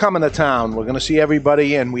 They're all coming to town. We're going to see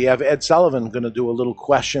everybody, and we have Ed Sullivan going to do a little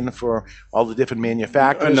question for all the different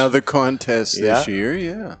manufacturers. Another contest this year,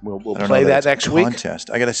 yeah. We'll play that next week. Contest.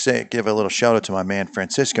 I got to say, give a little shout out to my man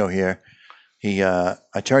Francisco here. I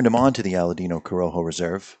turned him on to the Aladino Corojo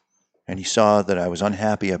Reserve. And he saw that I was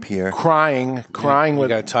unhappy up here. Crying You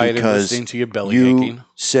got tired of listening to your belly you aching.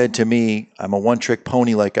 said to me, I'm a one-trick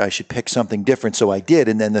pony, like I should pick something different, so I did.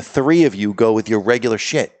 And then the 3 of you go with your regular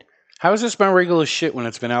shit. How has this been regular shit when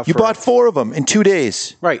it's been out You bought 4 of them in 2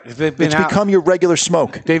 days. Right. They've been It's out. become your regular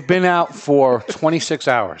smoke. They've been out for 26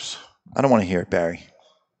 hours. I don't want to hear it, Barry.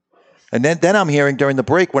 And then I'm hearing during the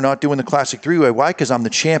break we're not doing the classic 3-way. Why? Because I'm the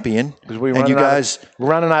champion. Because we're and you guys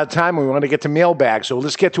running out of time and we want to get to mailbag. So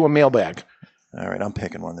let's get to a mailbag. All right, I'm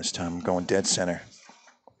picking one this time. I'm going dead center.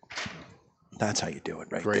 That's how you do it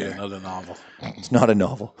right Great, there. another novel. It's not a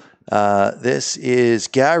novel. This is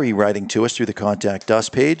Gary writing to us through the Contact Us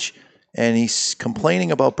page, and he's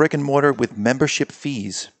complaining about brick and mortar with membership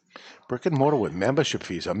fees. Brick and mortar with membership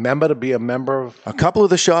fees. A member to be a member of... A couple of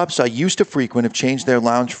the shops I used to frequent have changed their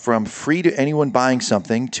lounge from free to anyone buying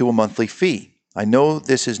something to a monthly fee. I know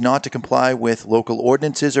this is not to comply with local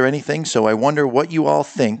ordinances or anything, so I wonder what you all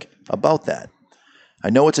think about that. I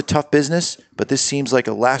know it's a tough business, but this seems like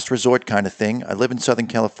a last resort kind of thing. I live in Southern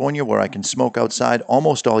California where I can smoke outside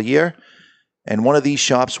almost all year, and one of these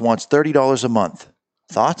shops wants $30 a month.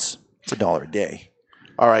 Thoughts? It's $1 a day.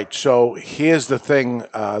 All right, so here's the thing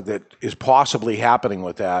that is possibly happening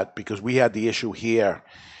with that, because we had the issue here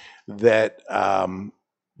that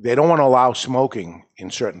they don't want to allow smoking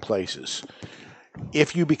in certain places.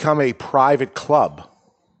 If you become a private club,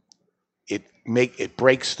 it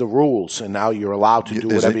breaks the rules, and now you're allowed to do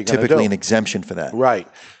There's whatever you're going to do. typically an exemption for that. Right.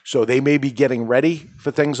 So they may be getting ready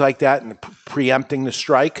for things like that and preempting the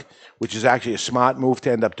strike, which is actually a smart move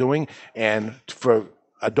to end up doing. And for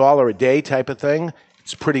 $1 a day type of thing,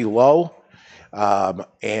 it's pretty low.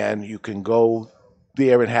 And you can go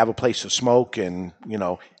there and have a place to smoke, and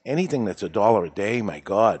anything that's $1 a day, my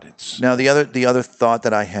God, it's... Now the other thought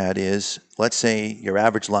that I had is, let's say your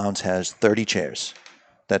average lounge has 30 chairs.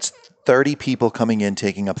 That's 30 people coming in,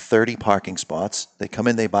 taking up 30 parking spots. They come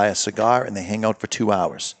in, they buy a cigar, and they hang out for 2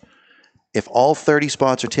 hours. If all 30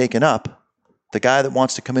 spots are taken up, the guy that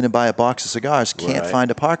wants to come in and buy a box of cigars can't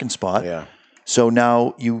find a parking spot. Yeah. So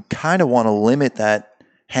now you kind of want to limit that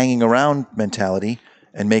hanging around mentality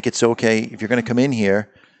and make it so, okay, if you're going to come in here,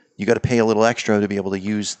 you got to pay a little extra to be able to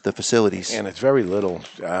use the facilities. And it's very little.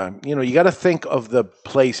 You got to think of the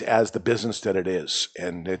place as the business that it is,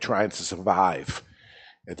 and they're trying to survive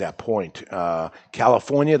at that point.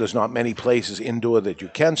 California, there's not many places indoor that you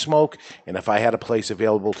can smoke, and if I had a place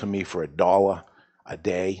available to me for $1 a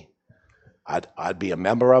day, I'd be a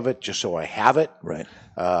member of it just so I have it. Right.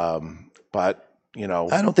 But,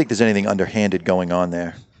 I don't think there's anything underhanded going on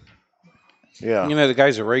there. Yeah. The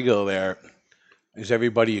guys are regular there. Is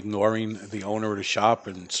everybody ignoring the owner of the shop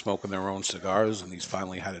and smoking their own cigars, and he's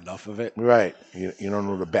finally had enough of it? Right. You don't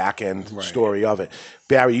know the back end story of it.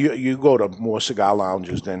 Barry, you go to more cigar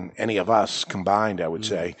lounges than any of us combined, I would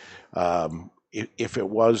say. If it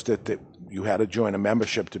was that you had to join a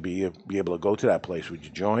membership to be able to go to that place, would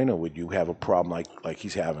you join, or would you have a problem like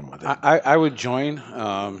he's having with it? I would join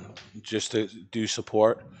just to do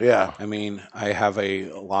support. Yeah. I mean, I have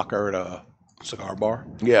a locker at a cigar bar.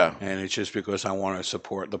 Yeah. And it's just because I want to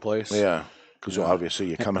support the place. Yeah. Because obviously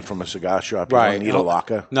you're coming from a cigar shop. You don't need a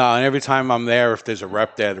locker. No, and every time I'm there, if there's a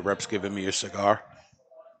rep there, the rep's giving me a cigar.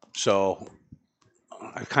 So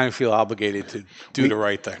I kind of feel obligated to do the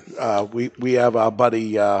right thing. We have our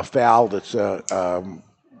buddy Fal that's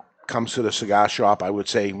comes to the cigar shop, I would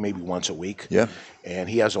say maybe once a week. Yeah. And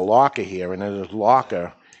he has a locker here, and in his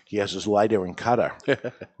locker he has his lighter and cutter,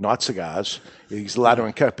 not cigars. He's lighter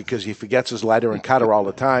and cutter because he forgets his lighter and cutter all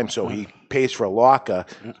the time, so he pays for a locker.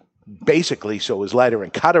 Basically, so his lighter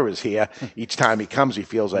and cutter is here. Each time he comes, he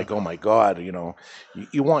feels like, oh my God,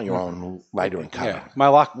 you want your own lighter and cutter. Yeah. My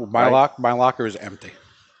locker is empty.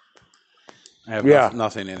 I have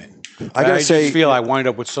nothing in it. I gotta say, just feel I wind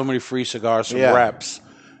up with so many free cigars from reps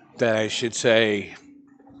that I should say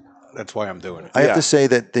that's why I'm doing it. I have to say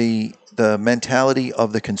that the mentality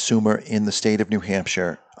of the consumer in the state of New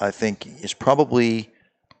Hampshire, I think, is probably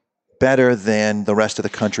better than the rest of the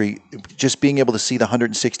country. Just being able to see the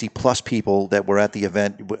 160 plus people that were at the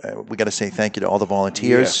event, we got to say thank you to all the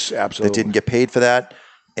volunteers that didn't get paid for that.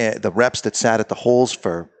 The reps that sat at the holes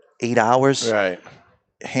for 8 hours,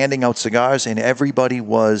 handing out cigars, and everybody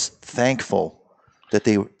was thankful that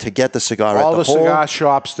to get the cigar all at the the hole. cigar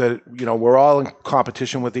shops that we're all in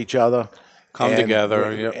competition with each other. Come together,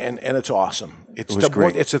 and it's awesome. It was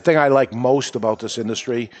great. It's the thing I like most about this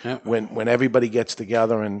industry when everybody gets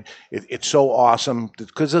together, and it's so awesome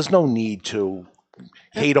because there's no need to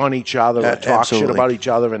hate on each other or talk shit about each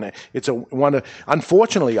other, and it's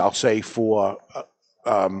unfortunately, I'll say for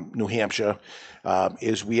New Hampshire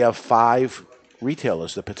is we have 5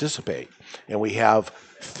 retailers that participate, and we have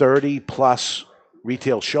 30 plus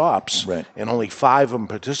retail shops, and only 5 of them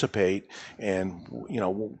participate. And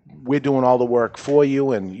we're doing all the work for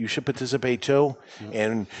you, and you should participate too.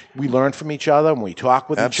 And we learn from each other, and we talk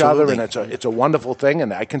with each other, and it's a wonderful thing.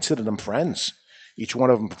 And I consider them friends. Each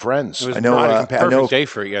one of them friends. It was a perfect day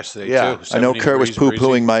for it yesterday too. I know Kurt was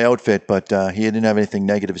poo-pooing my outfit, but he didn't have anything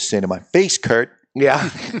negative to say to my face, Kurt. Yeah.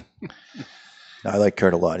 I like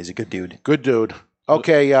Kurt a lot. He's a good dude. Good dude.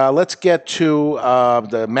 Okay, let's get to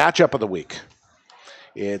the matchup of the week.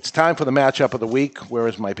 It's time for the matchup of the week. Where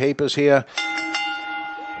is my papers here?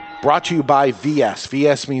 Brought to you by VS.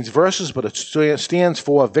 VS means versus, but it stands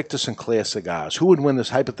for Victor Sinclair Cigars. Who would win this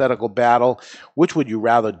hypothetical battle? Which would you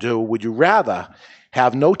rather do? Would you rather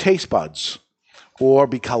have no taste buds or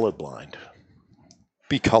be colorblind?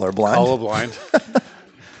 Be colorblind? Colorblind.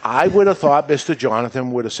 I would have thought Mr.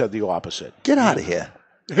 Jonathan would have said the opposite. Get out of here.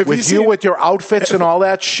 With your outfits and all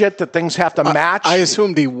that shit that things have to match. I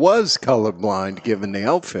assumed he was colorblind given the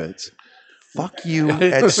outfits. Fuck you,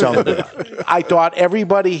 Ed Sullivan. I thought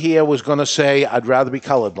everybody here was going to say, I'd rather be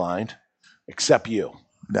colorblind, except you.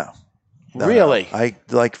 No. Really? I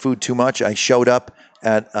like food too much. I showed up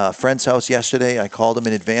at a friend's house yesterday. I called him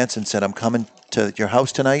in advance and said, I'm coming to your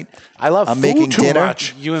house tonight. I love I'm food making too dinner.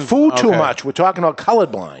 much. Food too much. We're talking about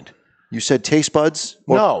colorblind. You said taste buds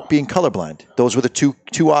or No. being colorblind. Those were the two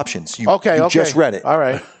options. You Okay. just read it. All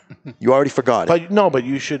right. You already forgot it. But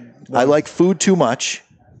you should. I like food too much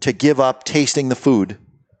to give up tasting the food.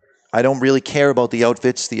 I don't really care about the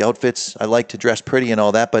outfits. The outfits, I like to dress pretty and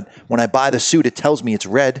all that, but when I buy the suit, it tells me it's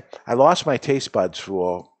red. I lost my taste buds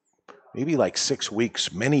for maybe like 6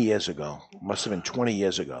 weeks many years ago. Must have been 20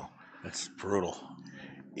 years ago. That's brutal.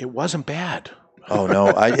 It wasn't bad. Oh, no.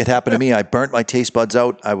 It happened to me. I burnt my taste buds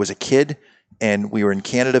out. I was a kid, and we were in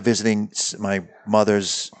Canada visiting my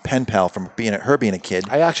mother's pen pal from being a kid.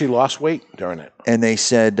 I actually lost weight during it. And they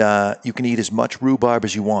said, you can eat as much rhubarb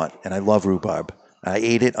as you want. And I love rhubarb. I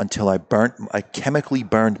ate it until I chemically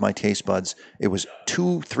burned my taste buds. It was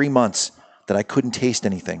 2-3 months that I couldn't taste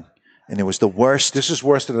anything. And it was the worst. This is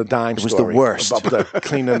worse than the dime story. It was the worst. About the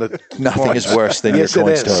cleaning the Nothing corn. is worse than yes, your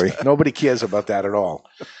corn it is. story. Nobody cares about that at all.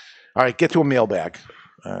 All right, get to a mailbag.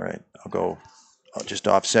 All right, I'll just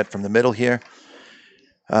offset from the middle here.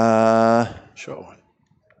 Sure.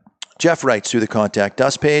 Jeff writes through the Contact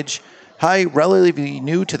Us page. Hi, relatively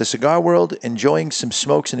new to the cigar world, enjoying some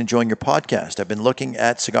smokes and enjoying your podcast. I've been looking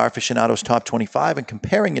at Cigar Aficionado's Top 25 and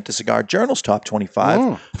comparing it to Cigar Journal's Top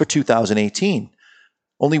 25 for 2018.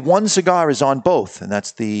 Only one cigar is on both, and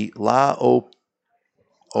that's the La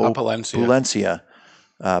Opulencia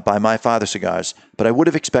by My Father Cigars. But I would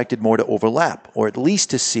have expected more to overlap, or at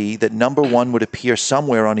least to see that number one would appear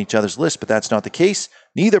somewhere on each other's list, but that's not the case.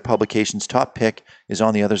 Neither publication's top pick is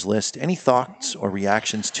on the other's list. Any thoughts or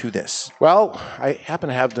reactions to this? Well, I happen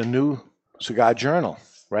to have the new Cigar Journal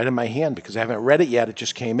right in my hand because I haven't read it yet. It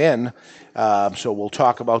just came in. So we'll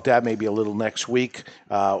talk about that maybe a little next week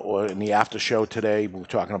or in the after show today. We're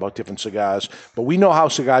talking about different cigars. But we know how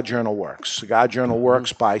Cigar Journal works. Cigar Journal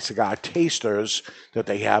works by cigar tasters that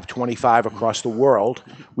they have 25 across the world.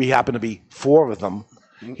 We happen to be 4 of them.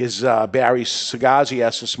 His Barry's cigars he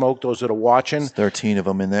has to smoke, those that are watching. There's 13 of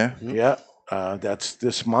them in there. Yeah. That's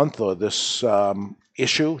this month or this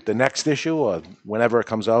issue, the next issue, or whenever it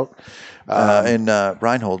comes out. And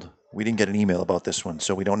Reinhold, we didn't get an email about this one,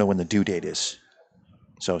 so we don't know when the due date is.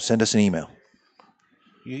 So send us an email.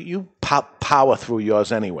 You power through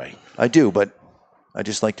yours anyway. I do, but I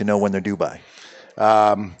just like to know when they're due by.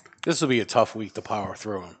 This will be a tough week to power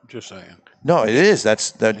through them, just saying. No, it is.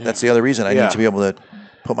 That's the other reason. I need to be able to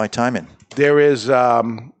put my time in. There is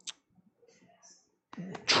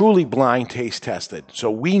truly blind taste tested. So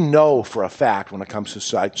we know for a fact when it comes to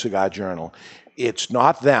Cigar Journal, it's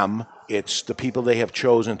not them, it's the people they have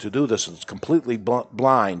chosen to do this. It's completely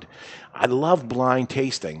blind. I love blind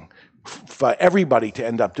tasting for everybody to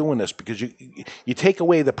end up doing this because you take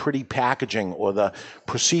away the pretty packaging or the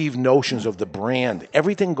perceived notions of the brand.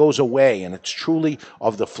 Everything goes away, and it's truly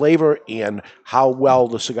of the flavor and how well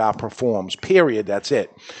the cigar performs, period. That's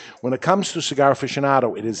it. When it comes to Cigar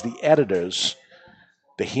Aficionado, it is the editors,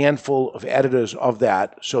 the handful of editors of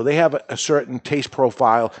that. So they have a certain taste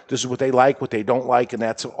profile. This is what they like, what they don't like, and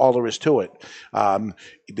that's all there is to it.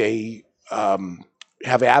 They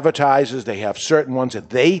have advertisers. They have certain ones that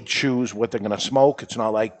they choose what they're going to smoke. It's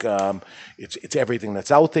not like it's everything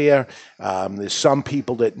that's out there. There's some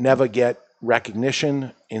people that never get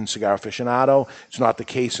recognition in Cigar Aficionado. It's not the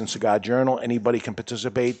case in Cigar Journal. Anybody can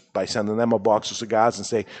participate by sending them a box of cigars and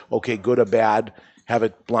say, okay, good or bad, have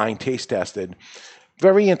it blind taste tested.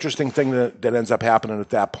 Very interesting thing that ends up happening at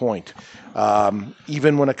that point.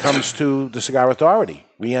 Even when it comes to the Cigar Authority,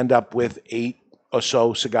 we end up with 8 or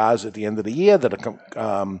so cigars at the end of the year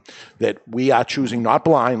that we are choosing, not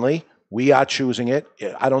blindly. We are choosing it.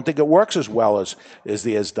 I don't think it works as well as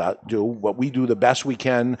the others do, but we do the best we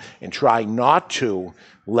can and try not to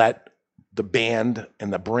let the band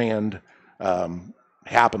and the brand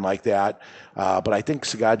happen like that. But I think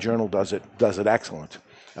Cigar Journal does it excellent.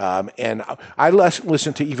 And I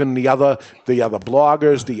listen to even the other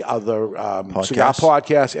bloggers, the other cigar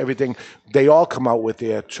podcasts, everything. They all come out with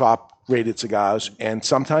their top-rated cigars, and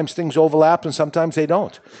sometimes things overlap, and sometimes they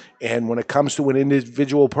don't. And when it comes to an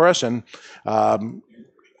individual person,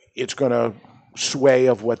 it's going to sway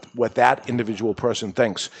of what that individual person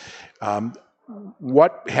thinks.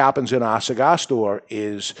 What happens in our cigar store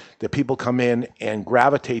is that people come in and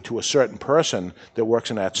gravitate to a certain person that works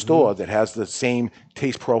in that store that has the same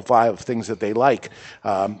taste profile of things that they like.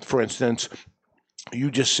 For instance,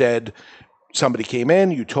 you just said somebody came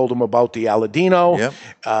in, you told him about the Aladino.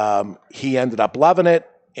 Yep. He ended up loving it,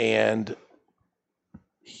 and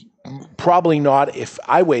probably not if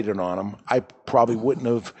I waited on him. I probably wouldn't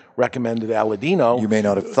have recommended Aladino. You may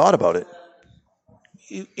not have thought about it.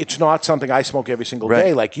 It's not something I smoke every single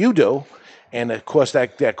day like you do. And, of course,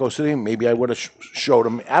 that goes to him. Maybe I would have showed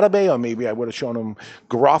him Atabey, or maybe I would have shown him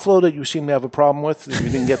Garofalo that you seem to have a problem with. You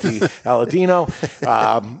didn't get the Aladino.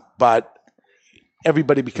 But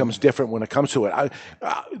everybody becomes different when it comes to it.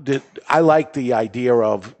 I like the idea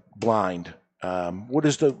of blind. What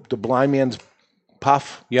is the blind man's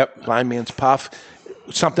puff? Yep. Blind man's puff.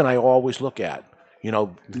 Something I always look at. You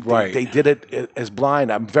know, they did it as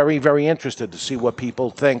blind. I'm very, very interested to see what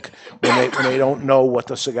people think when they don't know what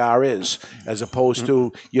the cigar is, as opposed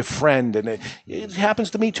to your friend. And it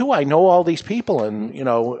happens to me too. I know all these people, and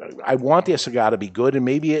I want their cigar to be good, and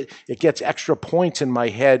maybe it gets extra points in my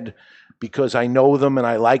head because I know them and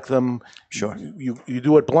I like them. Sure. You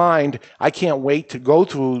do it blind. I can't wait to go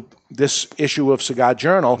through this issue of Cigar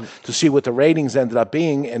Journal to see what the ratings ended up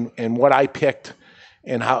being and what I picked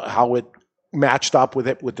and how it matched up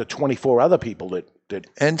with the 24 other people that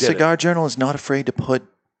And did Cigar Journal is not afraid to put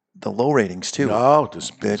the low ratings too. No,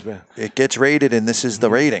 it gets rated, and this is the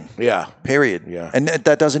rating. Yeah. Period. Yeah. And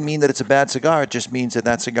that doesn't mean that it's a bad cigar. It just means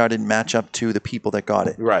that cigar didn't match up to the people that got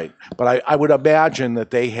it. Right. But I would imagine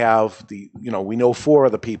that they have we know 4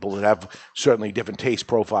 other people that have certainly different taste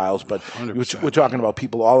profiles, but we're talking about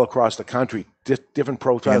people all across the country, different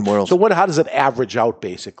profiles. And worlds. So how does it average out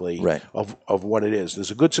basically Right. of what it is?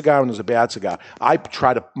 There's a good cigar and there's a bad cigar. I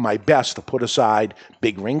try my best to put aside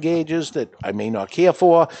big ring gauges that I may not care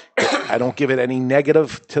for. I don't give it any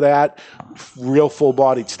negative to that. Real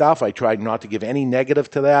full-bodied stuff, I tried not to give any negative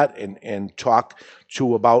to that and talk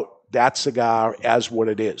about that cigar as what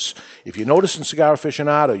it is. If you notice in Cigar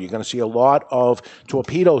Aficionado, you're going to see a lot of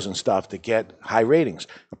torpedoes and stuff that get high ratings.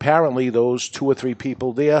 Apparently, those 2 or 3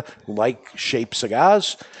 people there like shaped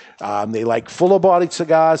cigars. They like fuller-bodied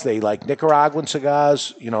cigars. They like Nicaraguan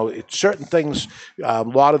cigars. It's certain things, a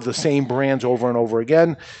lot of the same brands over and over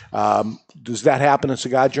again. Does that happen in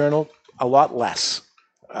Cigar Journal? A lot less.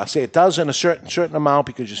 I'll say it does in a certain amount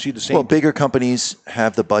because you see the same. Well, bigger companies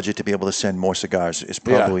have the budget to be able to send more cigars is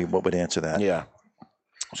probably what would answer that. Yeah.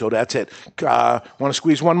 So that's it. Want to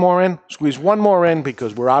squeeze one more in? Squeeze one more in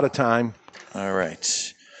because we're out of time. All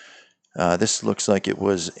right. This looks like it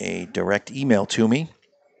was a direct email to me.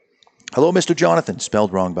 Hello, Mr. Jonathan.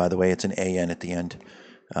 Spelled wrong, by the way. It's an A-N at the end,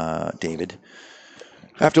 David.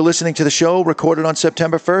 After listening to the show recorded on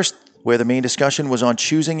September 1st, where the main discussion was on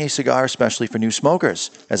choosing a cigar, especially for new smokers,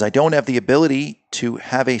 as I don't have the ability to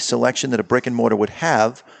have a selection that a brick and mortar would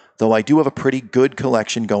have, though I do have a pretty good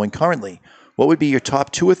collection going currently. What would be your top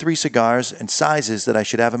 2 or 3 cigars and sizes that I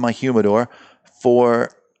should have in my humidor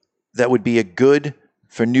that would be a good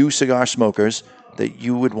for new cigar smokers that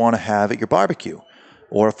you would want to have at your barbecue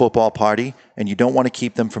or a football party, and you don't want to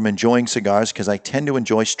keep them from enjoying cigars because I tend to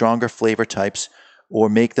enjoy stronger flavor types or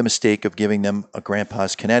make the mistake of giving them a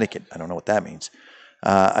Grandpa's Connecticut. I don't know what that means.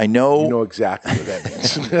 I know... You know exactly what that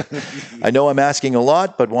means. I know I'm asking a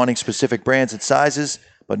lot, but wanting specific brands and sizes,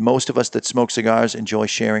 but most of us that smoke cigars enjoy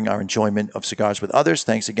sharing our enjoyment of cigars with others.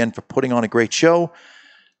 Thanks again for putting on a great show.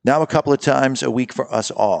 Now a couple of times a week for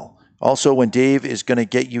us all. Also, when Dave is going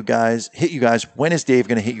to hit you guys, when is Dave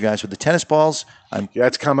going to hit you guys with the tennis balls?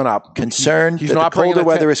 That's coming up. Concerned He's that not the colder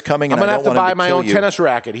weather is coming, and I don't want him to have to buy my own tennis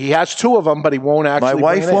racket. He has 2 of them, but he won't actually. My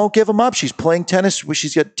wife won't give them up. She's playing tennis.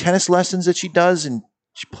 She's got tennis lessons that she does, and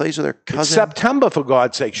she plays with her cousin. It's September, for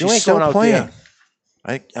God's sake. She's still playing.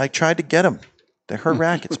 I tried to get them. They're her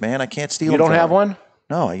rackets, man. I can't steal them. You don't have one?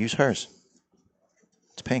 No, I use hers.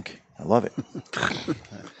 It's pink. I love it.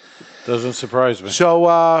 Doesn't surprise me.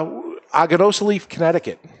 So, Aganorsa Leaf,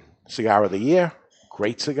 Connecticut, cigar of the year,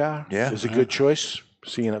 great cigar. Yeah, is a good choice.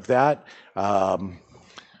 Seeing of that,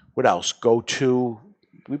 what else? Go-to.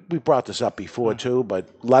 We brought this up before too, but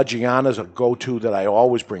La Giana is a go-to that I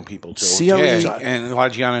always bring people to. And La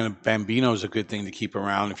Giana and Bambino is a good thing to keep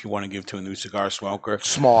around if you want to give to a new cigar smoker.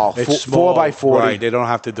 Small, it's 4x40. Right, they don't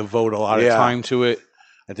have to devote a lot of time to it.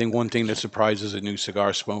 I think one thing that surprises a new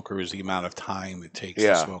cigar smoker is the amount of time it takes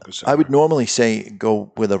to smoke a cigar. I would normally say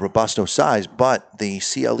go with a Robusto size, but the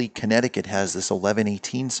CLE Connecticut has this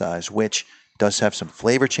 1118 size, which does have some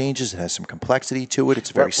flavor changes. It has some complexity to it.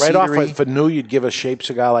 It's very right cedary. off for new, you'd give a shaped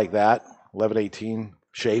cigar like that, 1118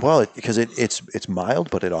 shape. Well, because it's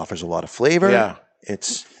mild, but it offers a lot of flavor. Yeah.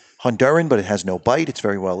 It's Honduran, but it has no bite. It's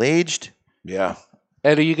very well aged. Yeah.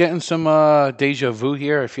 Ed, are you getting some deja vu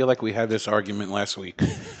here? I feel like we had this argument last week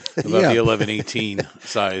about the 1118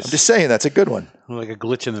 size. I'm just saying, that's a good one. Like a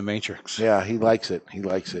glitch in the Matrix. Yeah, he likes it. He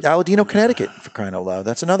likes it. Aladino, Connecticut, for crying out loud.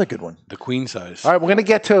 That's another good one. The queen size. All right, we're going to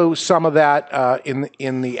get to some of that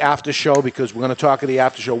in the after show because we're going to talk at the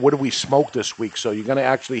after show. What did we smoke this week? So you're going to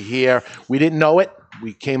actually hear, we didn't know it.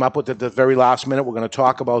 We came up with it at the very last minute. We're going to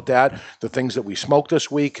talk about that, the things that we smoked this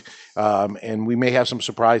week, and we may have some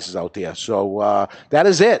surprises out there. So that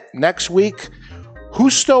is it. Next week,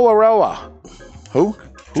 Justo Aroa. Who?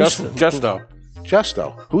 Justo.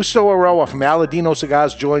 Justo. Justo Aroa from Aladino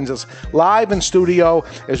Cigars joins us live in studio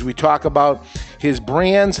as we talk about his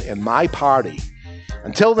brands and my party.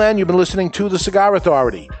 Until then, you've been listening to The Cigar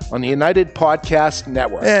Authority on the United Podcast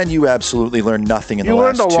Network. And you absolutely learned nothing in the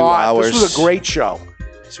last 2 hours. You learned a lot. This was a great show.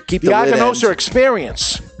 So keep the lid Aganorsa end.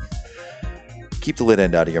 experience. Keep the lid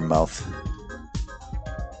end out of your mouth.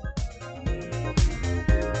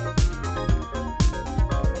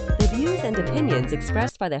 The views and opinions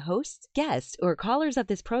expressed by the hosts, guests, or callers of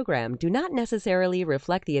this program do not necessarily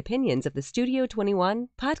reflect the opinions of the Studio 21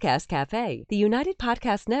 Podcast Cafe, the United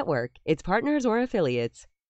Podcast Network, its partners, or affiliates.